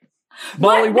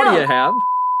 Molly, what do you have?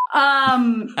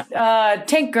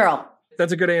 Tank Girl.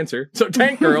 That's a good answer. So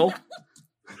Tank Girl.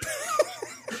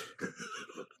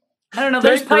 I don't know.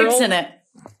 There's pipes in it.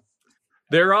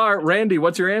 There are. Randy,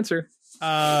 what's your answer?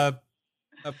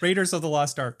 Raiders of the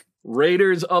Lost Ark.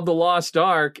 Raiders of the Lost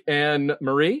Ark. And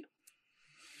Marie?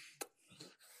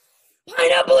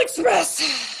 Pineapple Express.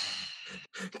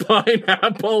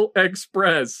 Pineapple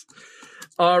Express.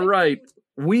 All right.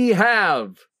 We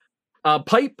have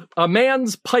a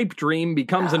man's pipe dream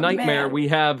becomes a nightmare. Man. We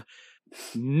have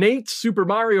Nate's Super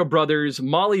Mario Brothers,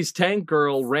 Molly's Tank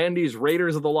Girl, Randy's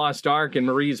Raiders of the Lost Ark, and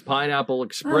Marie's Pineapple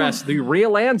Express. The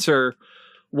real answer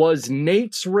was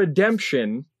Nate's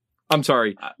Redemption. I'm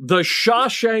sorry, The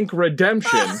Shawshank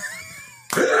Redemption.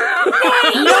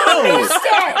 No!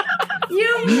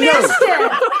 You missed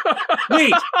it!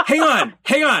 Wait,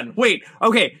 hang on. Wait,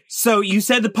 okay, so you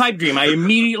said the pipe dream. I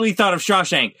immediately thought of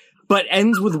Shawshank, but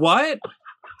ends with what?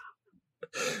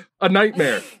 A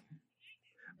nightmare.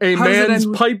 A man's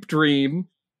pipe dream,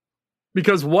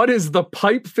 because what is the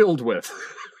pipe filled with?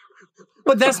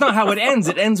 But that's not how it ends.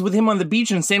 It ends with him on the beach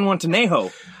in San Juan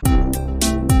Tanejo.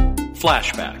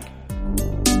 Flashback.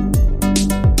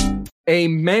 A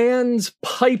man's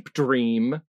pipe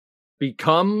dream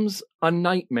becomes a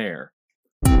nightmare.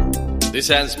 This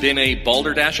has been a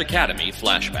Balderdash Academy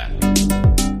flashback.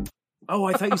 Oh,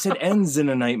 I thought you said ends in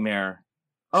a nightmare.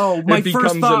 Oh, my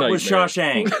first thought was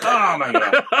Shawshank. Oh, my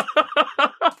God.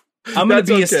 I'm going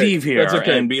to be a Steve here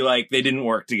and be like, they didn't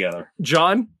work together.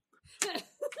 John?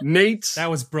 Nate's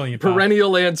that was brilliant.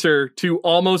 Perennial answer to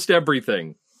almost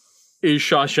everything is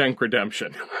Shawshank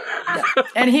Redemption.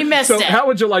 And he missed it. So how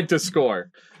would you like to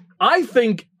score? I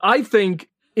think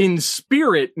in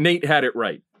spirit, Nate had it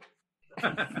right.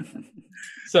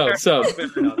 So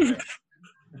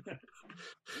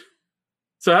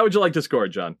how would you like to score,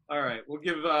 John? All right, we'll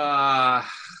give, I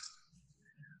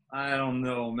don't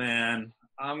know, man.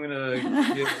 I'm gonna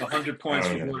give 100 points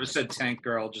for whoever said Tank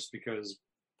Girl, just because.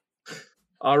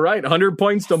 All right, 100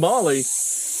 points to Molly.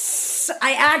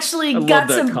 I actually got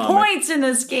some points in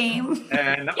this game.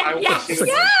 And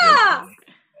yeah.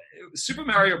 Super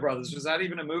Mario Brothers, was that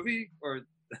even a movie? Or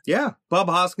yeah, Bob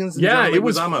Hoskins. And yeah, John it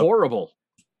was Leguizamo. horrible.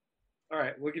 All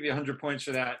right, we'll give you 100 points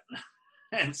for that,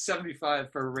 and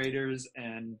 75 for Raiders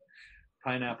and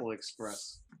Pineapple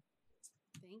Express.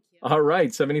 All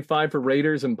right, 75 for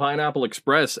Raiders and Pineapple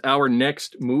Express. Our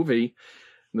next movie,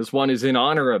 this one is in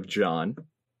honor of John.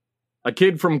 A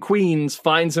kid from Queens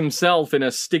finds himself in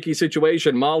a sticky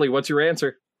situation. Molly, what's your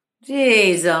answer?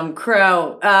 Jeez,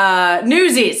 Crow.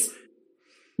 Newsies.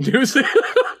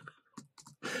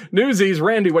 Newsies.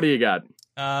 Randy, what do you got?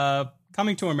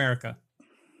 Coming to America.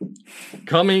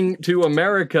 Coming to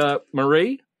America.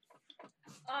 Marie?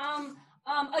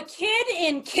 A kid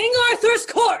in King Arthur's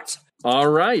court. All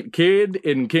right, kid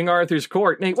in King Arthur's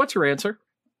court. Nate, what's your answer?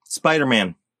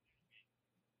 Spider-Man.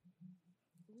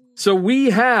 So we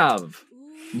have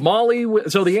Molly.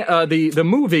 So the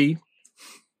movie,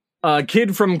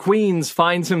 Kid from Queens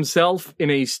finds himself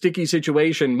in a sticky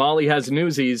situation. Molly has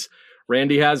Newsies.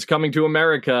 Randy has Coming to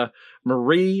America.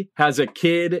 Marie has a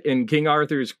kid in King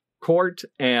Arthur's court,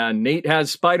 and Nate has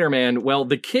Spider-Man. Well,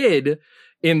 the kid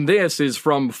in this is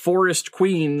from Forest,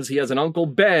 Queens. He has an Uncle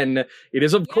Ben. It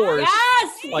is, of course,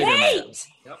 Spider-Man. Nate!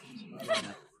 Yep.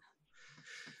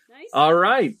 All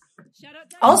right.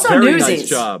 Also Very Newsies. nice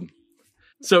job.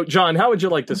 So, John, how would you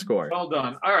like to score? Well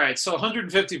done. All right, so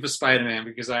 150 for Spider-Man,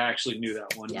 because I actually knew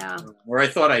that one. Yeah. Or I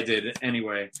thought I did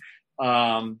anyway.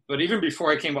 But even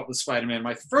before I came up with Spider-Man,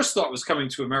 my first thought was Coming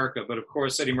to America. But of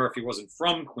course, Eddie Murphy wasn't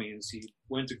from Queens. He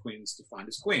went to Queens to find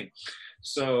his queen.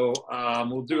 So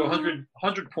we'll do 100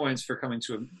 points for Coming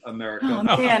to America. Oh,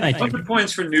 man. 100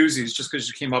 points for Newsies, just because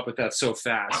you came up with that so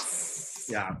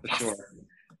fast. Yeah, for sure.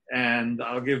 And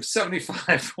I'll give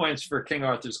 75 points for King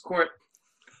Arthur's Court.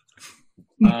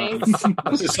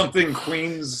 There's something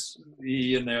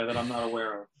Queens-y in there that I'm not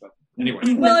aware of. But anyway.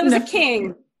 Well, it was a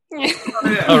king.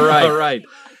 All right.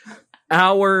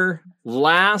 Our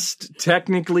last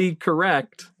technically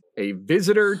correct. A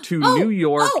visitor to New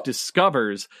York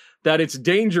discovers that it's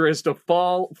dangerous to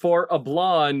fall for a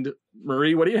blonde.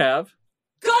 Marie, what do you have?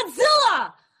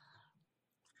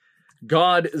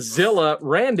 Godzilla.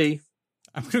 Randy?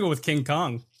 I'm going to go with King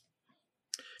Kong.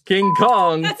 King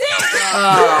Kong. That's it!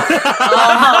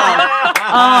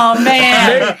 Oh,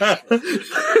 man.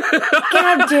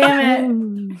 God damn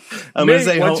it. I'm Nate,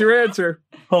 gonna say what's your answer?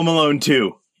 Home Alone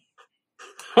 2.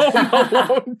 Home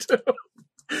Alone 2.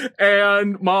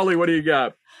 And Molly, what do you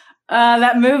got?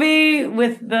 That movie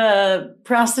with the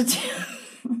prostitute.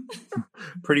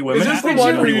 Pretty Women. Is this the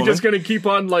one where you're just going to keep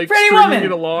on like Pretty stringing Woman.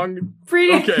 it along?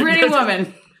 Pretty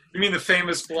Woman. You mean the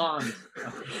famous blonde?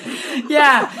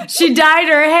 Yeah, she dyed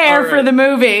her hair for the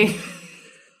movie.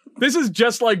 This is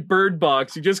just like Bird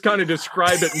Box. You just kind of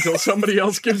describe it until somebody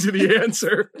else gives you the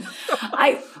answer.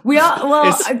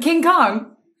 King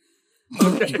Kong.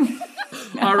 Okay.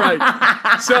 All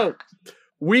right. So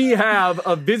we have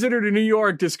a visitor to New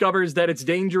York discovers that it's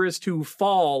dangerous to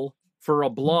fall for a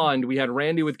blonde. We had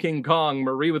Randy with King Kong,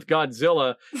 Marie with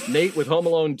Godzilla, Nate with Home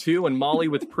Alone 2, and Molly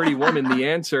with Pretty Woman. The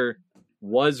answer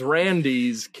was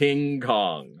Randy's King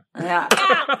Kong. Yeah.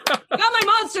 Got my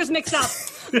monsters mixed up.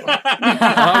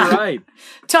 All right.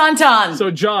 Tauntaun. So,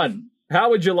 John,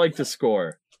 how would you like to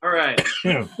score? All right.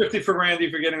 50 for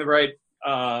Randy for getting the right.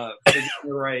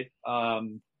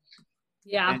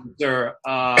 Yeah. Answer.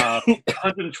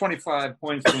 125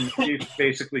 points from Keith,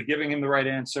 basically giving him the right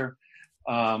answer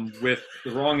with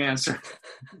the wrong answer.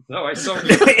 So I saw.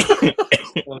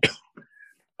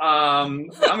 I'm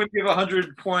going to give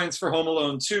 100 points for Home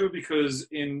Alone 2 because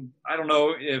I don't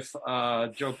know if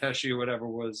Joe Pesci or whatever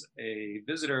was a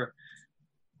visitor.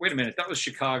 Wait a minute, that was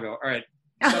Chicago. All right,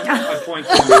 75 points.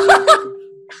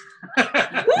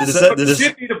 They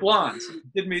did meet a blonde.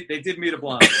 They did meet a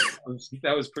blonde.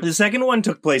 That was pretty. The second one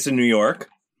took place in New York.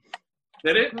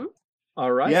 Did it?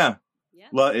 All right. Yeah.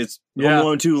 It's Home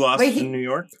Alone 2 lost in New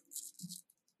York.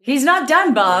 He's not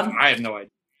done, Bob. I have no idea.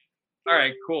 All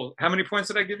right, cool. How many points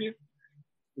did I give you?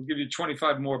 We'll give you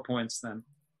 25 more points then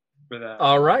for that.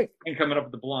 All right. And coming up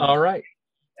with the blonde. All right.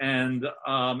 And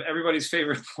everybody's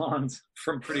favorite blonde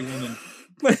from Pretty Woman.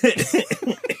 She's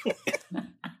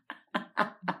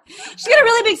got a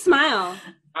really big smile.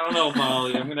 I don't know,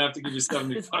 Molly. I'm going to have to give you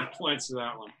 75 points for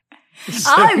that one.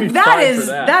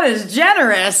 That is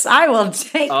generous. I will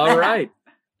take that.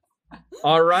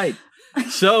 All right.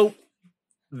 So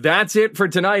that's it for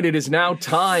tonight. It is now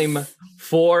time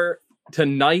for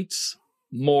tonight's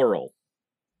moral.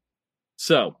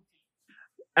 So,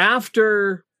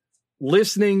 after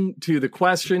listening to the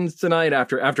questions tonight,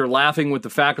 after laughing with the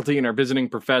faculty and our visiting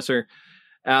professor,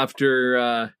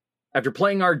 after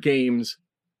playing our games,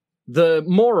 the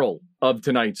moral of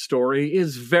tonight's story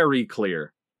is very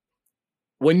clear.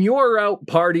 When you're out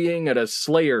partying at a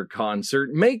Slayer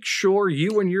concert, make sure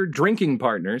you and your drinking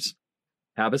partners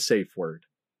have a safe word.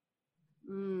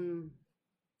 All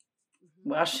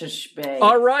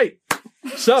right.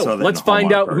 So let's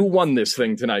find out who won this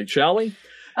thing tonight, shall we?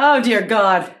 Oh, dear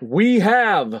God. We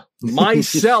have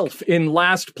myself in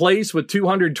last place with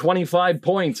 225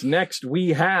 points. Next, we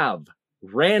have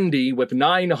Randy with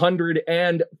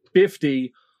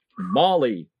 950.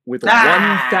 Molly with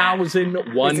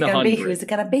 1,100. Who's it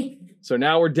gonna be? So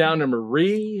now we're down to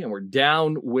Marie, and we're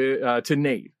down to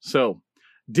Nate. So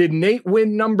did Nate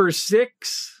win number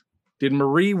 6? Did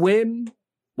Marie win?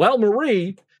 Well,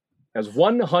 Marie has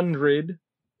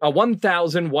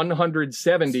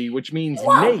 1,170, which means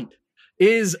Nate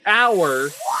is our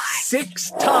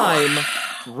 6-time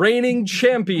reigning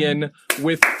champion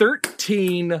with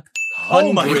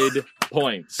 1,300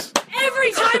 points.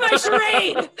 Every time I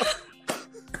charade!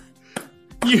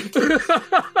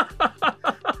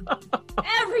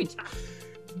 Every time.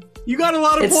 You got a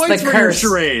lot of points for your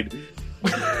charade.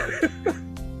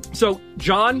 So,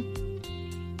 John,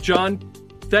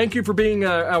 thank you for being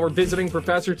our visiting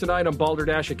professor tonight on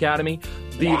Balderdash Academy.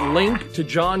 The link to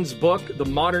John's book, The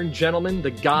Modern Gentleman,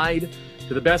 the guide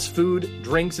to the best food,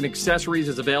 drinks, and accessories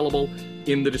is available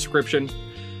in the description.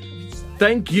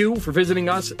 Thank you for visiting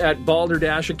us at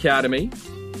Balderdash Academy.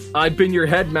 I've been your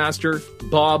headmaster,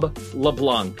 Bob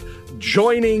LeBlanc.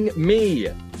 Joining me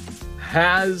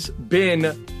has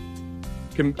been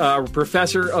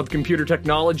Professor of Computer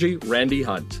Technology, Randy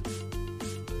Hunt.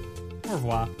 Au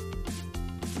revoir.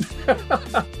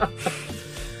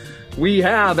 We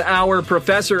have our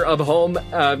Professor of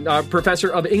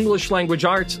English Language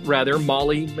Arts,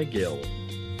 Molly McGill.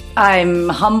 I'm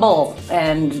humble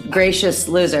and gracious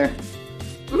loser.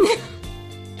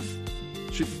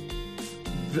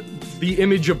 The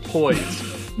image of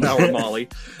poise, our Molly.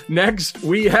 Next,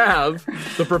 we have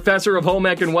the Professor of Home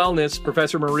Ec and Wellness,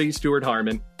 Professor Marie Stewart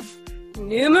Harmon.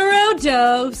 Numero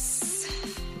dos.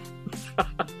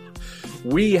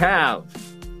 We have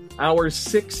our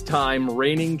 6-time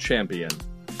reigning champion,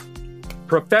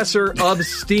 Professor of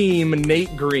STEAM,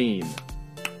 Nate Green.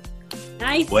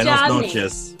 Nice Buenos job,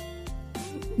 noches.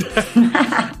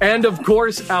 And of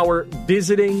course, our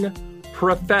visiting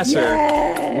professor,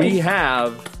 we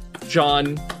have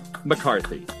John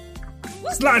McCarthy.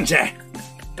 Slanche.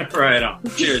 Right on.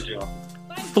 Cheers, y'all.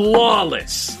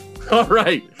 Flawless. All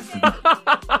right.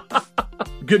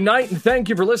 Good night, and thank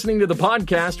you for listening to the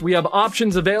podcast. We have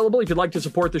options available if you'd like to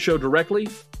support the show directly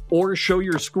or show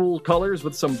your school colors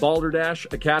with some Balderdash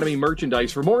Academy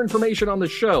merchandise. For more information on the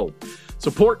show,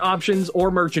 support options,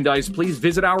 or merchandise, please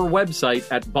visit our website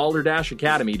at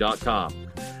balderdashacademy.com.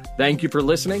 Thank you for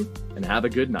listening, and have a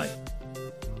good night.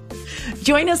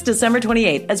 Join us December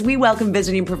 28th as we welcome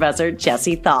visiting professor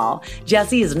Jesse Thal.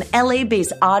 Jesse is an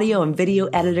LA-based audio and video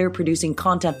editor producing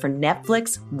content for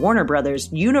Netflix, Warner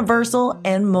Brothers, Universal,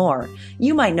 and more.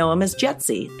 You might know him as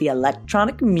Jetsy, the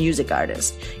electronic music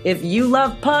artist. If you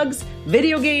love pugs,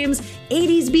 video games,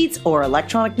 80s beats, or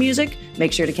electronic music,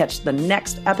 make sure to catch the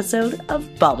next episode of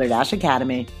Balderdash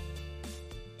Academy.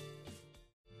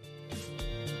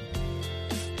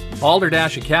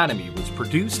 Balderdash Academy was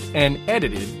produced and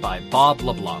edited by Bob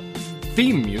LeBlanc.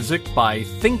 Theme music by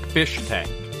Thinkfish Tank.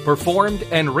 Performed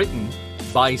and written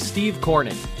by Steve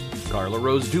Corning, Carla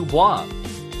Rose Dubois,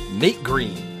 Nate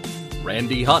Green,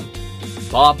 Randy Hunt,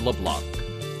 Bob LeBlanc,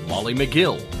 Molly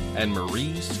McGill, and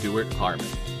Marie Stewart Harmon.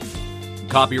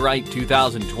 Copyright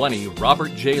 2020,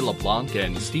 Robert J. LeBlanc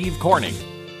and Steve Corning.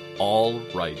 All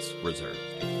rights reserved.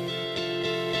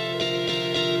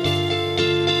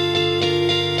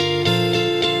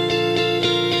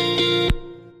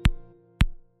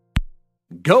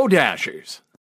 Go Dashers!